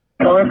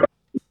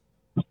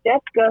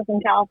 Jessica from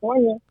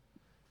California.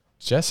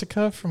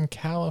 Jessica from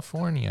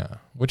California.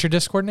 What's your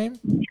Discord name?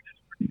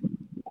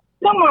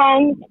 Come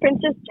on,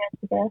 Princess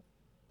Jessica.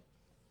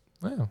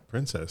 Wow.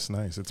 Princess.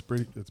 Nice. It's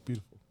pretty. It's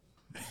beautiful.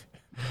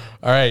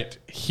 All right.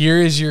 Here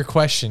is your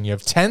question. You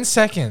have 10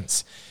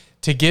 seconds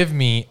to give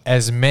me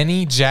as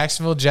many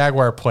Jacksonville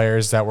Jaguar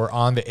players that were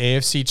on the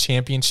AFC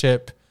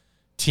Championship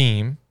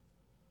team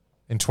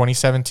in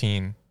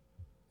 2017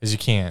 as you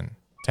can.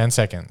 10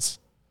 seconds.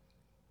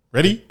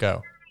 Ready?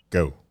 Go.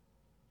 Go.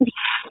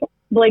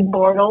 Blake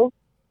Bortles.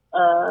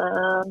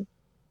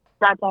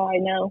 That's all I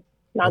know.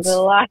 Not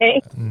gonna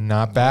lie.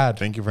 Not bad.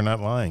 Thank you for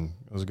not lying.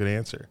 It was a good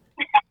answer.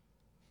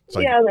 It's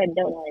like Yeah, I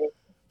don't lie.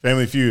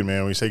 Family Feud,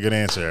 man. We say good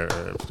answer.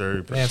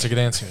 Good answer. Good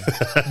answer.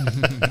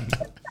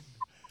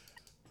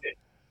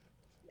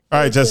 All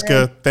right,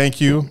 Jessica,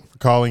 thank you for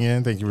calling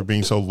in. Thank you for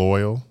being so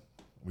loyal.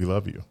 We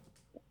love you.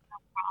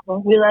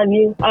 We love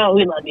you. Oh,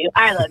 we love you.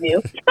 I love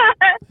you.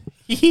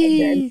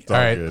 It's All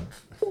right. good.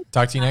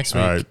 Talk to you next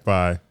week. All right,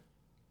 bye.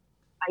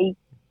 Bye.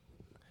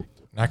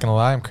 Not going to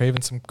lie, I'm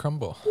craving some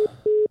crumble.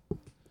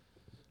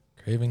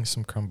 Craving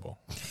some crumble.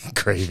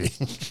 Craving.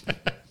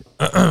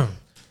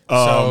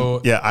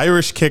 So- yeah,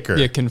 Irish kicker.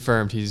 Yeah,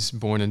 confirmed. He's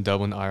born in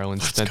Dublin,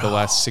 Ireland. Spent the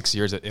last 6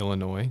 years at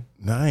Illinois.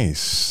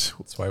 Nice.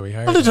 That's why we A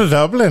hired him. little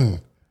Dublin.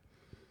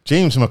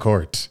 James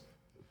McCourt.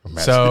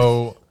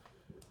 So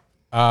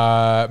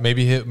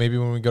maybe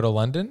when we go to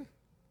London,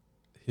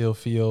 he'll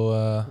feel.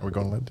 Are we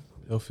going to London?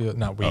 He'll feel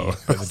not we, Oh.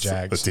 but the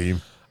Jags. The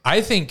team.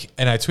 I think,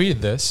 and I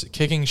tweeted this: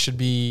 kicking should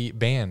be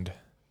banned.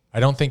 I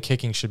don't think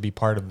kicking should be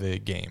part of the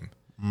game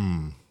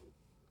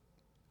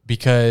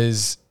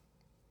because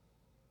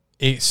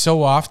it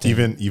so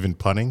often even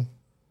punting.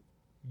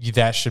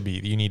 That should be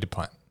you need to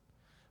punt,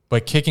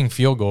 but kicking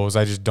field goals,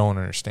 I just don't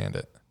understand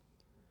it.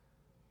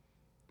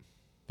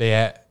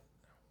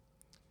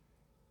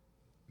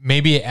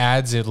 maybe it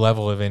adds a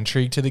level of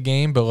intrigue to the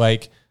game, but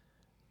like,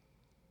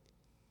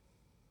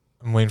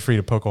 I'm waiting for you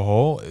to poke a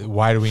hole.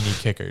 Why do we need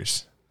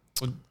kickers?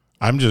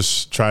 I'm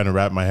just trying to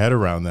wrap my head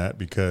around that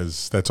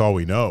because that's all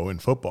we know in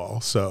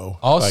football. So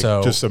also,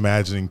 like, just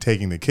imagining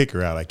taking the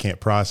kicker out, I can't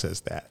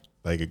process that.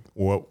 Like,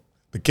 well,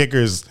 the kicker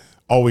is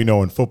all we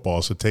know in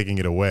football, so taking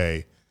it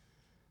away,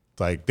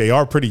 like, they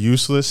are pretty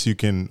useless. You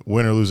can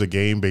win or lose a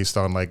game based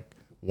on like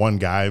one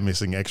guy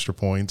missing extra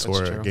points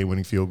or a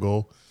game-winning field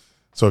goal.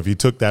 So if you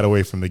took that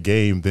away from the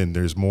game, then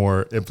there's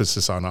more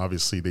emphasis on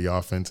obviously the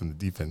offense and the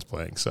defense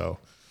playing. So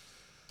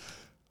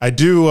I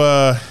do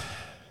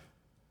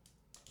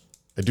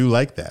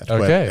like that. Okay.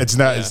 But it's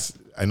not. Yeah.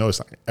 I know it's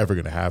not ever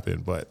going to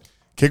happen, but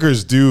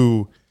kickers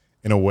do,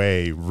 in a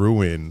way,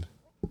 ruin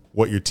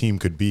what your team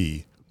could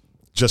be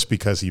just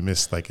because he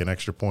missed like an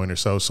extra point or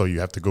so. So you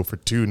have to go for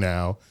 2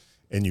 now,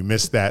 and you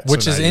missed that,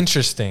 which is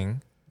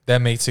interesting. That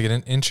makes it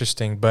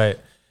interesting, but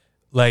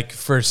like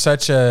for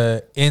such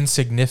a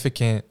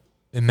insignificant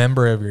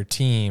member of your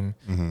team,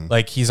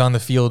 like he's on the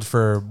field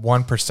for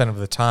 1% of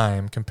the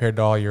time compared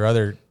to all your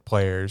other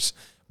players,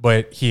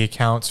 but he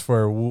accounts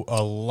for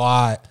a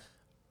lot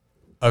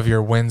of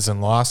your wins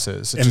and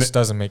losses. It just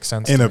doesn't make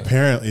sense. And to me.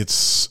 apparently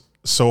it's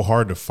so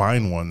hard to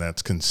find one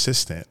that's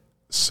consistent.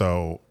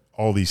 So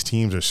all these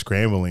teams are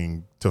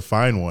scrambling to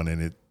find one,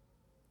 and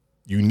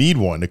you need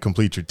one to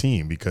complete your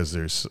team because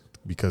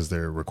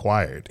they're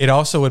required. It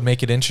also would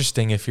make it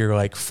interesting if you're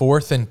like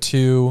 4th and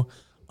 2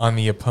 on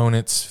the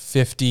opponent's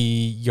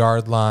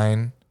 40-yard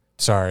line.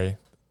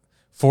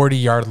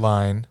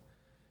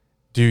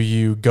 Do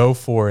you go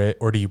for it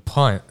or do you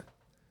punt?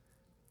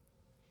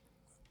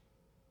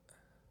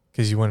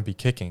 Because you wouldn't be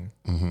kicking.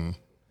 Mm-hmm.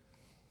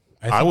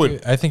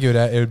 I think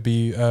it would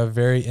be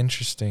very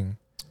interesting.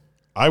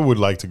 I would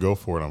like to go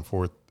for it on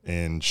 4th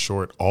and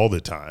short all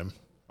the time,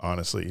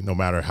 honestly, no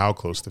matter how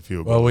close the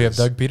field goal is. Well, we have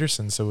Doug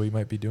Peterson, so we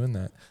might be doing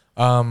that.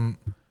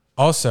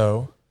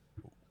 Also,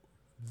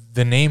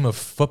 the name of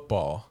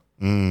football.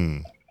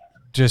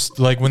 Just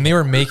like when they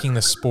were making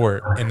the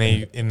sport and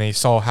they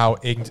saw how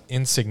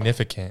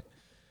insignificant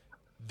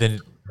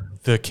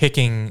the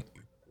kicking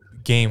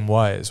game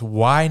was,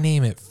 why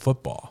name it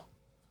football?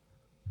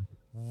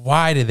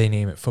 Why did they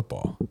name it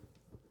football?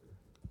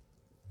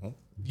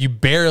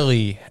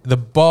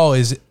 The ball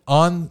is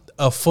on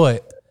a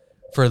foot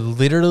for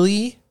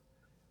literally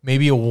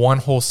maybe a 1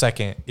 whole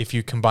second if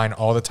you combine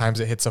all the times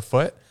it hits a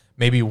foot,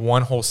 maybe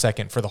 1 whole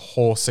second for the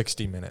whole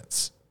 60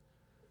 minutes.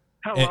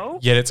 Hello?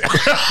 Yet it's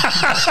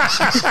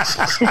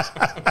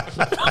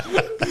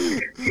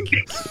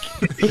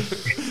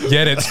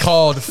yet it's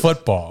called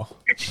football.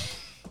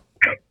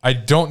 I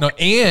don't know.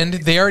 And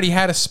they already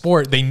had a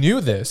sport. They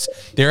knew this.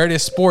 They already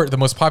had a sport. The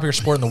most popular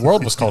sport in the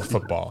world was called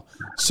football.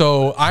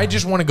 So I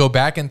just want to go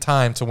back in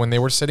time to when they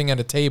were sitting at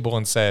a table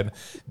and said,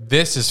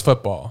 this is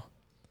football.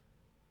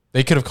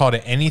 They could have called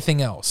it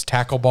anything else.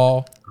 Tackle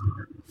ball.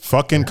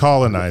 Fucking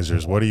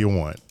colonizers. What do you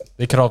want?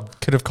 They could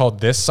have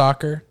called this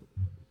soccer.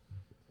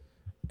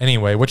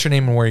 Anyway, what's your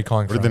name and where are you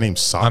calling from? Where did the name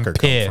soccer I'm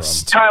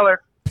pissed. come from?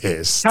 Tyler.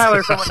 Pissed.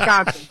 Tyler from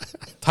Wisconsin.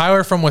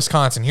 Tyler from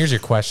Wisconsin. Here's your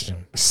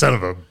question. Son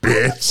of a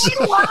bitch.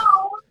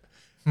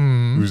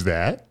 Who's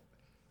that?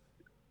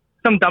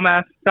 Some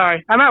dumbass.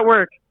 Sorry. I'm at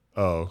work.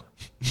 Oh.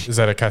 Is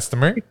that a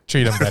customer?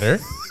 Treat them better.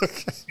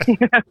 All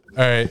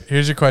right.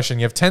 Here's your question.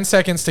 You have 10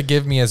 seconds to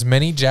give me as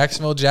many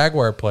Jacksonville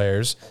Jaguar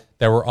players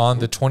that were on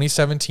the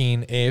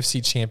 2017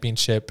 AFC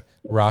Championship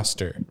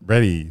roster.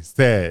 Ready,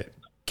 set,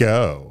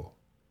 go.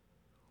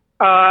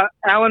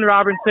 Allen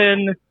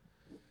Robinson.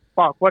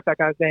 Fuck, what's that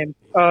guy's name?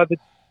 The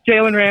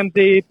Jalen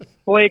Ramsey,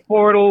 Blake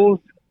Bortles.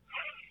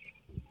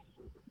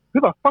 Who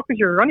the fuck is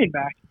your running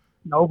back?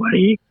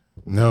 Nobody.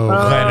 No,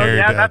 Leonard.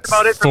 Yeah, that's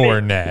about it for me.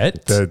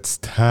 Fournette. That's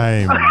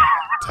time,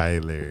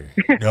 Tyler.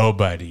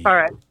 Nobody. All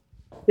right.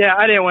 Yeah,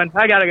 I didn't win.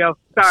 I gotta go.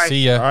 Sorry.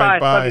 See ya. All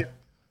right, Love bye. you.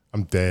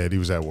 I'm dead. He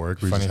was at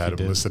work. We Funny just if had he him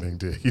did. listening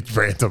to he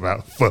rant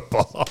about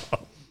football.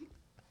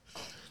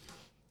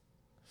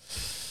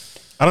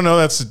 I don't know.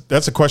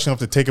 That's a question I'll have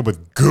to take up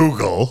with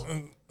Google.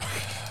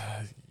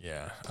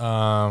 Yeah.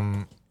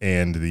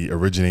 And the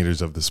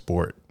originators of the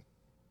sport.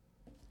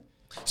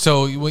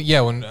 So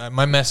yeah, when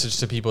my message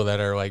to people that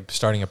are like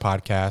starting a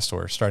podcast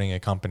or starting a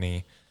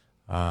company,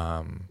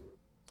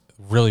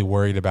 really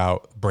worried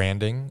about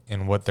branding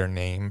and what their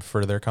name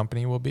for their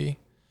company will be,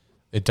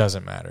 it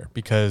doesn't matter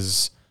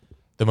because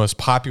the most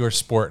popular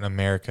sport in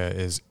America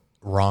is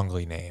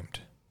wrongly named,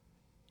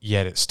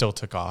 yet it still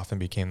took off and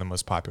became the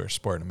most popular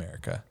sport in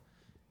America.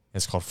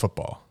 It's called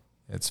football.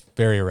 It's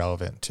very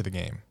irrelevant to the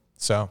game.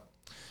 So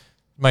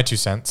my 2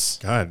 cents.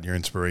 God, you're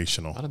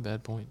inspirational. Not a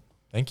bad point.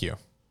 Thank you.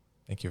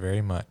 Thank you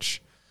very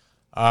much.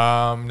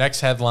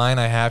 Next headline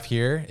I have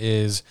here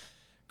is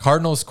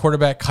Cardinals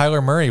quarterback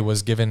Kyler Murray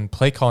was given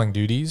play calling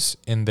duties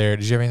in there.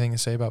 Did you have anything to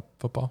say about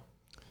football?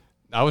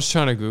 I was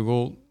trying to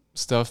Google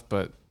stuff,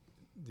 but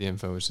the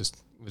info was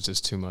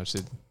just too much.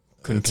 It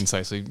couldn't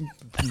concisely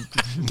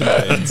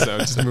get it, so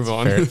just move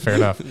on. Fair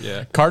enough.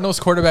 Yeah. Cardinals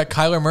quarterback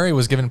Kyler Murray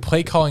was given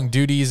play calling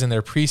duties in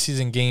their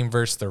preseason game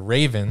versus the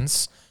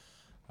Ravens.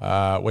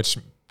 which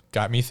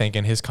got me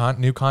thinking his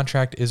new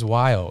contract is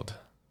wild.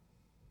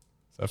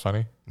 Is that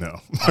funny? No.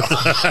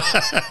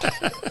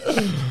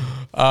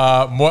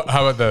 How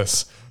about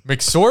this?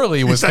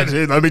 McSorley was.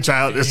 Let me try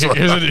out this one.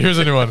 Here's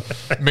a new one.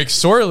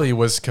 McSorley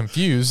was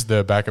confused,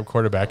 the backup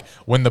quarterback,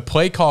 when the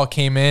play call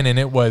came in and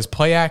it was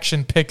play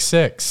action pick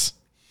 6.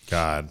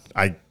 God,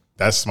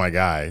 that's my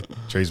guy,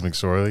 Trace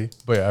McSorley.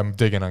 But yeah, I'm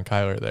digging on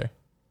Kyler there.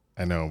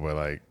 I know, but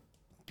like,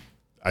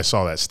 I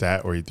saw that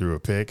stat where he threw a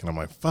pick, and I'm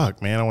like,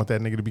 fuck, man, I want that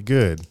nigga to be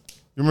good. You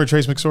remember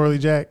Trace McSorley,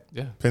 Jack?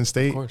 Yeah, Penn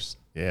State. Of course.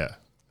 Yeah,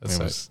 That's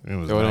it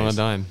was going on nice. a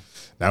dime.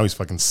 Now he's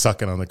fucking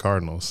sucking on the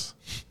Cardinals.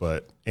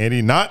 But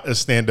Andy, not a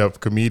stand-up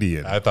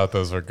comedian. I thought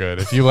those were good.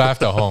 If you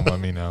laughed at home, let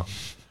me know.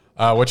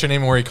 What's your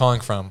name and where are you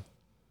calling from?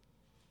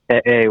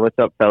 Hey, what's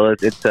up,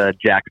 fellas? It's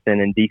Jackson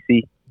in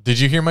D.C. Did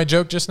you hear my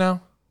joke just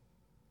now?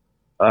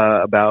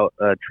 About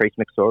Trace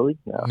McSorley?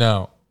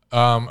 No.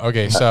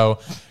 Okay, so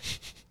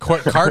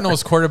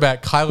Cardinals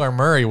quarterback Kyler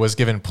Murray was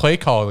given play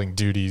calling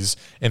duties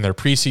in their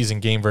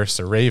preseason game versus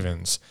the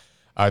Ravens.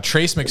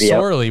 Trace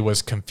McSorley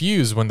was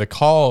confused when the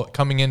call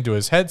coming into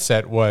his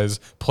headset was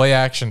play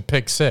action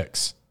pick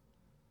 6.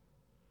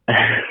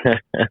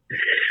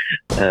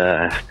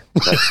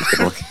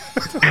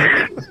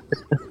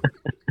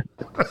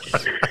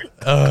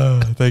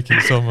 Thank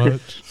you so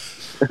much.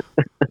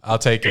 I'll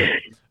take it.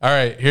 All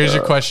right, here's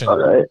your question. All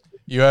right.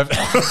 You have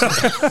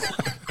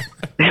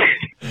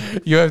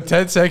you have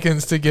 10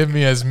 seconds to give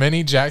me as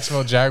many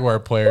Jacksonville Jaguar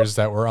players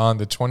that were on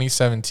the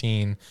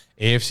 2017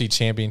 AFC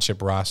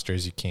Championship roster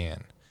as you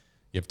can.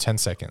 You have 10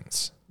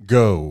 seconds.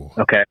 Go.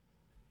 Okay.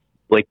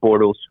 Blake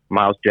Bortles,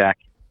 Miles Jack,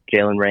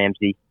 Jalen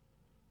Ramsey.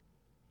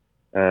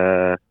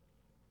 It's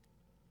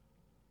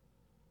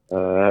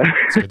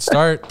a good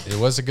start. It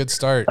was a good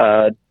start.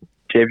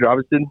 James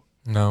Robinson?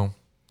 No.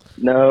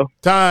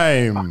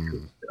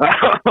 Time.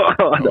 That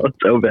was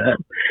so bad.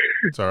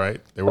 It's all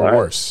right. They were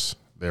worse.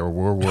 They were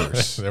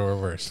worse. They were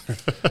worse.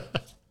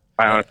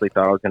 I honestly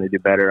thought I was going to do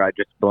better. I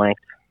just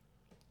blanked.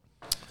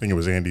 I think it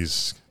was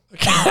Andy's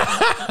joke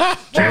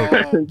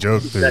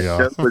through y'all.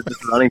 That joke was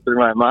just running through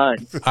my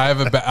mind. I have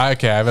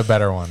a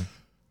better one.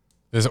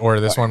 This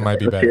one might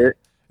be better.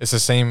 It's the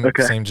same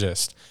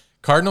gist.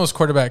 Cardinals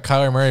quarterback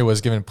Kyler Murray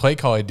was given play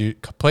calling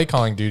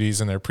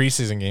duties in their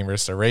preseason game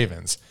versus the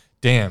Ravens.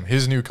 Damn,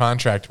 his new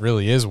contract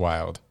really is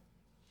wild.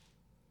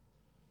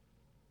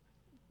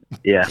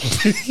 Yeah.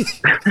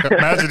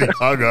 Imagine he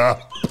hung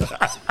up.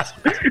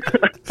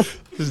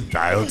 Just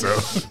dial tone.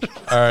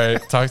 All right,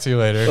 talk to you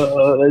later.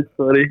 That's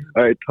funny.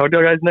 All right, talk to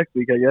you guys next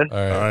week, I guess. All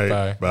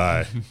right,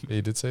 bye.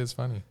 You did say it's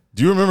funny.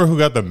 Do you remember who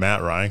got the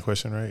Matt Ryan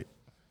question right?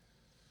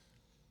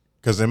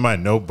 Because in my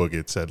notebook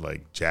it said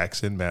like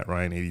Jackson, Matt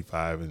Ryan,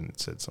 85, and it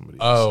said somebody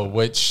else. Oh,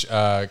 which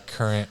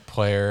current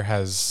player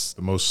has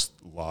the most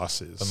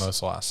losses? The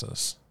most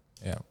losses.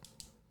 Yeah.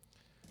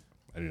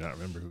 I do not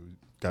remember who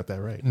got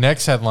that right.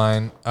 Next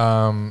headline,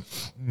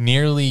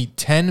 nearly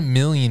 10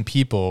 million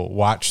people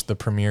watched the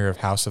premiere of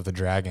House of the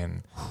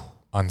Dragon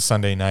on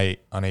Sunday night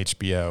on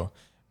HBO,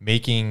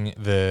 making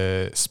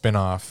the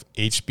spinoff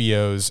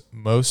HBO's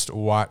most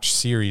watched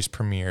series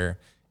premiere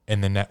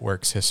in the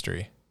network's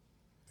history.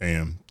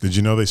 Damn. Did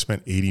you know they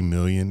spent $80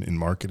 million in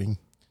marketing?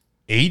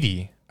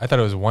 80? I thought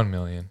it was 1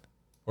 million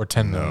or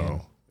 10 million.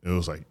 No, it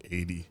was like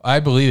 80. I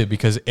believe it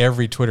because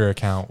every Twitter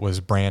account was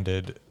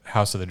branded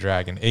House of the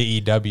Dragon.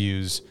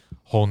 AEW's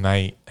whole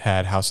night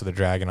had House of the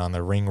Dragon on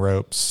the ring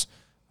ropes,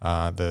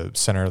 the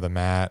center of the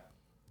mat,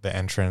 the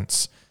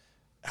entrance.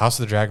 House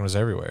of the Dragon was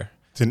everywhere.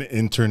 It's an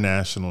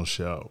international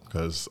show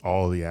because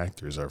all the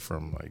actors are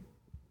from like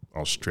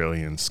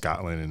Australia and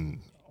Scotland and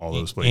all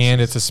those places. And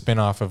it's a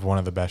spinoff of one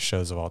of the best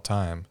shows of all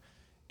time.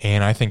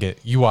 And I think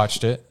you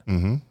watched it.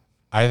 Mm-hmm.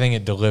 I think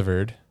it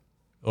delivered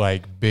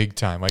like big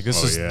time. Like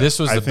this was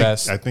the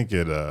best. I think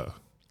it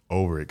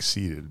over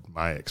exceeded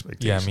my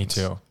expectations. Yeah, me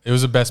too. It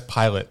was the best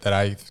pilot that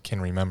I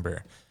can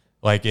remember.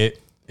 Like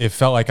it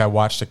felt like I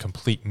watched a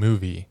complete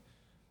movie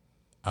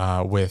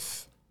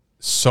with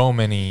so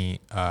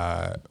many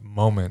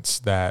moments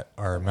that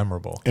are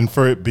memorable. And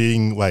for it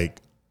being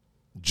like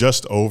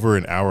just over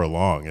an hour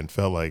long, and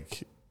felt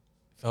like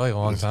a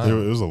long time. It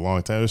was a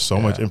long time. There's so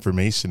much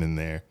information in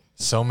there.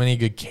 So many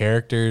good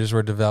characters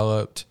were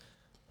developed.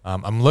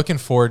 I'm looking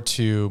forward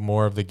to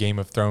more of the Game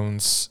of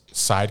Thrones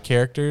side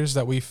characters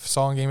that we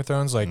saw in Game of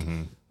Thrones, like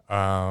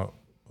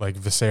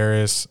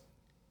Viserys,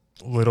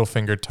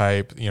 Littlefinger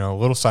type,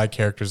 little side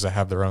characters that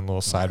have their own little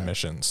side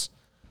missions.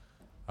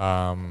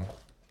 But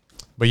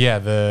yeah,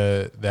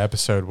 the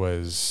episode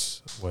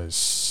was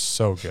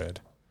so good.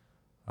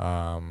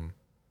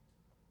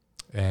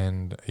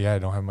 And yeah, I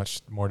don't have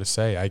much more to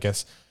say. I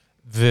guess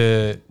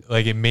it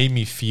made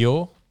me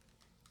feel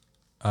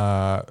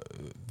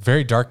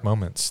very dark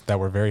moments that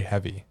were very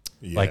heavy.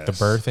 Yes. Like the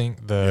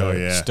birthing,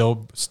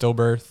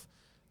 stillbirth,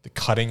 the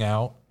cutting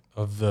out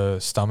of the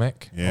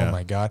stomach. Yeah. Oh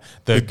my God.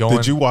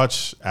 Did you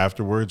watch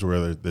afterwards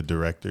where the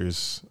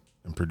directors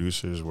and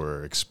producers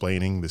were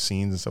explaining the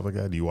scenes and stuff like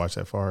that? Do you watch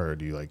that far or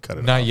do you like cut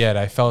it Not off? yet.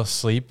 I fell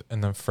asleep in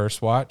the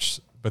first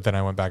watch, but then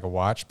I went back and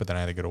watched, but then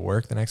I had to go to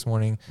work the next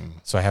morning.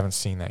 So I haven't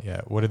seen that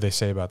yet. What did they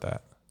say about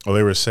that? Well,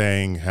 they were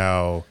saying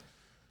how,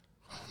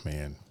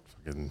 I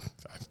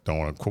don't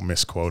want to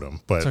misquote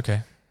them, but it's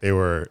okay. They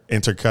were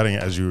intercutting,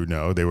 as you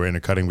know,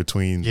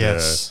 between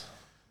the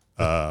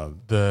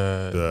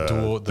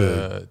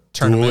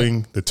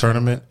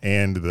tournament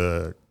and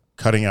the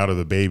cutting out of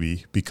the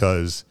baby,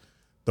 because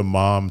the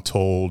mom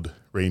told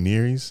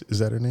Rhaenyra, is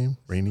that her name?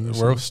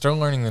 Rhaenyra? We're still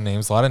learning the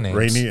names. A lot of names.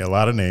 A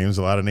lot of names.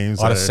 A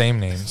lot of same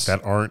names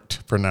that aren't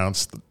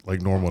pronounced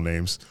like normal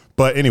names.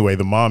 But anyway,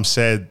 the mom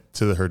said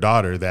to her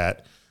daughter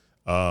that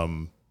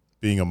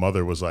being a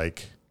mother was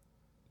like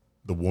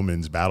the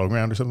woman's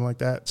battleground or something like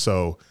that.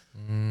 So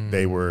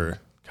they were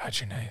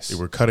nice. They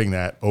were cutting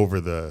that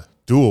over the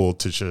duel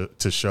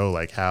to show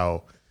like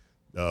how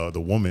the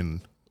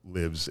woman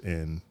lives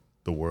in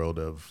the world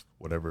of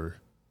whatever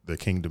the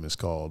kingdom is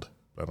called.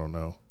 I don't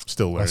know.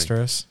 Still learning.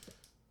 Westeros.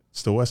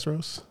 Still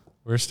Westeros?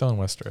 We're still in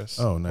Westeros.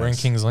 Oh, nice. We're in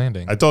King's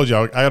Landing. I told you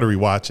I got to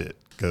rewatch it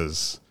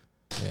because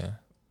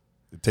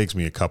it takes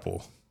me a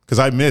couple. Because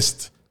I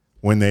missed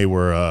when they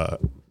were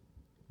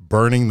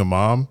burning the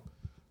mom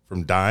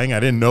from dying. I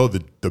didn't know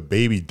that the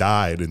baby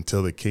died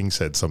until the king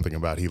said something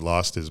about he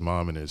lost his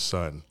mom and his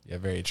son. Yeah,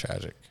 very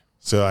tragic.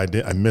 So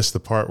I missed the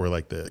part where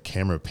like the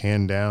camera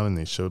panned down and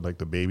they showed like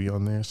the baby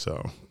on there.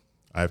 So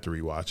I have to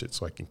rewatch it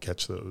so I can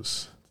catch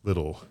those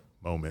little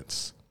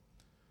moments.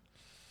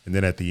 And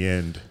then at the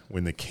end,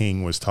 when the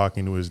king was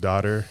talking to his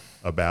daughter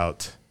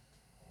about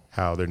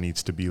how there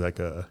needs to be like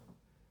that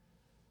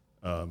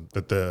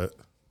the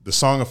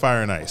Song of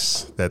Fire and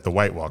Ice that the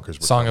White Walkers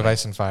were Song of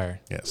Ice and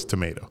Fire. Yes,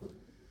 tomato.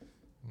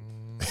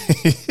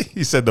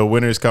 He said the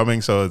winter's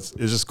coming, so it's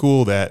just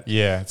cool that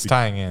it's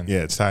tying in. Yeah,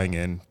 it's tying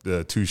in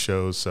the two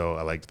shows, so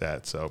I liked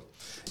that. So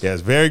yeah,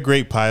 it's a very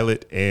great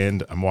pilot,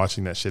 and I'm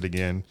watching that shit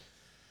again.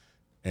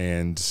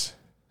 And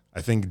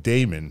I think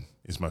Daemon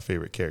is my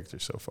favorite character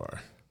so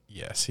far.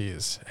 Yes, he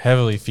is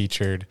heavily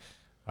featured.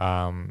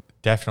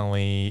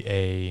 Definitely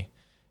a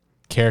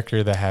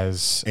character that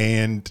has...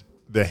 And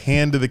the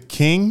Hand of the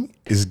King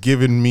is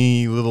giving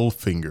me little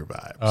finger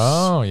vibes.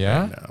 Oh,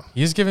 yeah? Right now.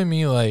 He's giving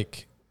me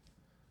like...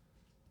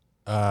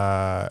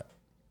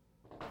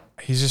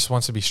 he just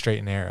wants to be straight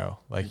and narrow.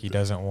 Like he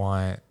doesn't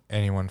want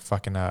anyone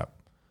fucking up.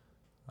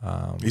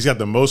 He's got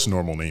the most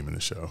normal name in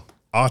the show.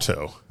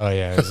 Otto. Oh,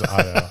 yeah, it's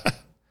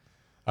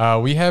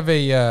Otto. We have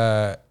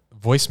a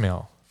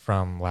voicemail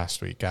from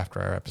last week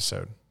after our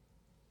episode.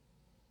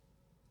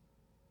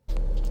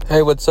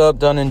 Hey, what's up,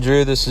 Dunn and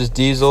Drew? This is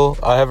Diesel.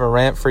 I have a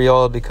rant for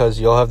y'all because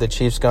y'all have the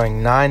Chiefs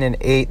going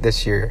 9-8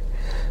 this year.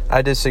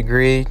 I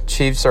disagree.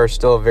 Chiefs are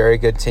still a very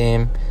good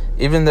team.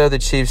 Even though the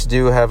Chiefs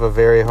do have a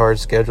very hard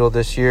schedule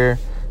this year,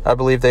 I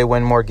believe they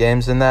win more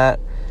games than that.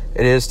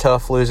 It is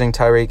tough losing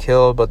Tyreek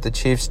Hill, but the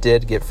Chiefs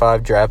did get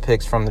 5 draft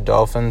picks from the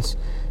Dolphins,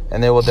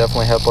 and they will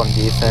definitely help on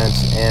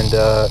defense.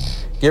 And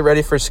get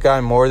ready for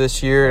Sky Moore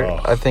this year.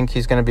 I think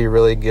he's going to be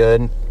really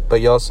good. But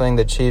y'all saying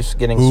the Chiefs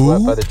getting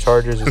swept by the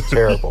Chargers is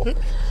terrible.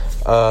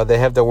 They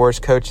have the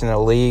worst coach in the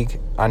league.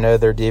 I know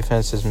their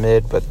defense is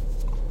mid, but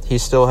he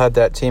still had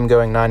that team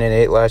going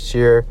 9-8 last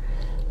year.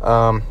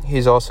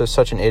 He's also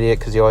such an idiot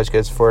because he always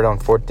goes for it on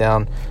 4th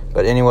down.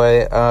 But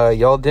anyway,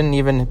 y'all didn't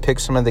even pick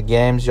some of the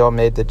games. Y'all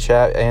made the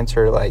chat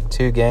answer like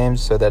 2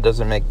 games, so that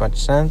doesn't make much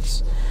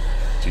sense.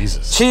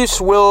 Jesus. Chiefs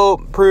will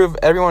prove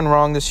everyone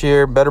wrong this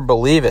year. Better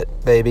believe it,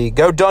 baby.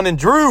 Go Dunn and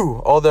Drew.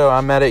 Although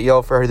I'm mad at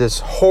y'all for this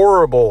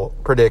horrible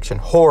prediction.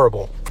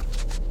 Horrible.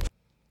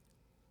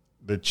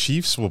 The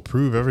Chiefs will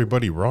prove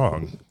everybody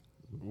wrong.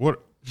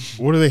 What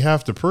do they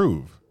have to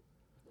prove?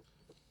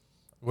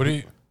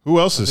 Who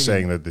else is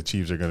saying that the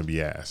Chiefs are going to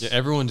be ass? Yeah,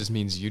 everyone just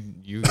means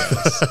you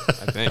guys,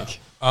 I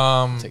think.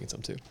 I'm taking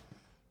some too.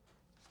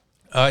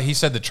 He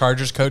said the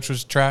Chargers coach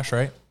was trash,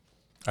 right?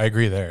 I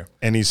agree there.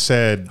 And he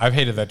said... I've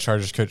hated that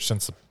Chargers coach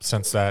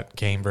since that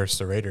game versus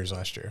the Raiders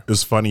last year. It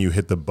was funny you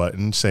hit the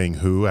button saying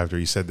who after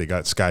he said they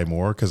got Sky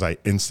Moore because I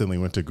instantly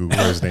went to Google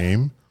his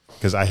name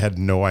because I had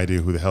no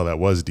idea who the hell that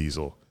was,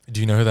 Diesel. Do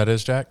you know who that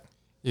is, Jack?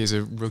 He's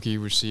a rookie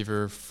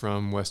receiver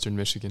from Western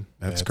Michigan.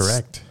 That's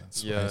correct.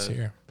 That's what I see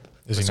here.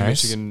 Is Western he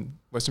nice?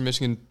 Western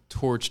Michigan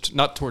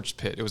not torched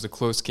Pitt. It was a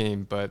close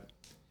game, but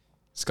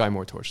Sky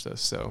Moore torched us.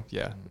 So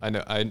yeah,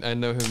 I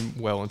know him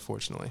well,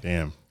 unfortunately.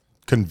 Damn.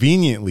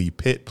 Conveniently,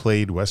 Pitt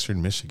played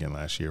Western Michigan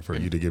last year for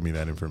you to give me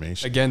that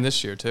information. Again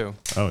this year too.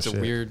 Oh, it's shit.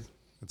 a weird.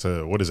 It's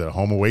a what is it? A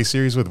home away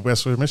series with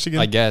Western Michigan?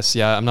 I guess.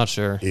 Yeah, I'm not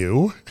sure.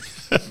 Ew.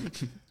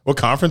 What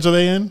conference are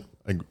they in?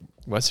 Like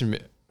Western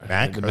MAC? The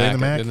Are they in the MAC?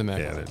 They're the MAC.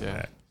 Yeah, they're in the Yeah.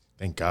 MAC.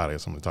 Thank God I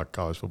have someone to talk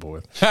college football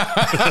with.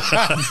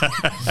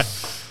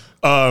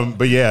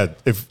 But yeah,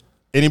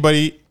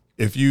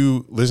 if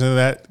you listen to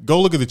that,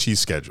 go look at the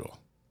Chiefs' schedule.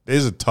 It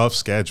is a tough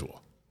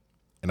schedule,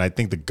 and I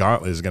think the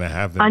gauntlet is going to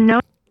have them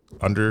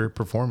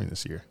underperforming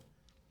this year.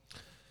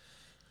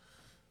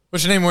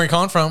 What's your name? Where are you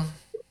calling from?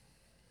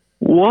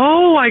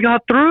 Whoa, I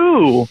got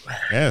through.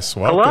 Yes,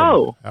 welcome.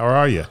 Hello. How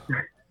are you?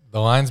 The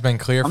line's been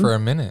clear for a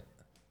minute.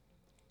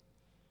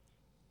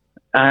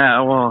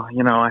 Well,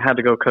 I had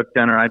to go cook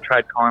dinner. I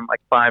tried calling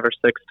like 5 or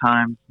 6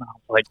 times. I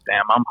was like,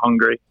 damn, I'm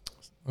hungry.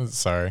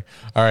 Sorry.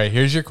 All right,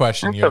 here's your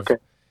question.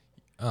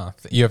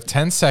 That's You have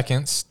 10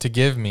 seconds to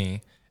give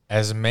me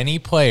as many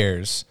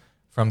players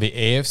from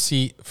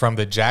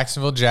the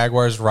Jacksonville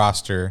Jaguars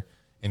roster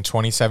in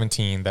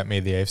 2017 that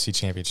made the AFC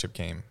Championship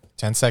game.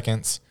 10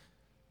 seconds.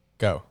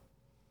 Go.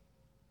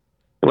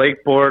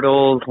 Blake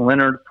Bortles,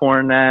 Leonard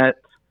Fournette,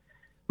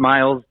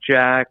 Miles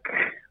Jack.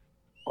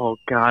 Oh,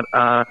 God.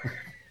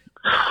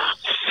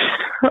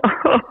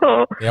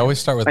 They always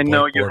start with I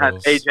know Blake you had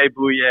Bortles. AJ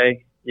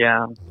Bouye.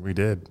 Yeah. We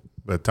did.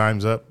 But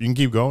time's up. You can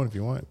keep going if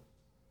you want.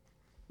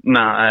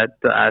 Nah,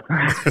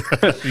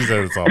 He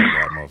said it's all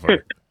about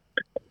motherfucker.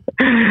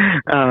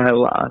 I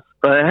lost.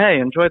 But hey,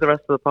 enjoy the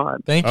rest of the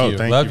pod. Thank you.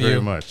 Thank Love you very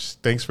you. much.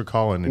 Thanks for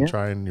calling and Yeah.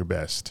 trying your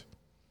best.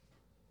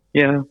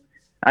 Yeah.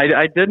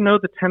 I did know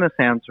the tennis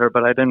answer,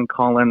 but I didn't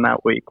call in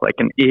that week like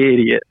an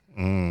idiot.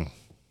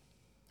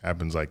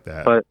 Happens like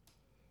that. But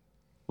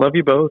love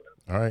you both.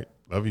 All right.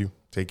 Love you.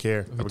 Take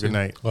care. Have a good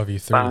night. Love you.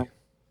 3.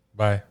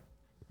 Bye.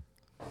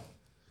 All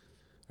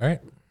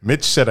right.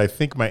 Mitch said, I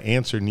think my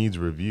answer needs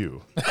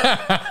review.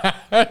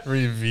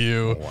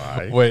 Review.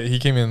 Why? Wait, he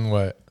came in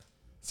what?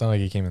 It's not like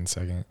he came in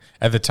second.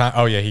 At the time,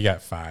 oh, yeah, he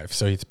got 5.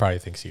 So he probably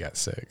thinks he got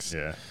 6.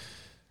 Yeah.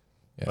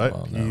 Yeah, But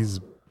well, no. he's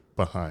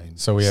behind.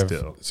 So we have,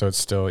 still. so it's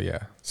still,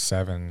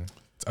 7.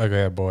 It's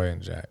Ugly Eyed Boy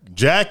and Jack.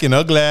 Jack and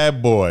Ugly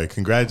Eyed Boy.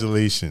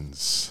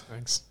 Congratulations.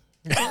 Thanks.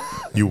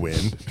 You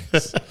win.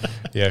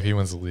 Yeah, if he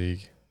wins the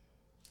league.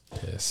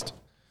 Pissed.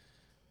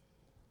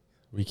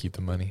 We keep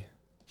the money.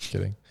 Just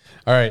kidding.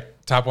 All right,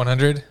 top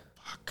 100.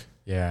 Fuck.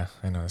 Yeah,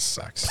 I know this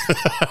sucks.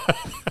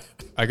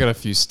 I got a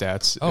few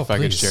stats Oh, if I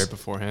could please. share it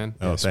beforehand.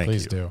 Oh, Yes, thank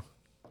please you. do.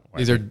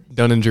 These are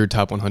Dun and Drew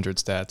top 100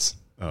 stats.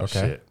 Oh, Okay.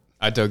 shit.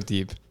 I dug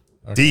deep.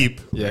 Okay.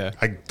 Deep. Yeah.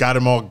 I got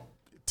them all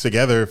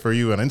together for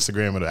you on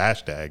Instagram with a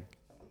hashtag.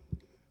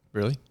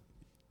 Really?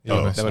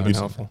 Oh, that would have been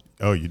helpful.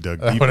 Oh, you dug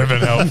That deep. would have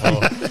been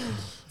helpful.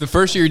 The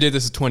first year you did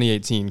this is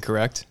 2018,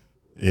 correct?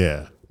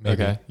 Yeah.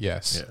 Maybe. Okay.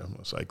 Yes. Yeah,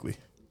 most likely.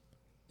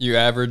 You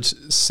average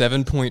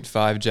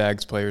 7.5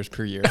 Jags players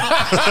per year. Which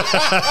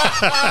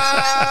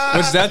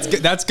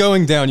that's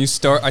going down. You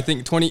start, I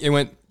think 20. It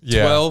went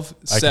 12, I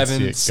can see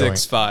 7, it 6, going-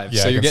 5.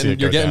 Yeah, So I you're can see getting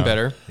it you're go getting down.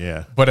 better.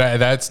 Yeah. But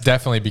that's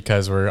definitely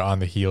because we're on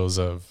the heels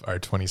of our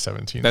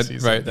 2017 That's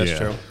season. right. That's Yeah.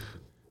 true.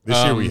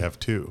 This year we have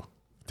 2.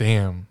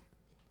 Damn.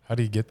 How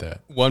do you get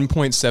that?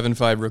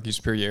 1.75 rookies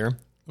per year.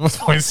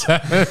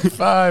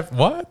 1.75.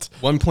 What?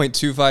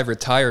 1.25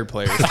 retired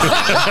players.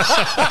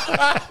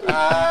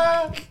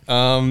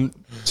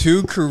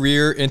 2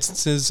 career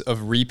instances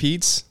of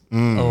repeats.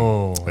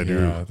 Oh, I do.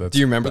 yeah, that's Do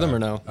you remember them or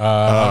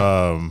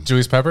no?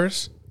 Julius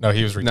Peppers? No,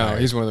 he was retired. No,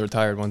 he's one of the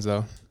retired ones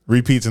though.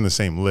 Repeats in the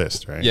same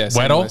list, right? Yeah,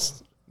 same Weddle?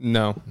 list.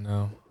 No.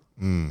 No.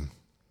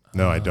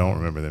 No, I don't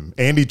remember them.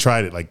 Andy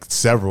tried it like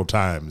several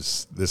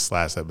times this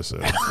last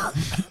episode.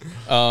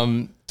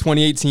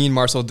 2018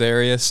 Marcel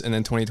Darius, and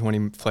then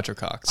 2020 Fletcher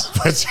Cox.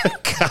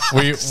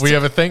 We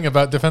have a thing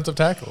about defensive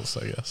tackles,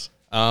 I guess.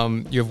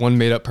 You have one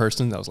made up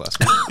person. That was last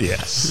week.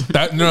 Yes.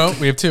 No,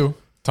 we have 2.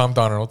 Tom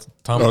Donald.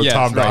 Tom Oh, Yeah,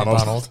 Tom right.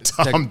 Donald.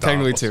 Tom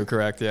Technically Donald. 2,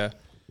 correct? Yeah.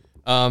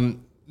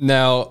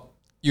 Now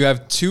you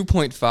have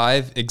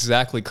 2.5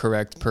 exactly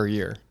correct per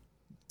year.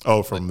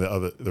 Oh, from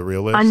the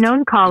real list?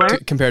 Unknown caller.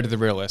 Compared to the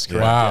real list,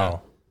 correct?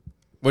 Wow. Yeah.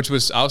 Which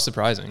was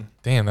surprising.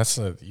 Damn,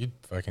 you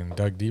fucking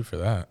dug deep for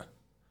that.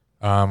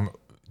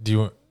 Do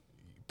you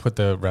put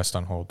the rest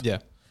on hold? Yeah.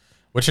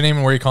 What's your name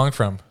and where are you calling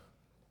from?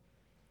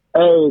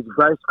 Hey, it's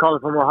Bryce calling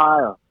from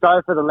Ohio.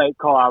 Sorry for the late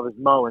call. I was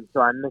mowing,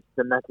 so I missed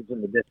the message in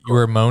the Discord. You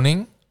were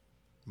moaning?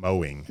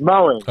 Mowing.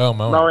 Mowing. Oh,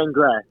 mowing. Mowing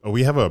grass. Oh,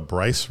 we have a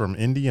Bryce from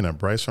Indy and a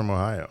Bryce from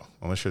Ohio.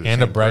 Unless you're the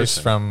And a same Bryce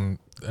person. from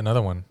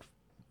another one,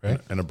 right?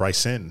 And a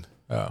Bryson.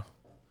 Oh.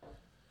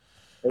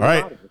 All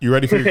right. You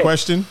ready for your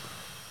question?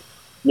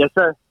 Yes,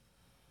 sir.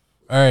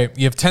 All right.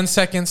 You have 10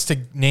 seconds to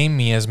name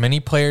me as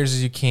many players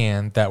as you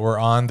can that were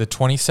on the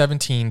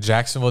 2017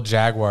 Jacksonville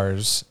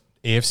Jaguars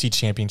AFC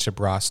Championship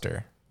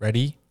roster.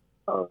 Ready?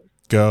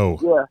 Go.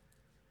 Yeah.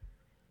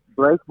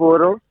 Blake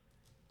Bortles,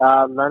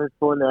 Leonard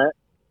Fournette,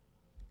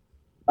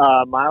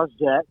 Miles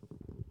Jack,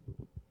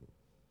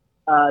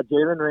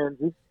 Jalen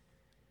Ramsey.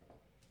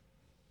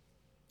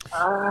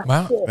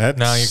 Wow. That's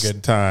now you're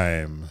good.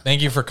 Time.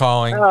 Thank you for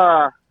calling.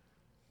 I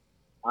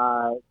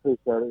appreciate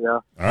it, yo.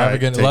 All Have a right,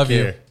 good take love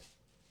care.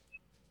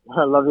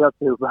 I love y'all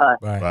too. Bye.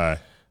 Bye.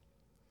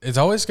 It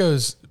always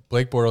goes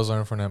Blake Bortles,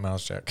 Leonard Fournette,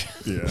 Miles Jack.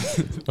 Yeah.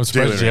 I'm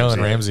surprised Jalen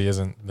Ramsey. Ramsey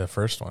isn't the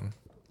first one.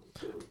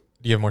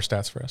 Do you have more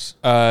stats for us?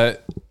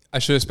 I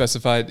should have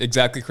specified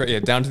exactly correct. Yeah,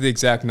 down to the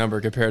exact number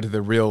compared to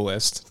the real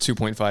list,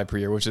 2.5 per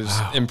year, which is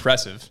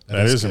impressive.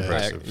 That is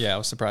impressive. Yeah, I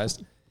was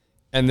surprised.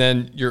 And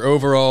then your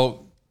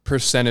overall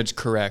percentage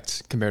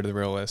correct compared to the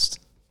real list.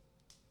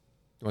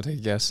 You want to take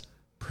a guess?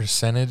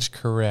 Percentage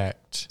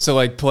correct. So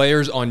like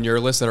players on your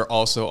list that are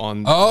also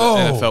on the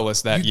NFL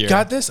list that you year.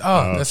 got this?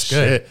 Oh, that's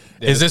good. Shit.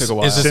 Yeah, Is this this took a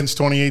while. Since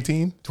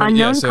 2018?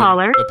 Unknown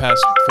caller. The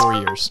past 4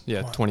 years.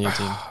 Yeah,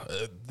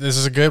 2018. This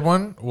is a good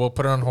one. We'll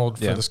put it on hold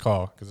for Yeah. this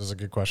call because it's a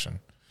good question.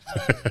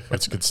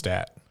 That's a good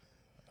stat.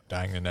 I'm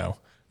dying to know. All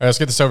right, let's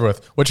get this over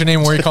with. What's your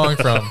name? Where are you calling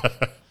from?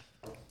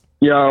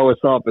 Yo,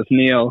 what's up? It's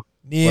Neil.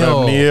 Neil. What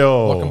up,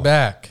 Neil? Welcome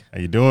back. How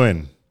you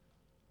doing?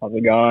 How's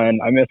it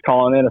going? I missed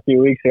calling in a few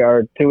weeks ago,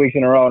 or 2 weeks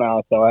in a row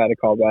now, so I had to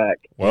call back.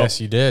 Well,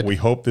 yes, you did. We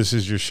hope this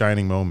is your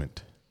shining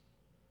moment.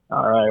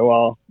 All right.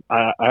 Well,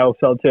 I hope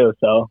so too.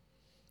 So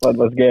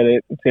let's get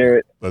it. Let's hear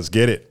it. Let's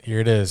get it.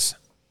 Here it is.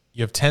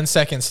 You have 10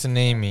 seconds to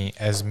name me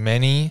as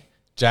many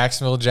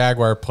Jacksonville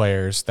Jaguar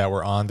players that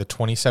were on the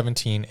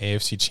 2017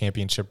 AFC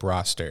Championship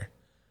roster.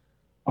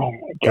 Oh,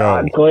 my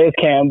God. Calais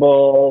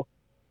Campbell,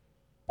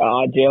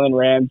 Jalen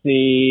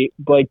Ramsey,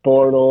 Blake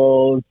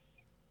Bortles,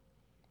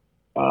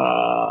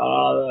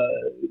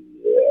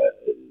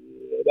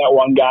 that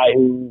one guy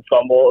who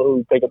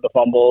picked up the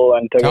fumble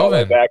and took it all the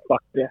way back.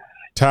 Fuck yeah.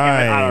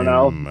 Time. I don't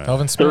know.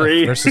 Calvin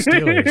Smith versus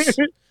Steelers.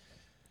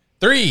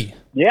 3.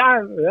 Yeah,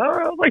 it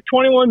was like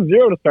 21-0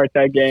 to start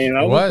that game.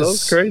 That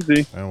was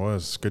crazy. That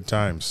was good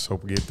times.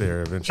 Hope we get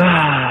there eventually.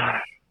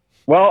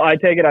 Well, I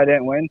take it I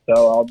didn't win,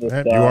 so I'll just.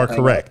 You are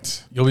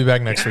correct. You'll be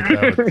back next week,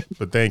 though.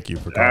 But thank you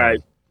for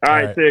calling. All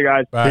right. See you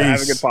guys. Bye.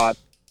 Have a good pod.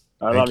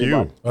 I love you.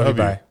 Bye. Love you.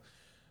 Bye.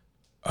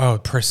 Oh,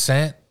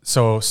 percent.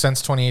 So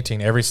since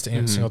 2018, every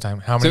single time.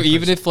 How many? So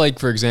even if, like,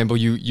 for example,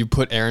 you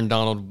put Aaron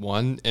Donald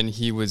 1 and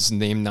he was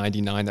named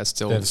 99, that's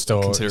still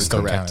considered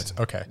correct. Counted.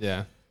 Okay.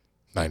 Yeah.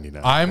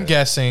 99. I'm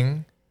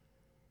guessing.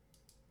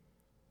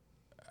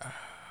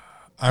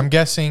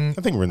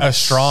 I think we're in a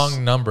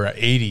strong number at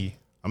 80.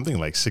 I'm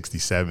thinking like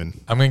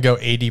 67. I'm going to go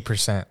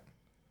 80%.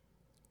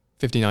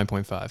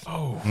 59.5.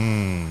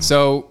 Oh.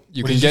 So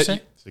you What can did you get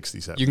say?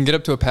 67. You can get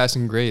up to a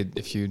passing grade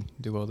if you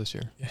do well this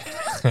year.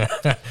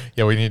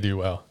 Yeah, we need to do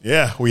well.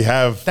 Yeah, we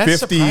have That's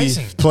 50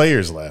 surprising.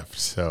 players left,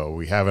 so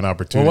we have an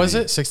opportunity. What was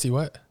it? 60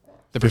 what?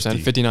 The percent,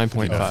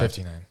 59.5.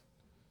 59.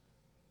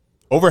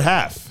 Over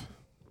half.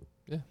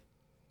 Yeah.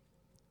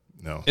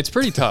 No. It's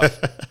pretty tough.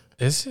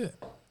 Is it?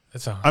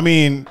 It's a. I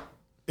mean,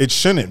 it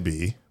shouldn't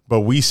be,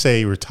 but we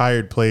say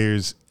retired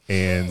players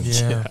and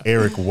Yeah.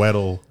 Eric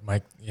Weddle,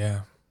 Mike.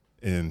 Yeah.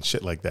 and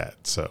shit like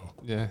that. So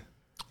Yeah.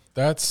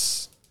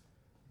 Those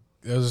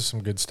are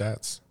some good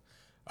stats.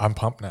 I'm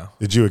pumped now.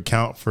 did you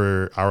account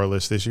for our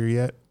list this year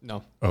yet?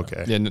 No.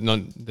 Okay. Yeah,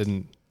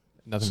 nothing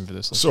for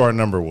this list. So our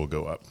number will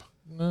go up.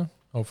 No,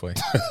 hopefully.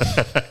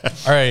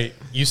 All right.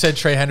 You said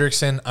Trey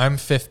Hendrickson. I'm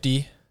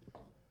 50.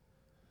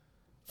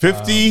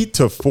 50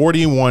 to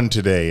 41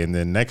 today, and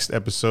then next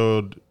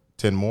episode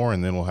 10 more,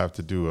 and then we'll have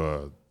to do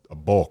a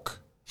bulk.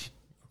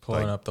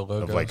 Pulling up the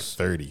logos. Of like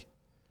 30.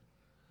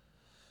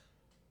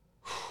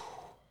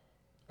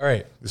 All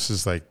right. This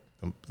is like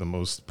the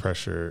most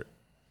pressure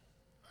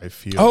I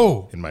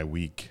feel in my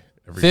week.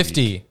 Every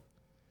 50. week.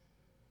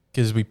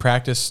 Because we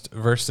practiced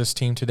versus this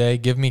team today.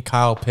 Give me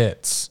Kyle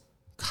Pitts.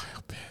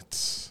 Kyle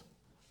Pitts.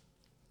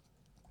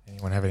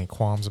 Anyone have any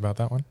qualms about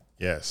that one?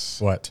 Yes.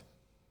 What?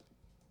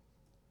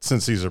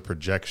 Since these are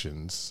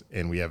projections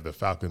and we have the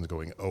Falcons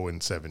going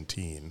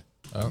 0-17,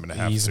 I'm gonna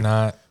have he's to,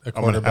 not a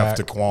I'm gonna have quarterback.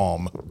 to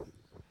qualm.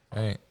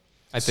 Right.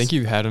 I think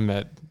you had him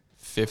at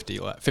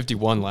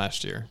 51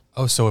 last year.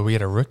 Oh, so we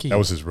had a rookie. That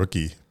was his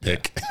rookie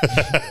pick.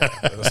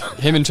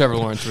 Him and Trevor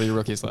Lawrence were your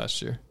rookies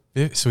last year.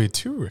 So we had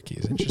 2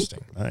 rookies.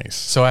 Interesting. Nice.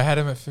 So I had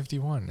him at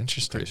 51.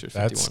 Interesting. Pretty sure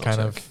That's 51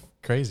 kind I'll of check.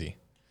 crazy.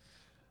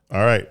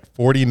 All right,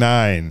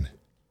 49.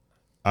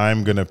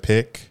 I'm gonna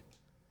pick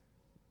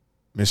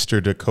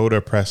Mr. Dakota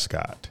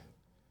Prescott.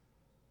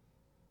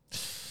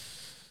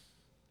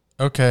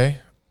 Okay.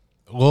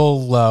 A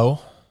little low,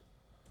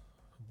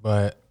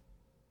 but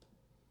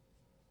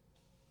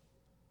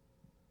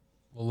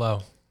a little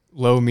low.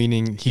 Low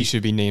meaning he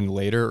should be named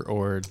later,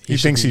 or He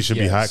thinks he should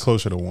be high, yes.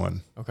 closer to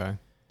 1. Okay.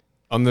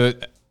 On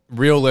the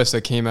real list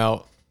that came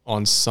out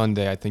on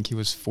Sunday, I think he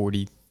was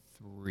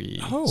 43.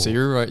 Oh. So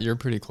you're right. You're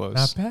pretty close.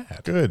 Not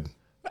bad. Good.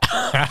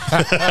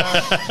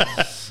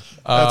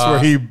 That's where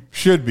he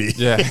should be.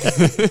 Yeah.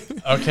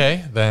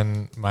 Okay,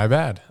 then my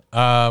bad.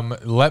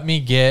 Let me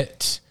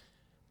get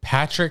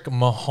Patrick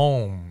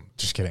Mahomes.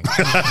 Just kidding.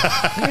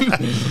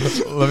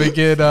 Let me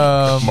get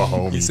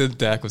Mahomes. He said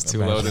Dak was too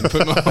low. Then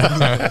put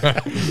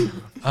Mahomes.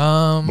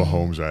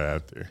 Mahomes right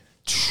after.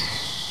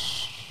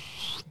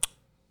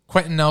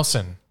 Quentin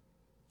Nelson.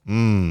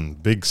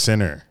 Big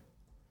sinner.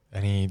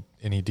 Any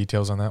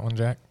details on that one,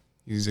 Jack?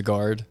 He's a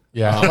guard.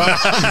 Yeah.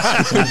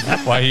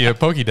 Why he a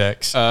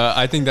Pokédex?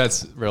 I think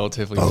that's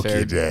relatively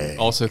fair. Pokédex.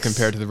 Also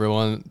compared to the real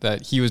one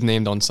that he was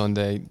named on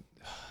Sunday.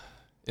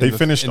 They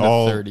finished in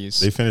all. the 30s.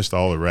 They finished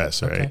all the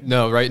rest, right?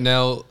 No, right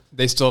now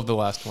they still have the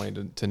last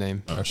 20 to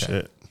name. Oh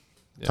shit!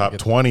 Yeah, Top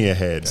 20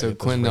 ahead. So get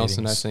those Quentin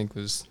Nelson, I ratings. think,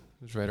 was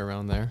right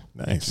around there.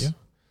 Nice.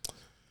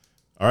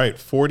 All right,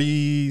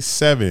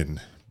 47.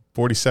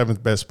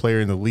 47th best player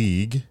in the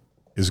league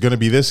is going to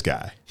be this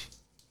guy.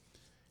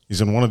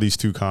 He's in one of these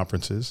 2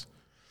 conferences.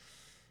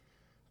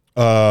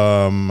 You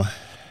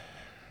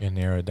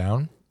narrow it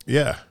down.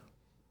 Yeah.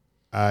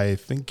 I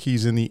think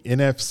he's in the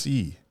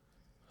NFC.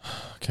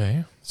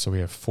 Okay, so we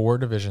have 4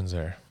 divisions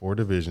there. 4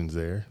 divisions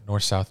there.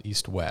 North, South,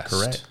 East, West.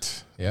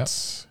 Correct. Yep.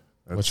 That's-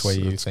 Which way are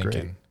you that's thinking?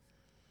 great.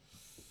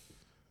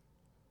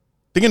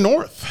 Thinking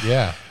North.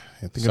 Yeah.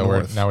 Thinking So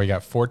North. now we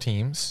got 4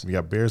 teams. We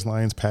got Bears,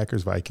 Lions,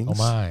 Packers, Vikings. Oh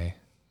my.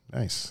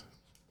 Nice.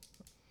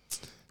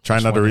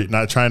 Trying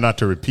not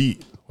to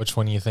repeat. Which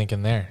one are you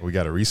thinking there? We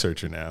got a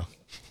researcher now.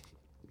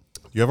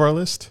 You have our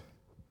list?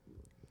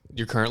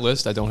 Your current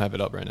list? I don't have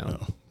it up right now.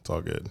 No, it's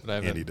all good. But I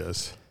have Andy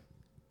does.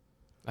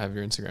 I have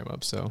your Instagram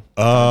up, so.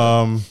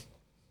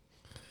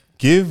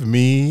 Give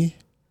me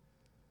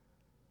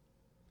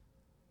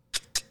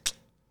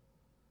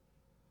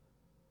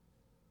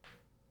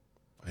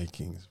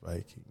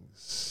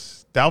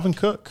Vikings. Dalvin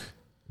Cook.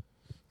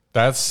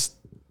 That's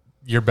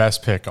your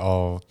best pick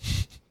all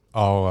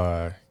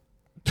My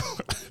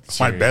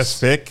series.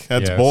 best pick?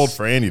 That's Yes. bold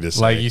for Andy to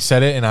say. Like you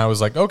said it, and I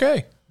was like,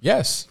 okay,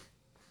 yes.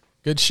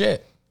 Good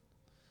shit.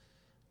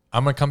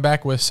 I'm going to come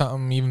back with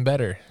something even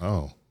better.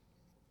 Oh.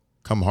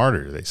 Come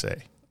harder, they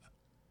say.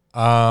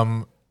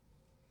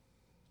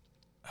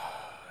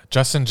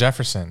 Justin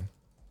Jefferson.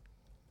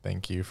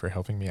 Thank you for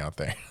helping me out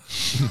there.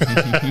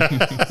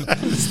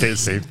 Stay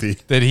safety.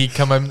 Did he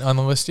come on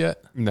the list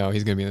yet? No,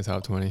 he's going to be in the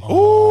top 20.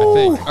 Oh, I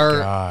think. my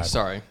God.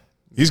 Sorry.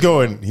 He's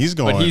going.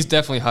 But he's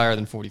definitely higher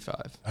than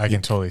 45. I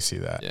can totally see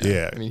that.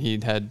 Yeah. I mean, he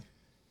had.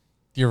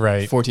 You're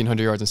right.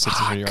 1,400 yards and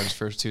 1,600 yards his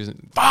first 2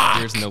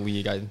 years in the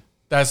league.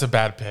 That's a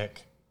bad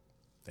pick.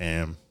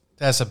 Damn.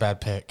 That's a bad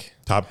pick.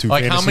 Top 2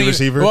 Like fantasy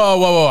receiver?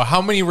 Whoa.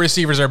 How many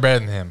receivers are better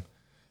than him?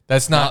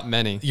 That's not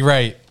many. You're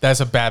right. That's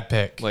a bad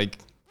pick. Like,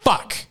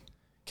 fuck.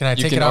 Can I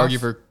take it off? You can argue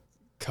for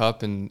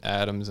Kupp and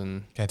Adams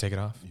and. Can I take it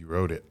off? You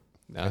wrote it.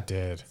 No, I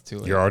did. It's too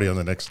late. You're already on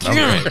the next number.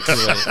 Damn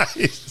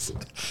it.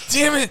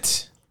 Damn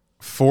it.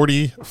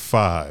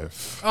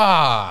 45.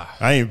 Ah.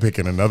 I ain't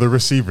picking another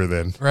receiver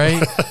then.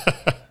 Right?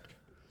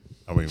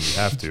 I mean, we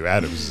have to.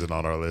 Adams isn't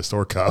on our list,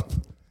 or Kupp.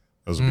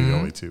 Those would be the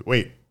only 2.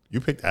 Wait, you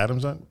picked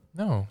Adams on?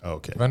 No. Oh,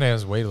 okay. Devontae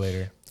was way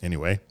later.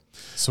 Anyway.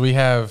 So we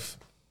have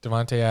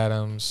Devontae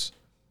Adams,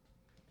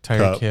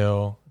 Tyreek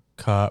Hill,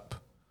 Kupp,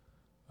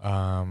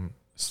 and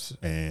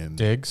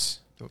Diggs.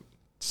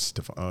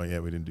 Oh, yeah,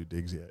 we didn't do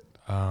Diggs yet.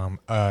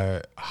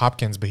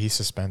 Hopkins, but he's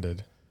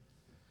suspended.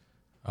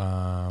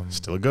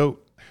 Still a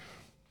GOAT.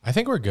 I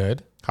think we're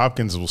good.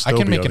 Hopkins will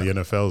still be on the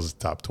NFL's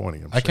top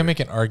 20. I can make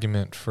an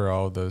argument for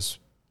all those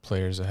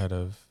players ahead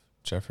of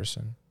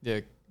Jefferson. Yeah,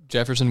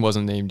 Jefferson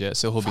wasn't named yet,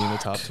 so he'll be in the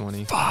top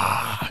 20.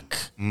 Fuck.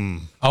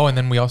 Oh, and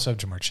then we also have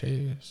Jamar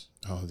Chase.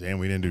 Oh, damn,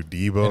 we didn't do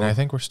Debo. And I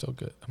think we're still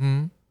good.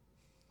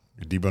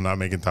 Debo not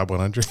making top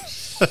 100?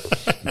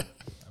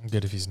 I'm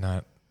good if he's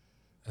not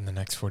in the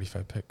next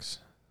 45 picks.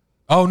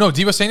 Oh, no,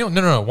 Debo Samuel?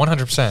 No,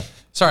 100%.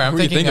 Sorry, I'm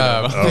thinking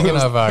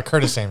of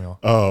Curtis Samuel.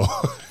 Oh.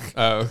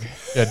 Oh, okay.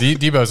 Yeah,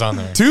 Debo's on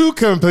there. 2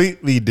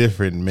 completely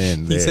different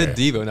men there. He said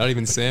Debo, not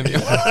even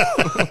Samuel.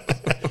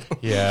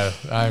 Yeah,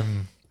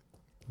 I'm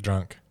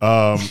drunk.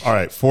 All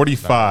right,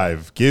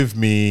 45. Give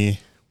me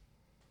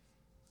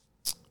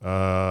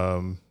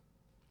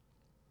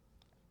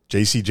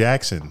J.C.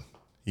 Jackson.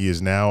 He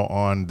is now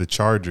on the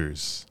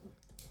Chargers.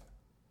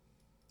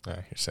 All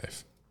right, you're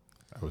safe.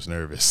 I was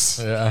nervous.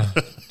 Yeah.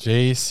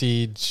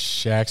 J.C.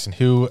 Jackson,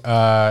 who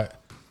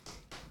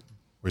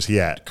where's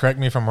he at? Correct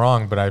me if I'm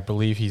wrong, but I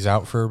believe he's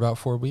out for about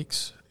 4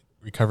 weeks,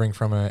 recovering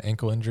from an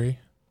ankle injury.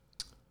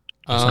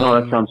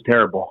 Oh, that sounds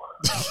terrible.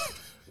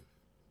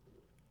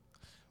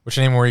 Which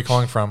name were you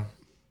calling from?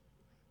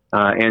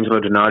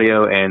 Angelo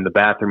Donadio and the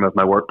bathroom of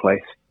my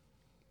workplace.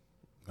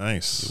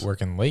 Nice. You're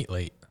working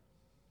late.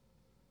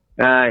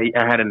 I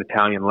had an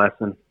Italian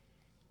lesson.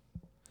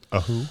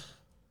 Who?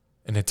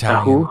 An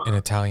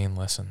Italian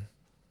lesson.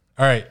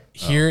 All right,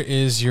 here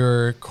is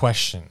your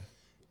question.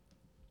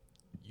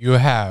 You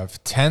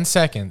have 10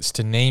 seconds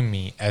to name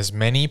me as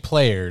many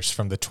players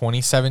from the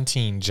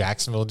 2017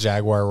 Jacksonville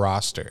Jaguar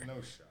roster. No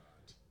shot.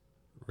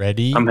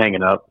 Ready? I'm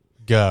hanging up.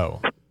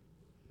 Go.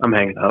 I'm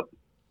hanging up.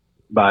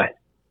 Bye.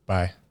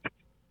 Bye.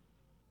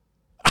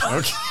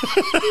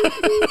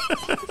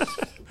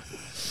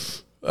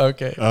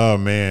 Okay. Oh,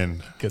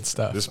 man. Good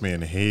stuff. This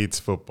man hates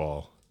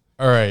football.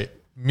 All right.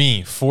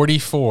 Me,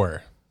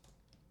 44.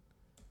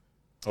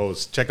 Oh,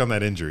 check on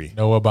that injury.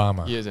 No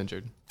Obama. He is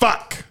injured.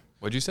 Fuck.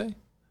 What'd you say? I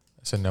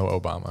said no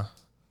Obama.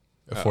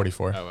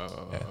 44.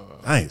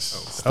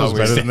 Nice. That was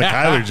better than the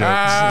Kyler jokes.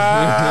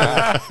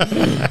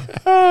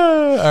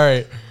 All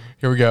right.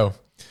 Here we go.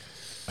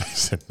 I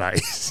said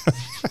nice.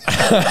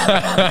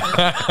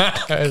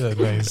 I said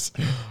nice.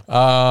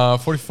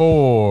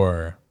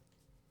 44.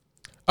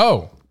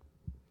 Oh.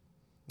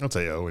 I'll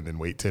tell you and then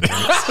wait 10 minutes.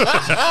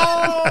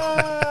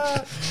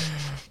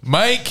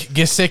 Mike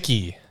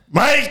Gesicki.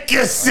 Mike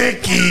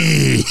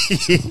Gesicki.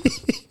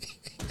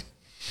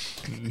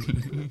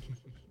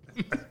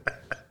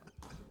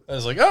 I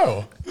was like,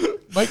 oh,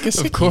 Mike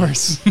Gesicki. Of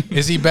course.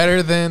 Is he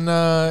better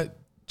than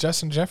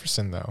Justin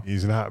Jefferson, though?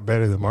 He's not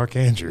better than Mark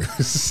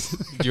Andrews.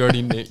 You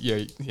already knew.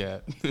 Yeah.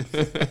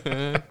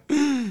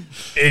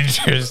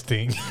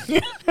 Interesting.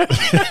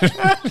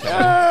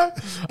 I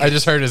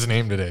just heard his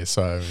name today,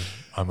 so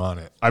I'm on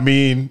it. I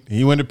mean,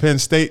 he went to Penn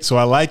State, so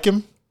I like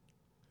him,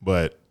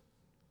 but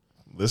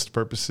list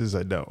purposes,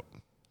 I don't.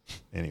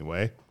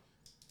 Anyway,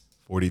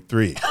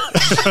 43.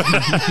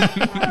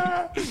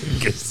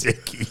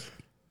 Gesicki.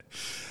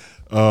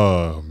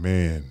 Oh,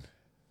 man.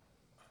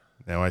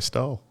 Now I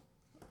stole.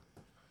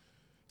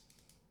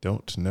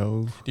 Don't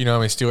know. Do you know how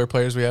many Steeler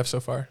players we have so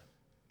far?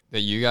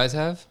 That you guys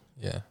have?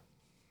 Yeah.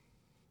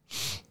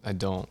 I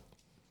don't.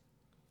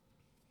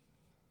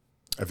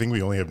 I think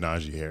we only have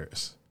Najee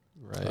Harris.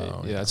 Right.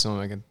 Yeah, that's the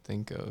one I can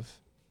think of.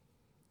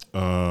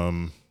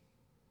 Do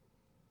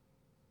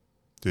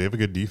they have a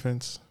good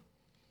defense?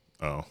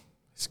 Oh.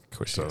 Of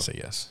course you're going to say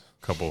yes.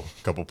 Couple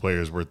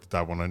players worth the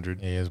top 100.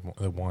 Yeah, he has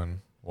the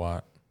one.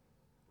 Watt.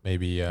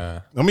 Maybe.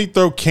 Let me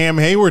throw Cam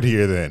Hayward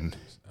here then.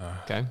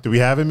 Okay. Do we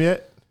have him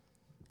yet?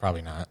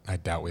 Probably not. I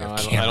doubt we have I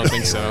Cam don't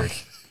think so.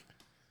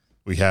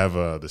 We have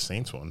the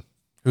Saints one.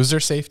 Who's their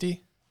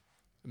safety?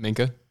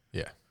 Minka.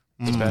 Yeah.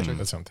 Fitzpatrick.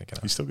 That's what I'm thinking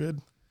of. He's still good?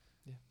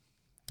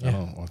 Yeah. I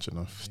don't watch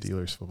enough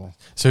Steelers football.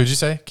 So who'd you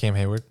say? Cam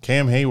Hayward?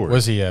 Cam Hayward.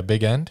 Was he a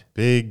big end?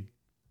 Big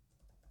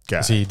guy.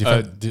 Is he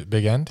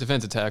big end?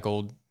 Defensive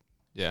tackle.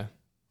 Yeah.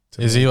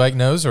 Is he like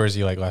nose or is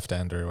he like left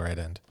end or right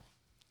end?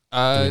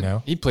 Do you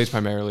know? He plays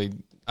primarily,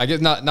 I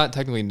guess, not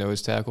technically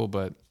nose tackle,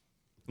 but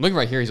I'm looking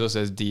right here. He's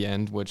listed as D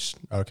end, which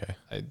Gotcha.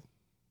 I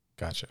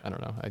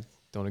don't know. I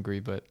don't agree,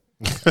 but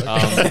That's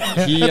not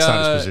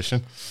his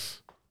position.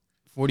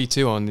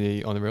 42 on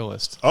the real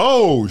list.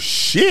 Oh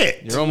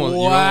shit! You almost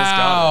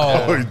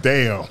got it. Oh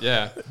damn!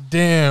 Yeah.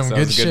 Damn, So that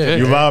good was a shit. pick.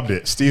 You lobbed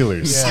it,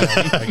 Steelers.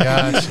 Yeah, I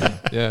got you.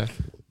 Yeah.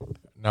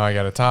 Now I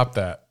got to top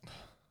that.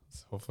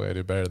 So hopefully I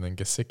do better than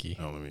Gesicki.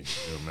 Oh, let me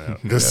get him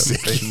out.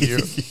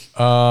 Gesicki.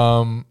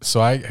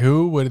 So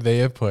who would they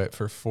have put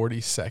for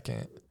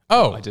 42nd?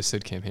 Oh, I just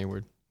said Cam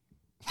Hayward.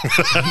 Can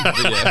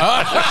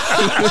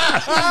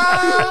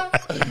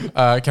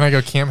I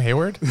go Cam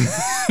Hayward?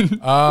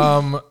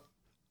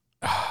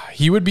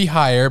 He would be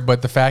higher,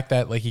 but the fact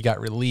that like he got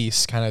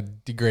released kind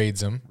of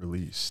degrades him.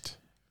 Released.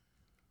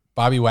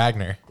 Bobby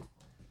Wagner.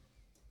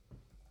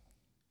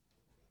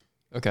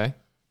 Okay.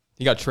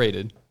 He got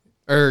traded.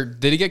 Or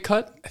did he get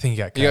cut? I think he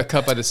got cut. He got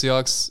cut by the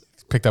Seahawks.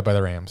 Picked up by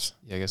the Rams.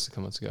 Yeah, I guess a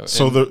couple months ago.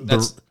 So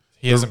And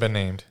he hasn't been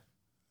named.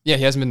 Yeah,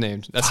 he hasn't been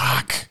named. That's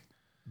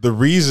the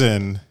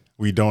reason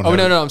we don't. Oh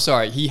have no, I'm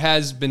sorry. He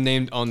has been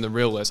named on the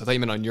real list. I thought you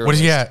meant on your What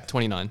list. is he at?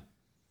 29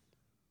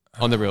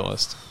 on the real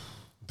list.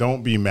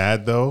 Don't be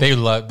mad though.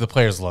 The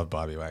players love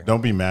Bobby Wagner.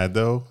 Don't be mad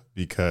though,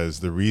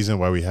 because the reason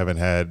why we haven't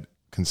had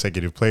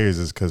consecutive players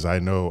is because I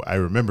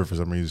remember for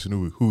some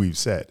reason who we've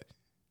said,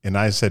 and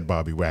I said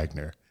Bobby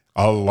Wagner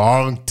a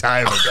long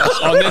time ago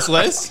On this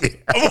list?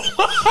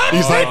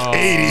 He's like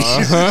 80.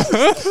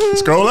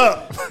 Scroll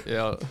up.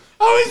 Yeah.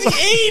 Oh, is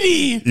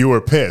he 80? You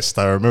were pissed.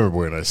 I remember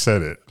when I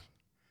said it.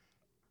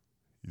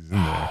 He's in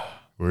there.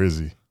 Where is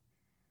he?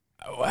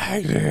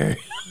 Wagner.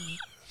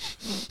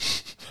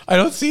 I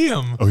don't see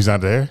him. Oh, he's not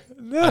there?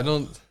 No. I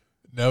don't.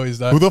 No, he's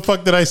not. Who the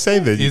fuck did I say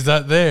that? He's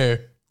not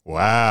there.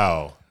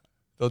 Wow.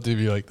 Don't do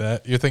me like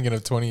that. You're thinking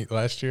of 20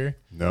 last year?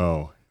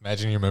 No.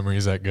 Imagine your memory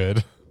is that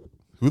good.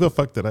 Who the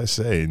fuck did I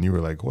say? And you were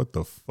like, what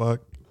the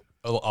fuck?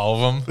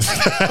 All of them.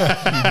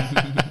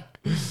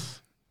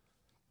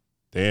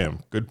 Damn.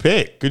 Good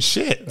pick. Good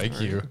shit.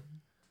 Thank you.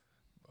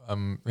 I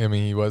mean,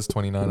 he was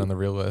 29 on the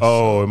real list.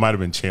 Oh, it might have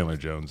been Chandler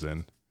Jones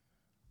then.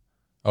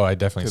 Oh, I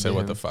definitely Could said be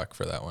what him. the fuck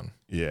for that one.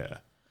 Yeah.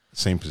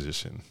 Same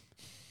position.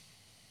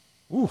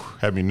 Ooh,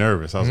 had me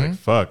nervous. I was like,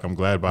 fuck, I'm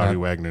glad Bobby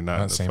Wagner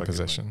not in the same fucking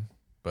position,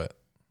 but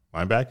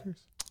linebackers?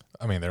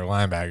 I mean, they're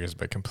linebackers,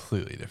 but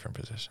completely different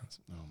positions.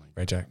 Oh my God.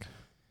 Right, Jack?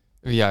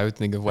 Yeah, I would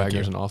think of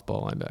Wagner as you. an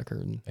off-ball linebacker.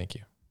 And Thank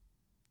you.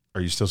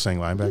 Are you still saying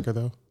linebacker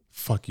though?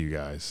 Fuck you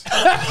guys.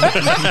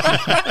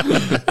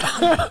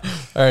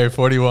 All right,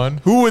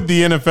 41. Who would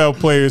the NFL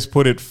players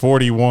put at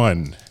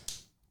 41?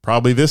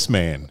 Probably this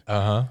man.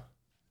 Uh-huh.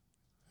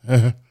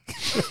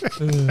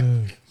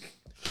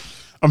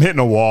 I'm hitting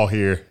a wall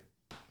here.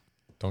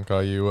 Don't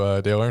call you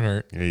Dale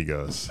Earnhardt. Here he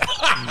goes. Dale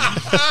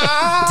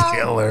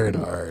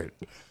Earnhardt.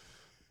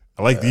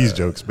 I like these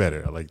jokes better.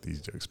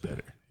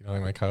 You don't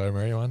like my Kyler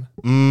Murray one?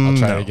 Mm, I'll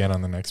try no. it again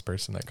on the next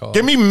person that calls.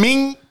 Give me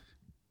Ming.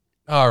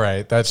 All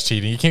right, that's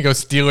cheating. You can't go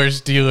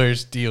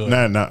Steelers.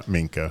 No, not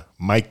Minka.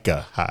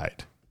 Micah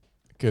Hyde.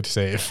 Good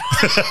save.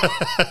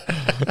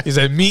 He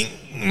said,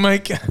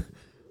 Micah.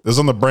 It was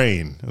on the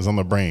brain.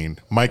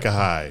 Micah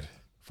Hyde,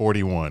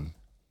 41.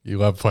 You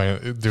love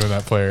doing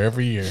that player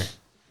every year.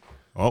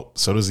 Oh,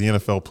 so does the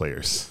NFL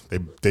players.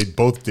 They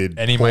both did.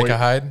 Any Micah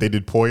Hyde? They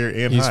did Poyer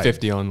and he's Hyde.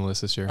 50 on the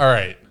list this year. All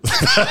right.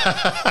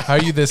 How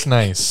are you this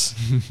nice?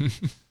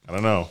 I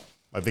don't know.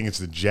 I think it's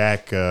the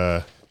Jack.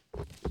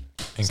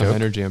 Some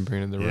energy I'm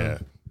bringing to the room. Yeah,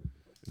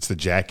 it's the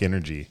Jack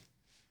energy.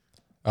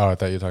 Oh, I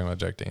thought you were talking about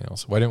Jack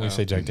Daniels. Why didn't we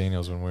say Jack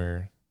Daniels when we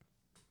were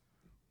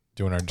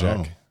doing our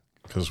Jack?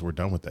 Because we're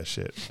done with that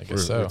shit. I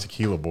guess so. We're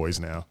tequila boys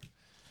now.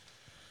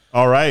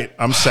 All right,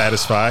 I'm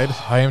satisfied.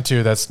 I am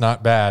too. That's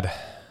not bad.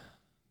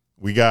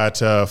 We got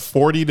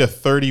 40 to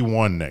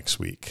 31 next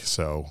week,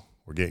 so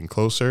we're getting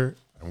closer.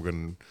 I'm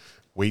going to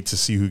wait to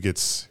see who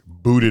gets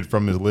booted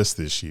from the list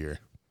this year.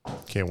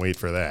 Can't wait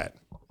for that.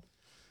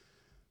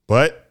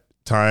 But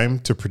time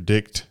to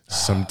predict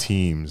some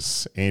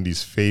teams.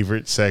 Andy's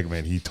favorite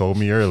segment. He told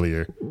me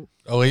earlier.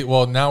 Oh, wait,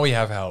 well, now we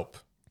have help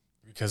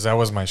because that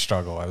was my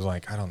struggle. I was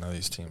like, I don't know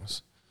these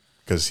teams.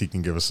 Because he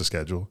can give us a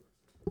schedule.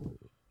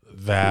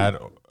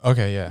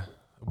 Okay, yeah.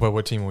 But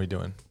what team are we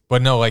doing?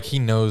 But no, like he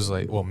knows,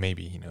 like, well,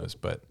 maybe he knows,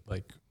 but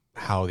like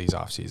how these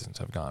off seasons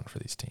have gone for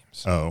these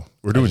teams. Oh,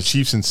 we're doing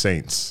Chiefs and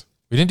Saints.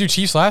 We did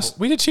Chiefs last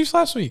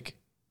week.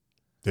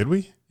 Did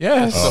we?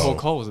 Yes. That's what the whole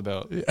call was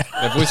about.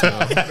 That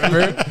voicemail.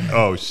 Remember?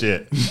 Oh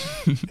shit!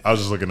 I was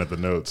just looking at the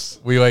notes.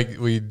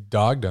 We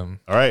dogged them.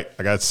 All right,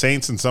 I got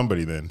Saints and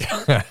somebody then.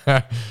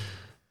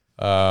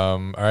 All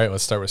right,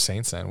 let's start with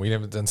Saints then. We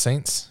haven't done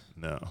Saints.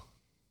 No.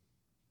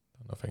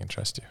 Don't know if I can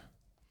trust you.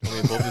 Can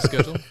we both the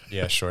schedule?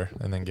 Yeah, sure.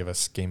 And then give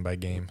us game by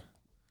game.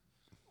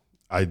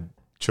 I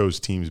chose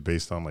teams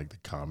based on like the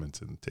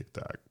comments in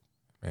TikTok.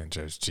 Man,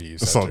 chose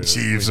Chiefs. It's on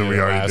Chiefs, and we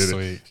already did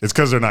it. It's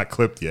because they're not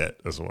clipped yet.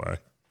 That's why.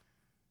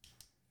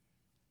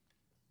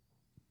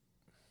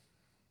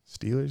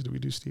 Steelers? Did we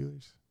do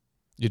Steelers?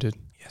 You did.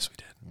 Yes, we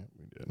did. Yeah,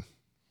 we did.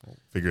 We'll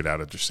figure it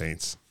out at your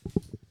Saints.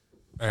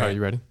 All right,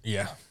 you ready?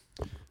 Yeah.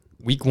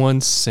 Week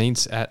 1,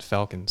 Saints at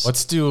Falcons.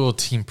 Let's do a little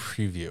team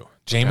preview.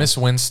 Jameis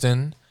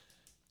Winston.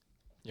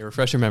 Yeah,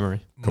 refresh your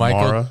memory.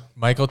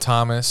 Michael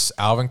Thomas,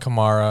 Alvin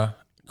Kamara,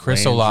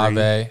 Chris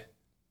Olave,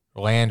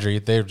 Landry.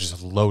 They're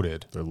just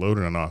loaded. They're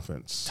loaded on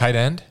offense. Tight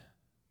end?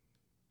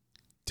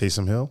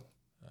 Taysom Hill?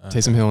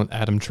 Taysom Hill and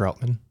Adam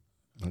Troutman.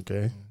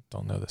 Okay.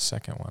 Don't know the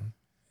second one.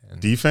 And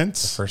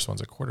defense? The first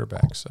one's a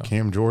quarterback. So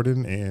Cam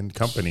Jordan and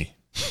company.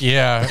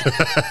 Yeah.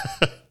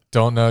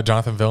 Don't know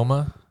Jonathan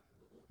Vilma.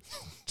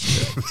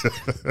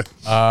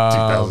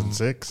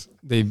 2006.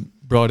 They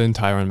brought in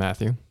Tyrann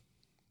Mathieu.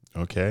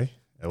 Okay.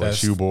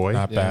 LSU boy.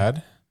 Not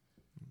bad.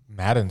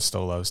 Madden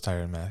still loves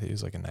Tyrann Mathieu.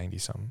 He's like a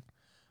 90-something.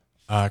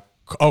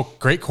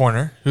 Great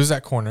corner. Who's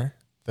that corner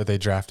that they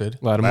drafted?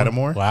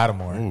 Lattimore.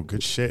 Lattimore. Oh,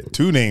 good shit.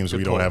 2 names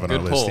we don't have on our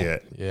list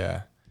yet.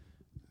 Yeah.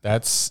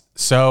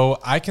 So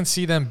I can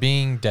see them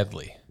being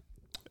deadly.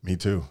 Me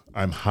too.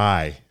 I'm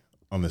high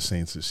on the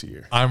Saints this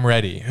year. I'm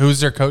ready. Who's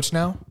their coach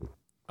now?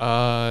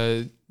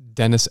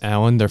 Dennis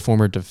Allen, their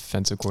former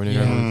defensive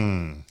coordinator.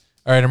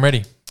 All right, I'm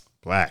ready.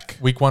 Black.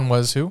 Week 1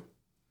 was who?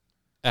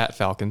 At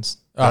Falcons.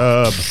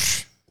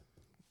 It's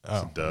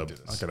a dub.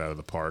 Knock it out of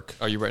the park.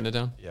 Are you writing it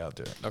down? Yeah, I'll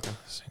do it. Okay.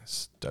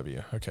 Saints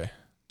W. Okay.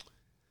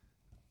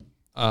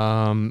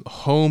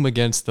 Home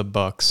against the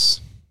Bucks.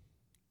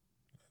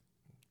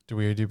 Do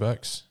we do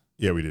Bucks?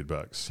 Yeah, we did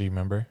Bucks. Do you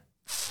remember?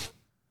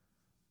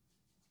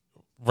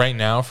 Right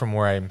now, from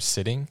where I'm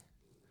sitting,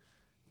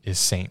 is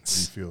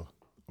Saints. How do you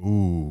feel?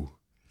 Ooh.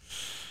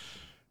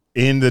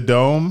 In the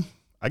dome,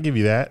 I give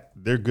you that.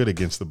 They're good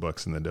against the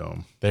Bucks in the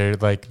dome. They're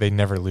like they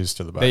never lose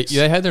to the Bucks.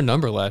 They had their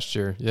number last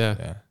year. Yeah.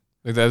 Yeah.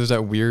 Like that was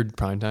that weird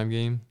primetime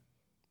game.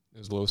 It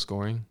was low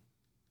scoring.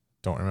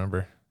 Don't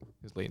remember.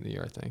 It was late in the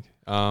year, I think.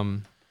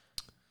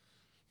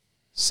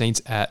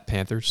 Saints at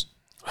Panthers.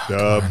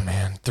 Dub. Come on,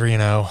 man.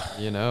 3-0.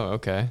 You know,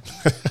 okay.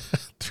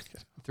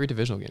 3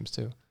 divisional games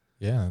too.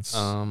 Yeah, that's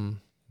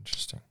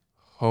interesting.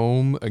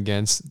 Home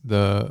against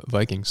the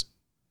Vikings.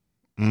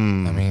 I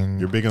mean,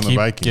 you're big on the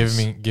Vikings.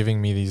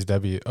 Giving me these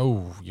W.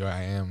 Oh, yeah,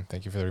 I am.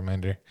 Thank you for the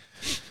reminder.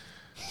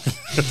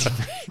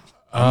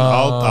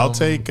 I'll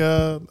take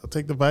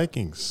the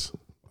Vikings.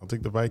 I'll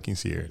take the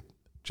Vikings here.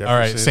 All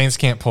right, Saints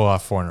can't pull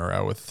off 4 in a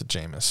row with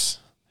Jameis.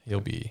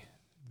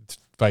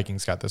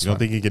 Vikings got this. You don't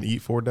think he can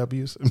eat 4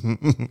 W's? All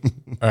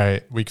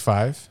right, week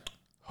 5.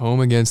 Home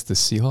against the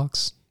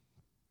Seahawks.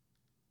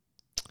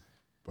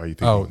 Why are you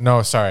thinking? Oh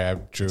no, sorry, I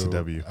drew. It's a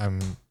W. I'm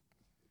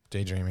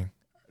daydreaming.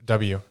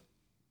 W.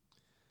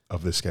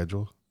 Of the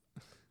schedule?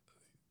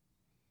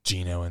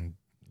 Geno and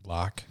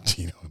Locke.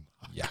 Geno and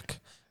Locke. Yuck.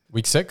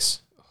 Week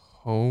 6?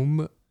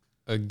 Home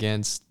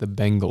against the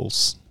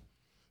Bengals.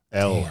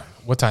 L. Damn.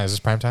 What time? Is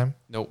this prime time?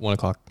 Nope, 1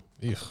 o'clock.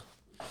 Ugh.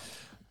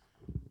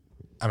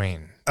 I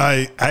mean.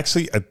 I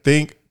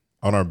think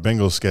on our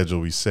Bengals schedule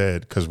we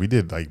said, because we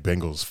did like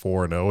Bengals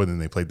 4-0 and then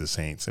they played the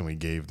Saints and we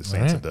gave the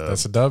Saints a dub.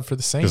 That's a dub for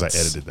the Saints. Because I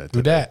edited that.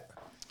 Who dat?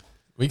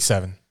 Week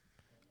 7.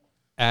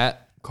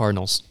 At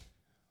Cardinals.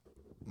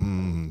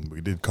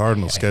 We did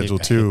Cardinals schedule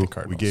too.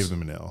 We gave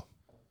them an L.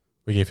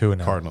 We gave who an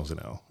L? Cardinals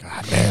an L.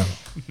 God damn.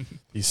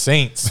 These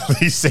Saints.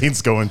 These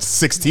Saints going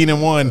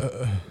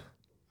 16-1.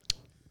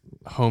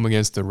 Home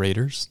against the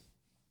Raiders.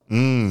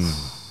 I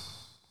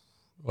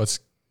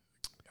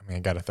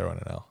got to throw in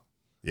an L.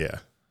 Yeah.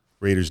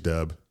 Raiders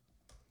dub.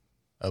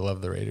 I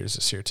love the Raiders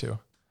this year too.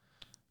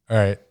 All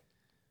right.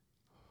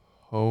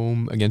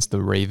 Home against the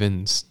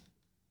Ravens.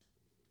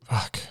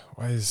 Fuck.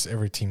 Why is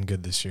every team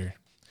good this year?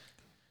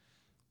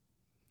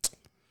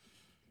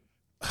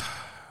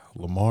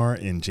 Lamar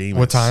and Jameis.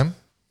 What time?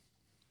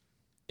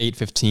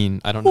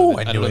 8:15. I don't know. Ooh,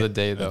 I don't know the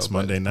day though. It's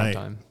Monday night.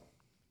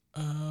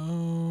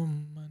 Oh,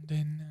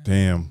 Monday night.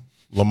 Damn.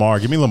 Lamar.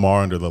 Give me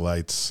Lamar under the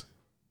lights.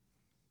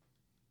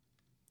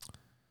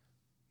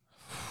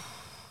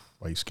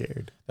 Why are you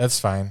scared? That's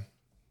fine.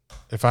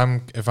 If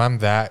I'm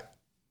that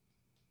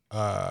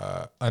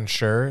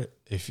unsure,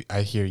 if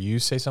I hear you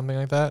say something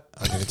like that,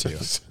 I'll give it to you.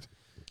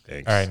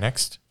 Thanks. All right,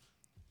 next.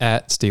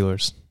 At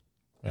Steelers.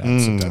 Yeah,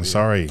 that's a W.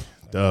 Sorry,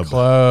 dub.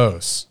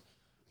 Close.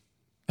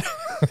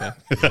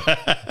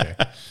 Okay.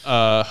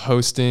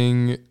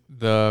 Hosting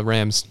the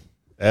Rams.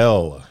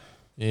 L.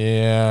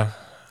 Yeah.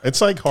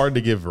 It's like hard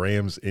to give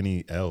Rams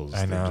any L's.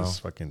 I know. They're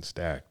just fucking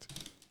stacked.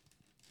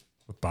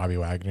 With Bobby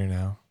Wagner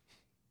now.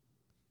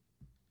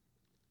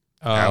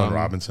 Allen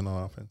Robinson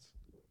on offense.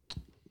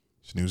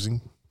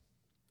 Snoozing?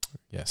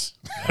 Yes.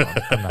 No,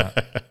 I'm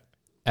not.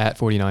 At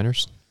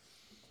 49ers.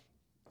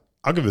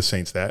 I'll give the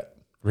Saints that.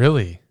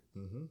 Really?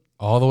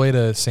 All the way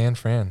to San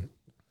Fran.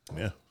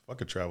 Yeah.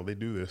 Fucking travel. They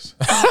do this.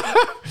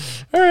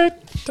 All right.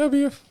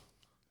 W.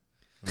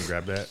 Let me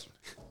grab that.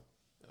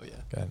 Oh, yeah.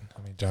 God,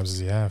 how many jobs does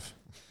he have?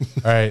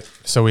 All right.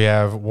 So we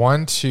have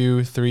 1,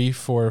 2, 3,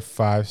 4,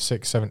 5,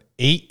 6, 7,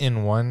 8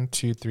 in 1,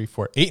 2, 3,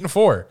 4. 8 and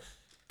 4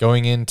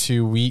 going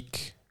into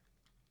week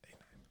 8, 9,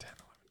 10,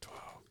 11, 12,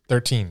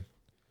 13.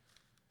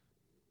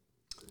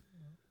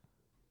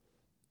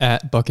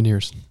 At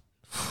Buccaneers.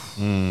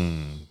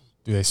 Do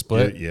they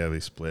split? Yeah, they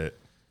split.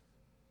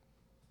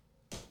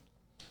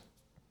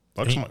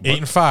 8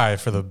 and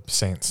 5 for the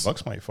Saints.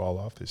 Bucks might fall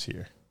off this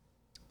year.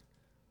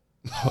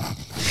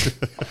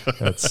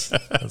 That's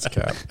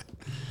cap.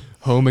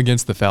 Home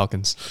against the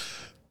Falcons.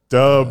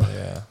 Dub.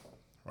 Yeah.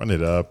 Run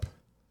it up.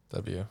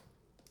 W.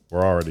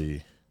 We're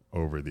already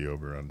over the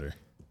over-under.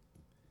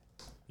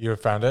 You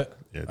found it?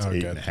 Yeah, it's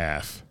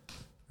 8.5.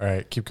 All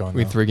right, keep going.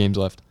 We have 3 games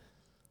left.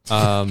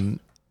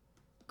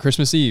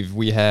 Christmas Eve,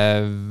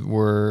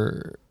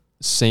 we're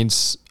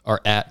Saints are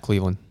at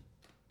Cleveland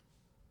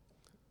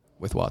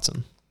with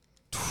Watson.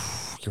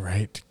 You're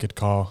right. Good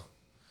call.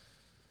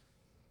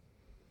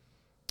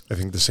 I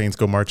think the Saints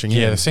go marching in.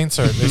 Yeah, the Saints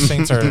are.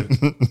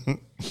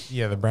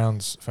 Yeah, the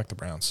Browns. Fuck the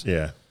Browns.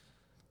 Yeah,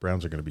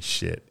 Browns are going to be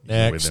shit.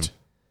 Next. With them.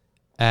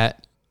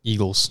 At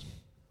Eagles.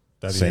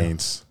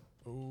 Saints.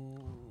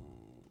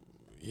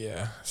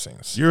 Yeah,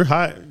 Saints. You were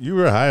high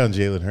on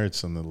Jalen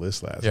Hurts on the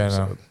list last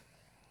episode. No.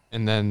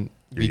 And then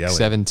You're week yelling.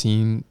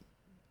 17,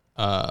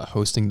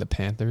 hosting the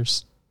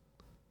Panthers.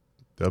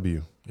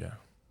 W. Yeah.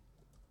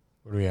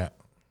 What are we at?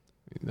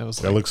 That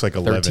looks like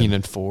 11. 13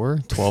 and 4,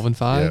 12 and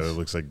 5. Yeah, it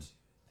looks like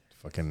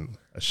fucking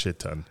a shit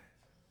ton.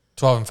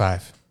 12 and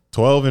 5.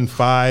 12 and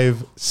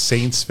 5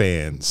 Saints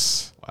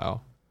fans.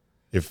 Wow.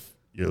 If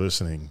you're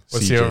listening,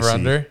 What's CJC, the over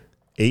under?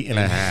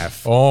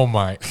 8.5.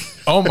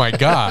 Oh my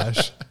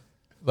gosh.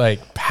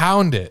 Like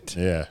pound it.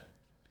 Yeah.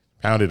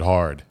 Pound it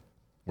hard.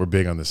 We're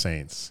big on the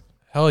Saints.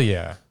 Hell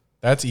yeah.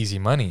 That's easy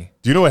money.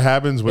 Do you know what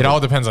happens with It all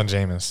depends on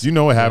Jameis. Do you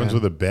know what happens Yeah.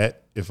 with a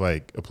bet if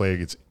like a player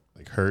gets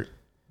like hurt?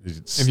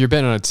 If you're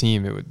betting on a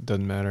team, it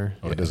doesn't matter.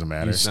 Oh, it doesn't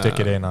matter. You stick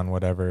it in on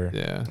whatever.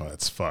 Yeah. Oh,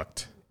 that's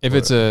fucked. If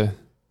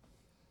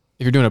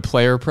you're doing a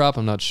player prop,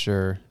 I'm not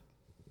sure.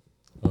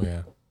 Oh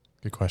yeah.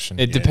 Good question.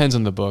 It depends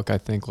on the book. I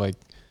think like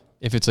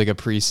if it's like a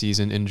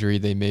preseason injury,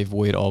 they may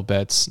void all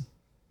bets,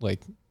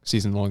 like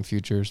season long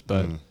futures,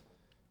 but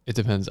it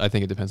depends. I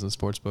think it depends on the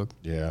sports book.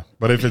 Yeah.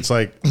 But if it's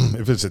like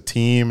if it's a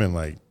team and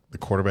like the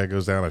quarterback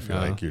goes down, I feel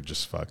like you're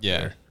just fucked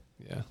there.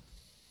 Yeah.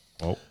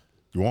 Well,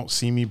 you won't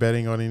see me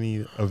betting on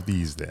any of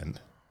these then.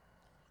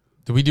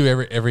 Do we do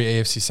every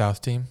AFC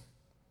South team?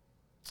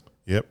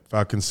 Yep.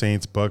 Falcons,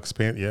 Saints, Bucks,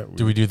 yeah.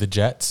 Do we do the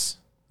Jets?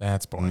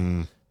 That's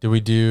boring. Do we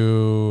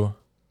do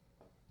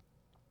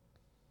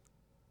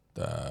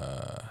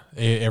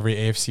every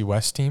AFC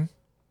West team?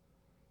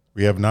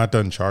 We have not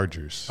done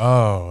Chargers.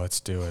 Oh,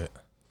 let's do it.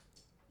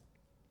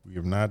 We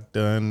have not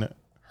done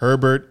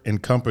Herbert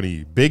and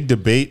company. Big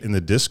debate in the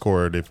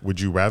Discord. If would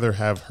you rather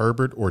have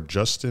Herbert or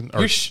Justin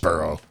or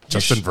Burrow?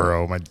 Justin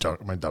Burrow, my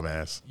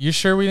dumbass. You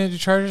sure we didn't do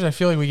Chargers? I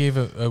feel like we gave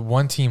a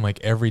one team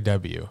like every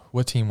W.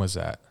 What team was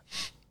that?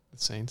 The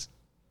Saints.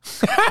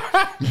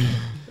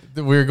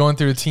 We were going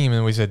through the team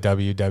and we said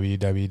W, W,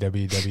 W,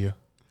 W, W.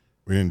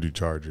 We didn't do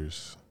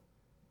Chargers.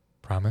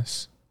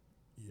 Promise?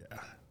 Yeah.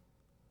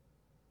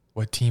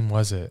 What team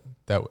was it?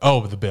 The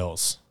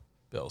Bills.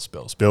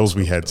 Bills.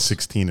 We had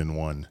 16 and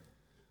 1.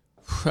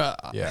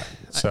 Yeah.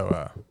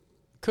 So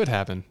could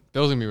happen.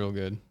 Bills gonna be real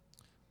good.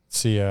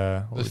 See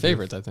the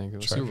favorites, I think. It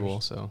was Super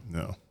Bowl, so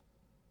no.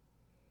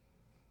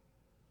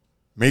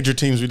 Major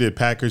teams we did: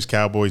 Packers,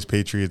 Cowboys,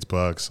 Patriots,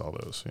 Bucks, all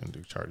those. We didn't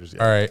do Chargers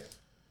yet. All right.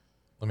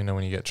 Let me know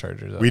when you get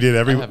Chargers. We did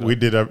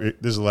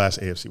this is the last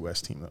AFC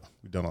West team though.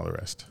 We've done all the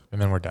rest. And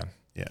then we're done.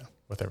 Yeah.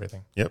 With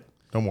everything. Yep.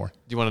 No more. Do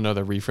you want to know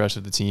the refresh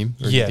of the team?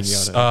 Or do you think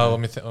Yes. you gotta- Let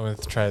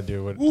me try to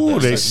do what. Ooh,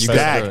 they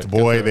stacked,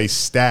 boy. They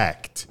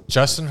stacked.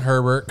 Justin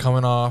Herbert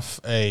coming off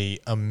a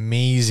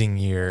amazing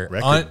year.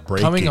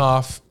 Record-breaking. Coming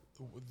off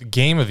the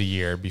game of the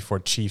year before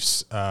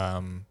Chiefs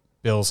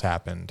Bills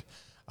happened.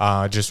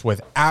 Just with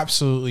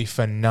absolutely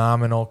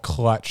phenomenal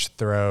clutch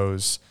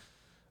throws.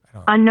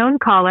 Unknown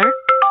caller.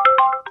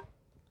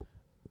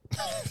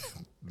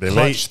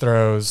 Clutch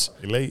throws.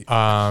 Late.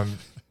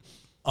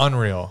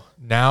 Unreal.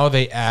 Now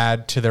they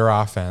add to their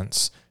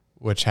offense,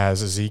 which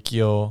has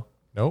Ezekiel.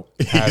 Nope.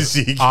 Has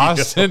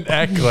Austin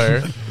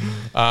Eckler.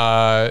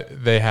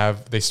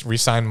 They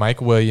re-signed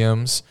Mike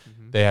Williams.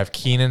 They have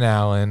Keenan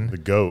Allen. The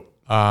GOAT.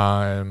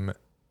 I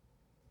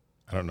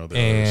I don't know.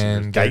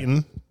 And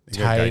Guyton.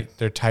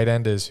 Their tight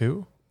end is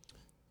who?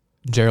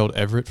 Gerald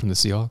Everett from the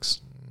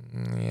Seahawks.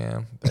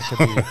 Yeah,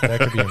 that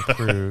could be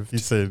improved. He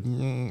said,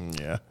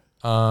 yeah.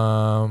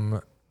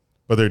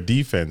 But their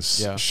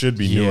defense should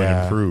be new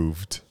and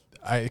improved.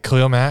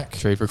 Khalil Mack.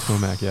 Trade for Khalil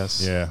Mack,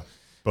 yes. Yeah.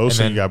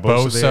 Bosa, you got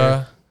Bosa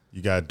there.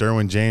 You got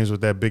Derwin James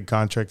with that big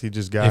contract he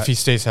just got. If he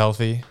stays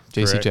healthy.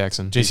 J.C.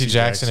 Jackson. J.C.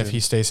 Jackson, if he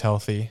stays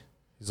healthy.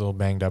 He's a little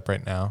banged up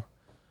right now.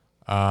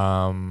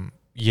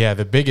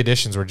 The big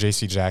additions were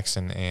J.C.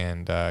 Jackson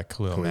and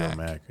Khalil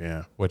Mack.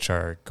 Yeah. Which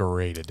are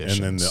great additions.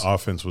 And then the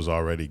offense was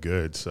already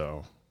good,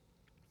 so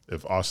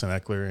if Austin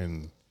Eckler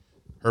and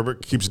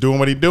Herbert keeps doing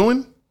what he's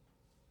doing,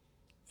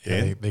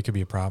 they could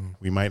be a problem.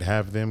 We might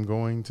have them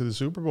going to the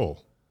Super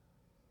Bowl.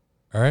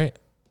 All right.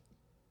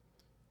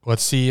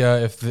 Let's see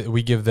if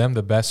we give them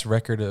the best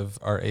record of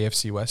our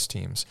AFC West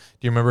teams.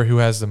 Do you remember who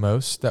has the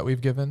most that we've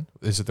given?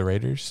 Is it the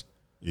Raiders?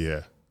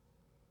 Yeah.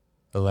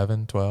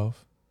 11,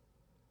 12?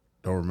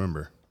 Don't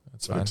remember.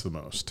 That's fine. It's the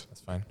most.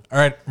 That's fine. All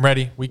right, I'm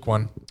ready. Week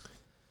 1.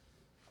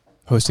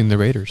 Hosting the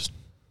Raiders.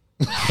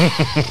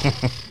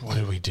 What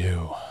did we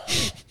do?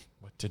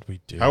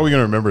 How are we going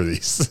to remember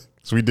these?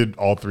 So we did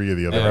all 3 of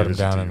the other I wrote them Raiders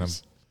down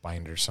teams. in a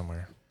binder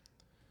somewhere.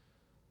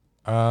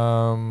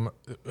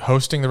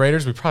 Hosting the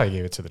Raiders, we probably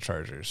gave it to the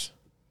Chargers.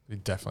 We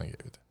definitely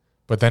gave it.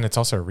 But then it's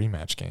also a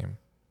rematch game.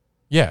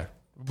 Yeah,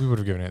 we would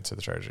have given it to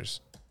the Chargers.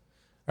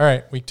 All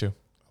right, week 2.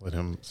 Let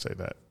him say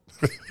that.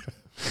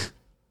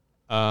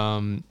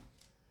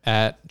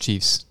 At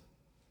Chiefs.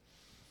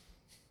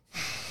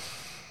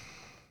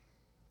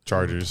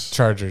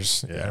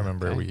 Chargers. Yeah, I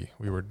remember we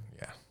were.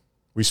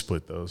 We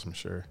split those, I'm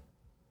sure.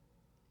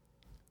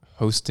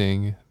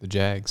 Hosting the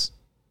Jags.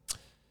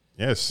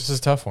 Yes. This is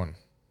a tough one.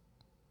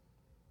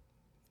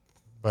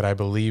 But I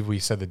believe we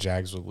said the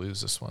Jags would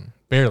lose this one.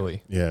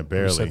 Barely. Yeah,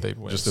 barely. We said they'd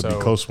win. Just to be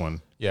close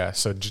one. Yeah,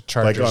 so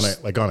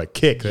Chargers. Like on a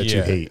kick that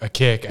you hate. A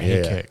kick. I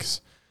hate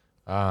kicks.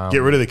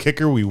 Get rid of the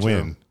kicker, we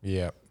win.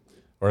 Yeah.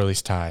 Or at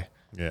least tie.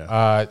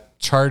 Yeah.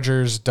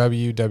 Chargers,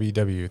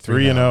 WWW.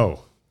 3-0.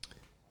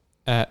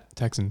 At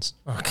Texans.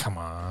 Oh, come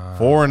on.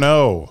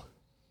 4-0.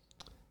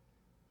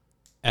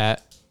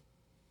 At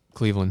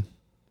Cleveland.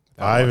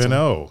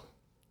 5-0.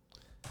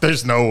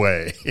 There's no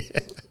way.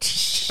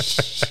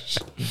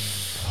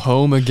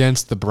 Home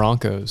against the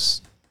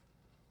Broncos.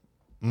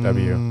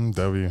 W.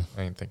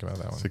 I didn't think about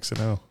that one.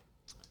 6-0.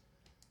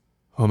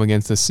 Home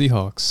against the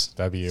Seahawks.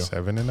 W.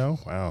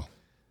 7-0. Wow.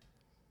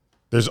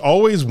 There's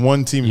always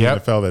one team in the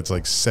NFL that's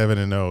like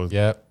 7-0.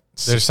 Yep.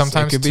 There's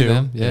sometimes it could be 2.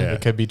 them. Yeah.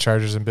 It could be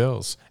Chargers and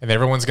Bills. And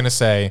everyone's going to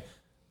say,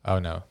 oh,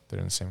 no, they're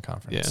in the same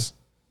conference.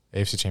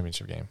 Yeah. AFC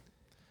Championship game.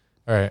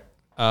 All right.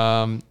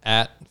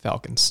 At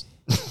Falcons.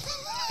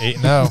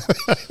 8-0.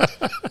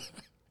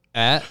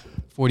 At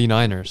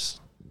 49ers.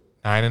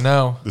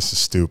 9-0. This is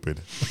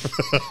stupid.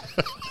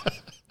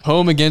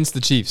 Home against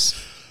the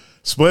Chiefs.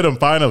 Split them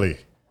finally.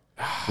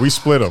 We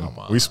split them.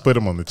 We split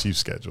them on the Chiefs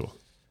schedule.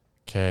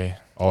 Okay.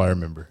 All I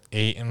remember.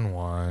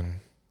 8-1.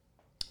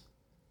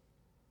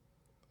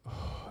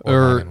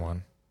 Or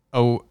 9-1.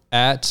 Oh,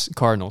 at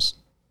Cardinals.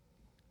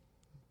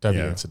 W.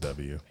 Yeah, it's a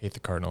W. Hate the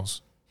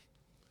Cardinals.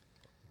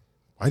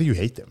 Why do you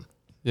hate them?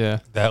 Yeah.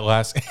 That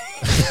last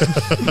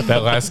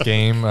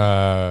game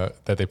that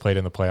they played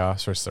in the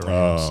playoffs versus the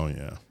Rams. Oh,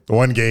 yeah. The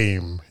one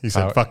game. He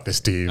said, fuck this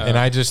team. And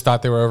I just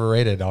thought they were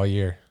overrated all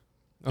year.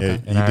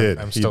 Okay. And he did.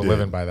 I'm still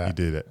living by that. He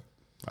did it.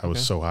 I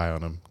was so high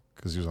on him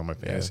because he was on my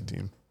fantasy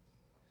team.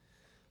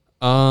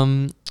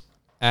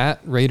 At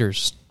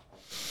Raiders.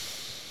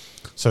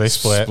 So they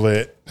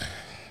split.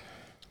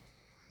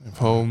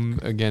 Home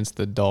against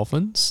the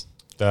Dolphins.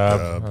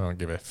 Dub. I don't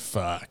give a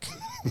fuck.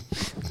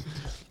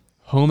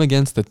 Home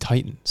against the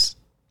Titans.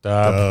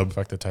 Dub.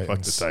 Fuck the Titans.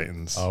 Fuck the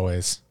Titans.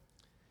 Always.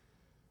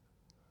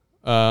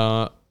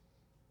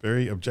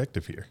 Very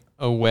objective here.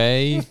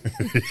 Away.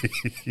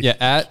 Yeah,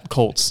 at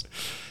Colts.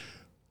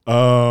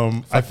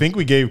 I think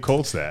we gave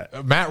Colts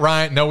that. Matt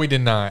Ryan. No, we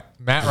did not.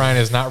 Matt Ryan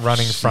is not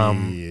running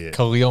from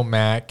Khalil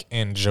Mack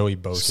and Joey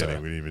Bosa. Just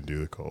kidding. We didn't even do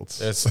the Colts.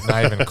 It's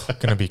not even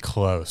going to be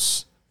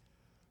close.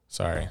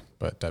 Sorry,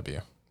 but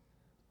W.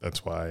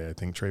 That's why I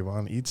think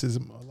Trayvon Eats is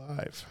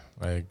alive.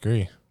 I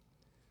agree.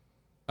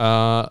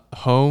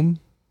 Home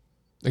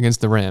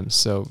against the Rams.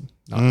 So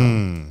not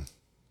home.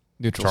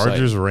 Neutral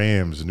Chargers, site.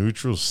 Rams,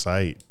 neutral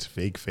site.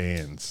 Fake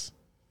fans.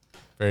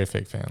 Very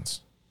fake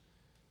fans.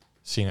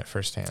 Seen it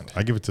firsthand.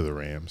 I give it to the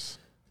Rams.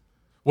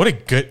 What a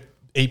good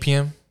 8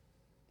 p.m.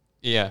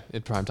 Yeah,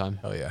 at prime time.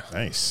 Hell yeah.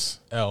 Nice.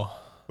 L.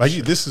 Like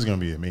this is going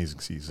to be an amazing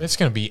season. It's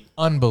going to be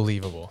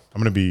unbelievable.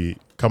 I'm going to be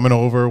coming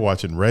over,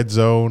 watching Red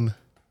Zone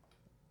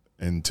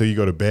until you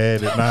go to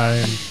bed at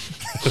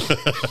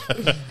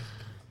 9.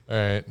 All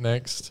right,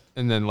 next.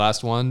 And then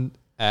last one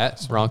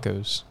at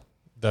Broncos.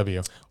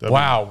 W.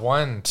 Wow,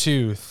 1,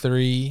 2,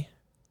 3.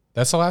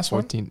 That's the last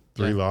 14. one?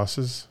 3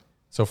 losses.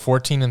 So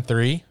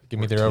 14-3. Give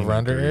me their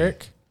over-under,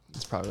 Eric.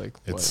 It's probably like,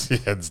 it's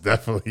what? It's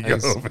definitely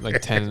It's over.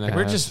 like 10 and a half.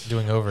 We're just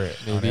doing over it.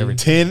 Maybe.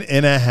 10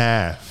 and a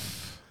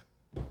half.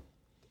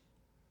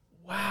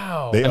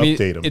 Wow. They I mean,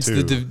 update them it's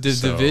too. the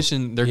so.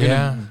 division. They're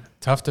Yeah.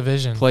 Tough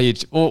division. Play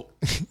each. Well,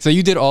 so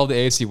you did all the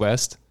AFC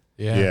West.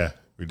 Yeah,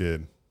 we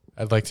did.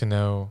 I'd like to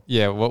know.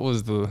 Yeah, what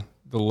was the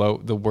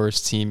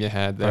worst team you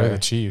had there? Probably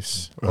the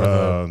Chiefs or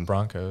the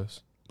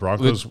Broncos.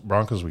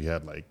 Broncos. We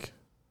had like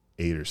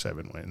 8 or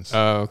 7 wins.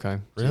 Oh, okay.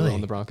 So really?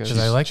 On the Broncos.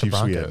 Because I like Chiefs,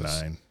 the we Broncos.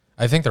 had 9.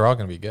 I think they're all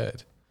going to be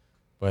good,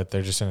 but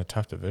they're just in a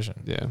tough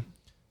division. Yeah.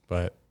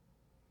 But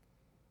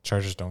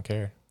Chargers don't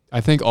care.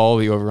 I think all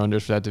the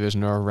over-unders for that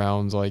division are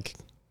around like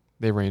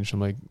they range from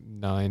like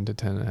 9 to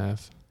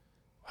 10.5.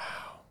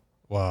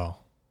 Wow.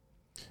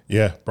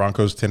 Yeah,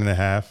 Broncos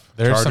 10.5,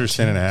 There's some Chargers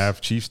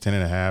 10.5, Chiefs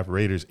 10.5,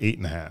 Raiders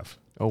 8.5.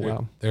 Oh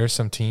wow. There are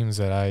some teams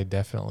that I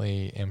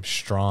definitely am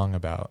strong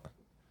about.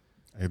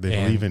 They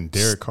believe in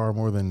Derek Carr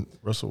more than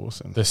Russell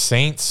Wilson. The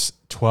Saints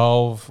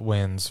 12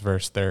 wins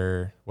versus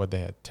their what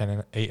they had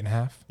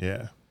 8.5.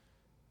 Yeah,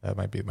 that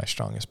might be my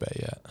strongest bet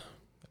yet.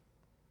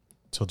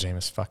 Until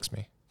Jameis fucks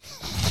me.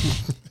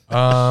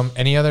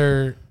 Any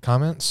other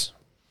comments?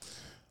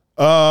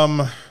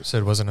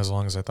 Said it wasn't as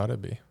long as I thought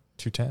it'd be.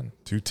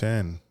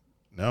 210.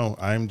 No,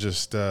 I'm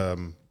just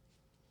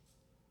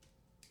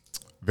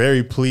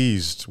very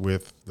pleased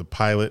with the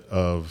pilot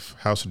of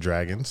House of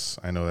Dragons.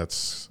 I know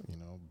that's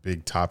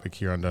big topic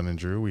here on Dunn and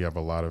Drew. We have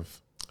a lot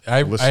of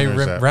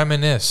listeners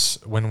reminisce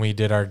when we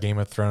did our Game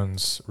of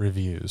Thrones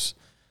reviews.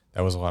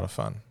 That was a lot of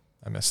fun.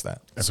 I missed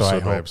that.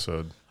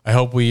 Episode. I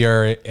hope we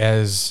are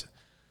as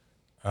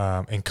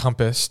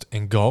encompassed,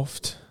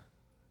 engulfed,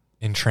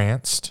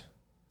 entranced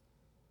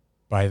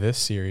by this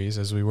series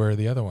as we were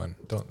the other one.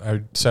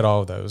 I said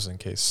all of those in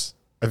case.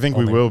 I think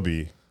we will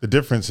be. The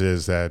difference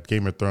is that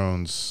Game of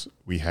Thrones,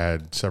 we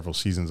had several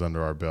seasons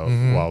under our belt,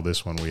 while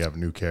this one we have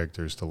new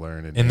characters to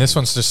learn. And this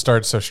one's just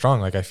started so strong.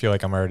 Like I feel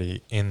like I'm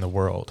already in the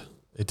world.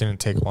 It didn't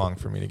take long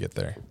for me to get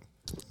there.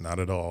 Not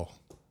at all.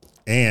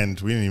 And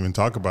we didn't even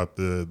talk about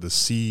the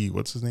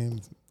what's his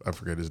name? I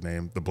forget his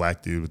name. The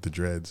black dude with the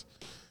dreads.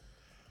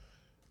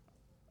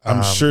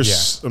 I'm sure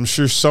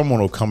someone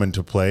will come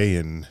into play,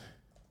 and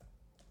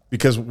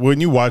because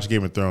when you watch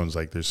Game of Thrones,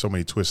 like there's so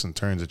many twists and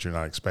turns that you're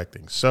not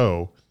expecting.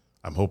 So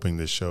I'm hoping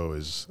this show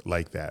is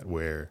like that,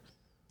 where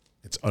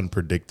it's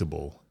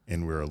unpredictable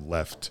and we're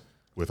left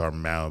with our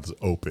mouths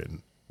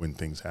open when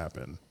things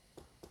happen.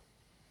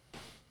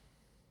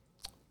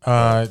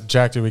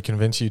 Jack, did we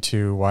convince you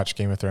to watch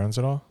Game of Thrones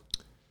at all?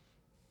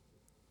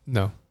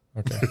 No.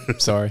 Okay.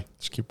 Sorry.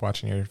 Just keep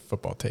watching your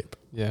football tape.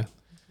 Yeah.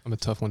 I'm a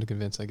tough one to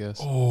convince, I guess.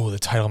 Oh, the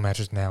title match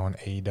is now on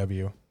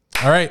AEW.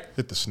 All right.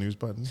 Hit the snooze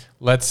button.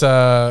 Let's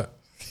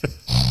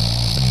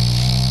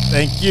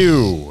Thank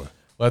you.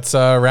 Let's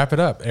wrap it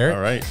up. Eric?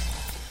 All right.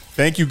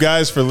 Thank you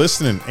guys for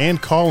listening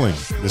and calling.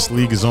 This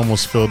league is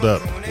almost filled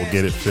up. We'll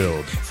get it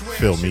filled.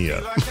 Fill me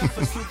up.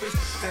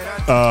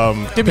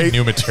 Give me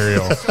new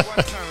material.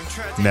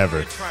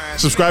 Never.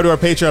 Subscribe to our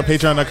Patreon,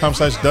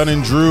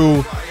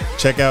 patreon.com/DunnandDrew.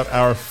 Check out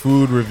our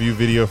food review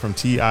video from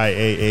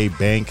TIAA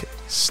Bank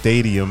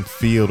Stadium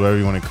Field, whatever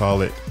you want to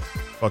call it.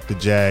 Fuck the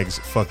Jags,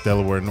 fuck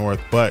Delaware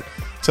North. But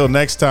till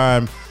next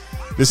time,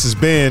 this has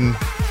been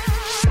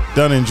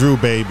Dunn and Drew,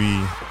 baby.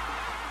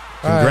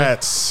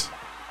 Congrats,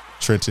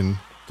 Trenton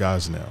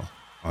Gosnell,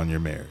 on your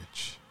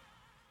marriage.